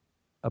about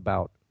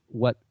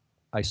what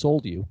I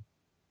sold you,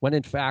 when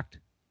in fact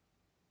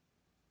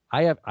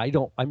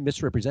I'm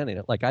misrepresenting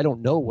it. Like, I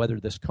don't know whether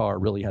this car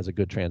really has a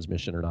good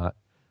transmission or not,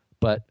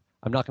 but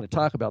I'm not going to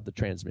talk about the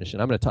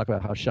transmission. I'm going to talk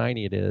about how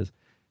shiny it is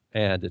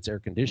and its air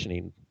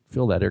conditioning.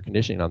 Feel that air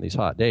conditioning on these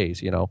hot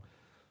days, we're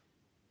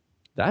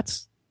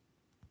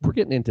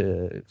getting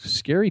into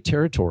scary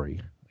territory.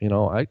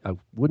 I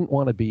wouldn't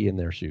want to be in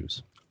their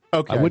shoes.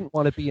 Okay. I wouldn't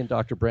want to be in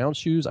Dr. Brown's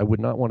shoes. I would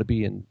not want to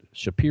be in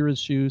Shapiro's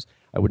shoes.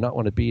 I would not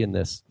want to be in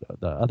the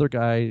other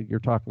guy you're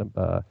talking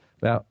about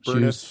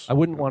shoes. I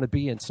wouldn't want to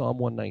be in Psalm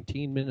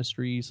 119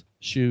 Ministries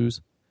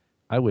shoes.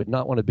 I would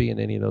not want to be in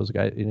any of those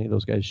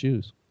guys'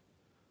 shoes.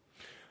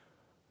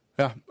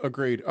 Yeah,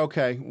 agreed.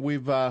 Okay,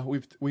 we've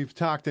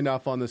talked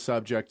enough on the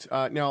subject.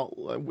 Now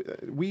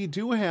we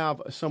do have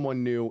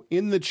someone new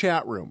in the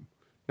chat room.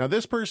 Now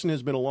this person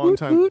has been a long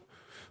time.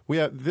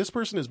 This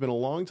person has been a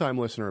long time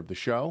listener of the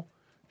show.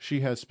 She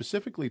has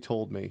specifically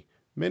told me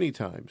many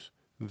times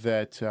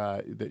that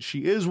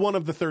she is one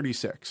of the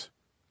 36.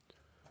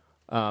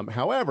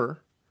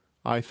 However,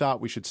 I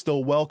thought we should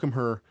still welcome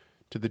her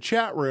to the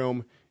chat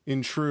room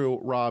in true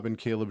Rob and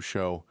Caleb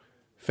show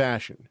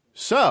fashion.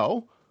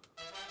 So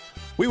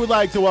we would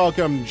like to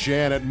welcome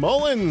Janet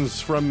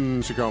Mullins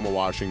from Tacoma,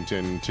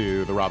 Washington,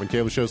 to the Rob and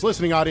Caleb show's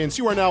listening audience.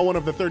 You are now one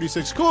of the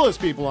 36 coolest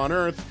people on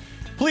earth.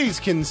 Please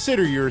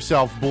consider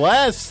yourself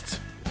blessed.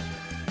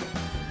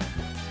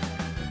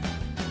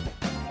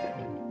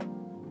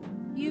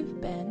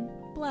 You've been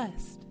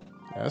blessed.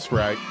 That's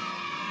right.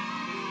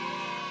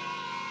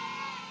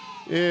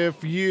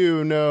 If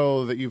you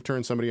know that you've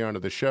turned somebody onto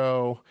the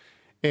show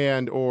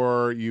and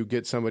or you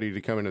get somebody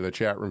to come into the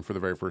chat room for the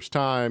very first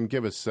time,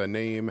 give us a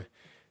name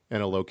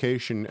and a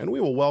location, and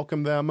we will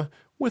welcome them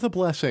with a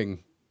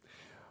blessing.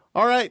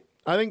 All right.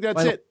 I think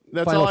that's it.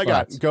 That's all I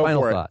got. Go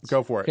for it.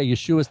 Go for it. Okay,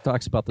 Yeshua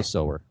talks about the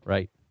sower,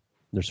 right?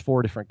 There's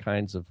 4 different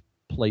kinds of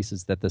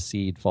places that the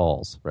seed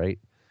falls, right?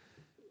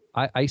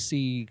 I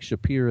see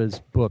Shapiro's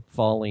book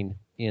falling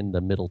in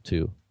the middle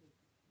two.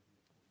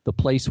 The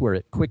place where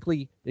it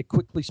quickly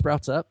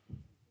sprouts up.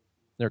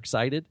 They're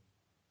excited,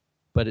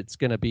 but it's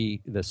going to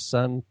be, the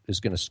sun is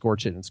going to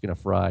scorch it and it's going to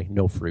fry,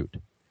 no fruit.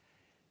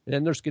 And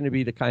then there's going to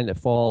be the kind that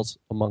falls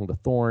among the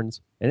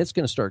thorns, and it's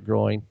going to start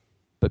growing,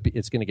 but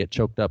it's going to get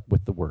choked up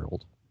with the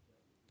world.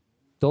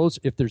 Those,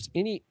 if there's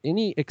any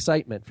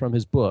excitement from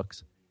his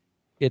books,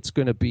 it's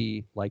going to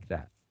be like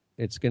that.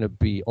 It's going to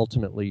be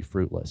ultimately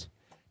fruitless.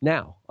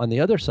 Now, on the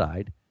other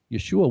side,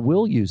 Yeshua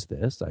will use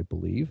this, I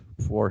believe,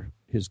 for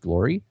his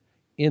glory,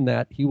 in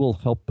that he will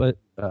help it.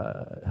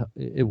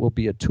 It will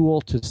be a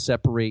tool to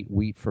separate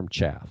wheat from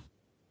chaff.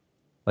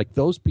 Like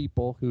those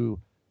people who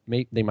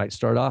they might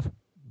start off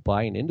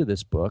buying into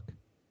this book,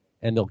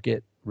 and they'll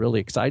get really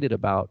excited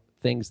about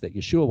things that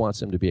Yeshua wants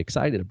them to be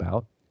excited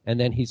about, and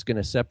then he's going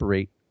to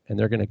separate, and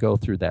they're going to go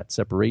through that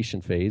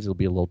separation phase. It'll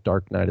be a little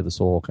dark night of the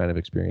soul kind of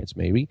experience,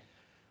 maybe,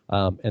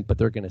 but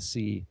they're going to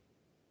see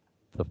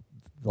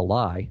the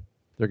lie.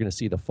 They're going to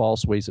see the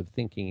false ways of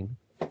thinking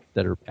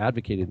that are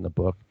advocated in the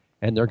book,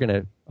 and they're going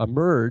to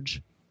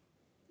emerge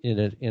in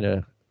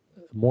a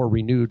more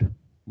renewed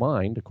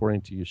mind,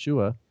 according to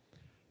Yeshua,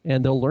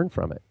 and they'll learn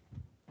from it.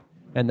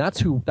 And that's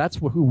who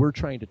we're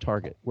trying to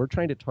target. We're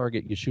trying to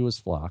target Yeshua's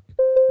flock.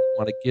 We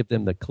want to give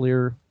them the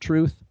clear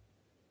truth,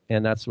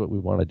 and that's what we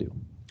want to do.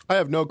 I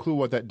have no clue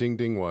what that ding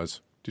ding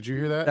was. Did you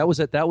hear that? That was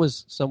it. That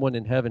was someone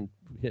in heaven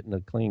hitting a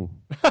cling.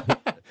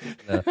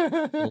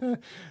 All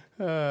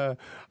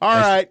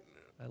right.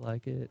 I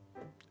like it.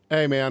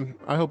 Hey, man,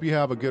 I hope you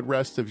have a good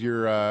rest of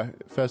your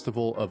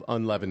festival of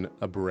unleavened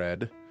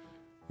bread.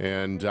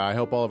 And I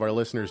hope all of our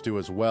listeners do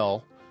as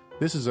well.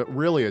 This is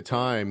really a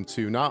time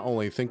to not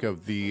only think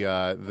of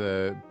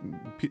the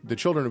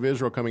children of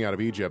Israel coming out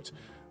of Egypt,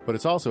 but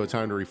it's also a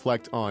time to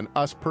reflect on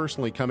us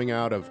personally coming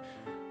out of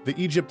the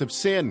Egypt of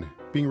sin,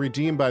 being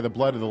redeemed by the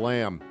blood of the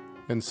Lamb.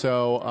 And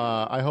so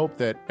I hope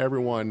that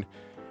everyone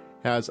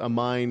has a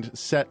mind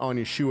set on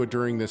Yeshua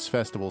during this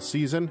festival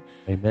season.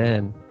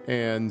 Amen.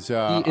 And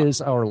he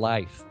is our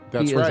life.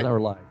 That's he right. Is our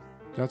life.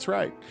 That's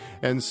right.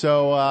 And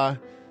so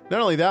not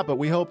only that, but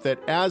we hope that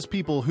as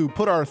people who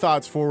put our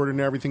thoughts forward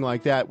and everything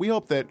like that, we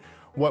hope that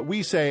what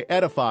we say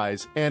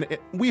edifies, and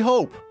we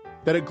hope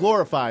that it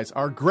glorifies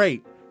our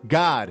great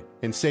God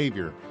and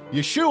Savior,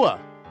 Yeshua,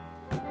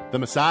 the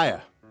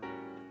Messiah.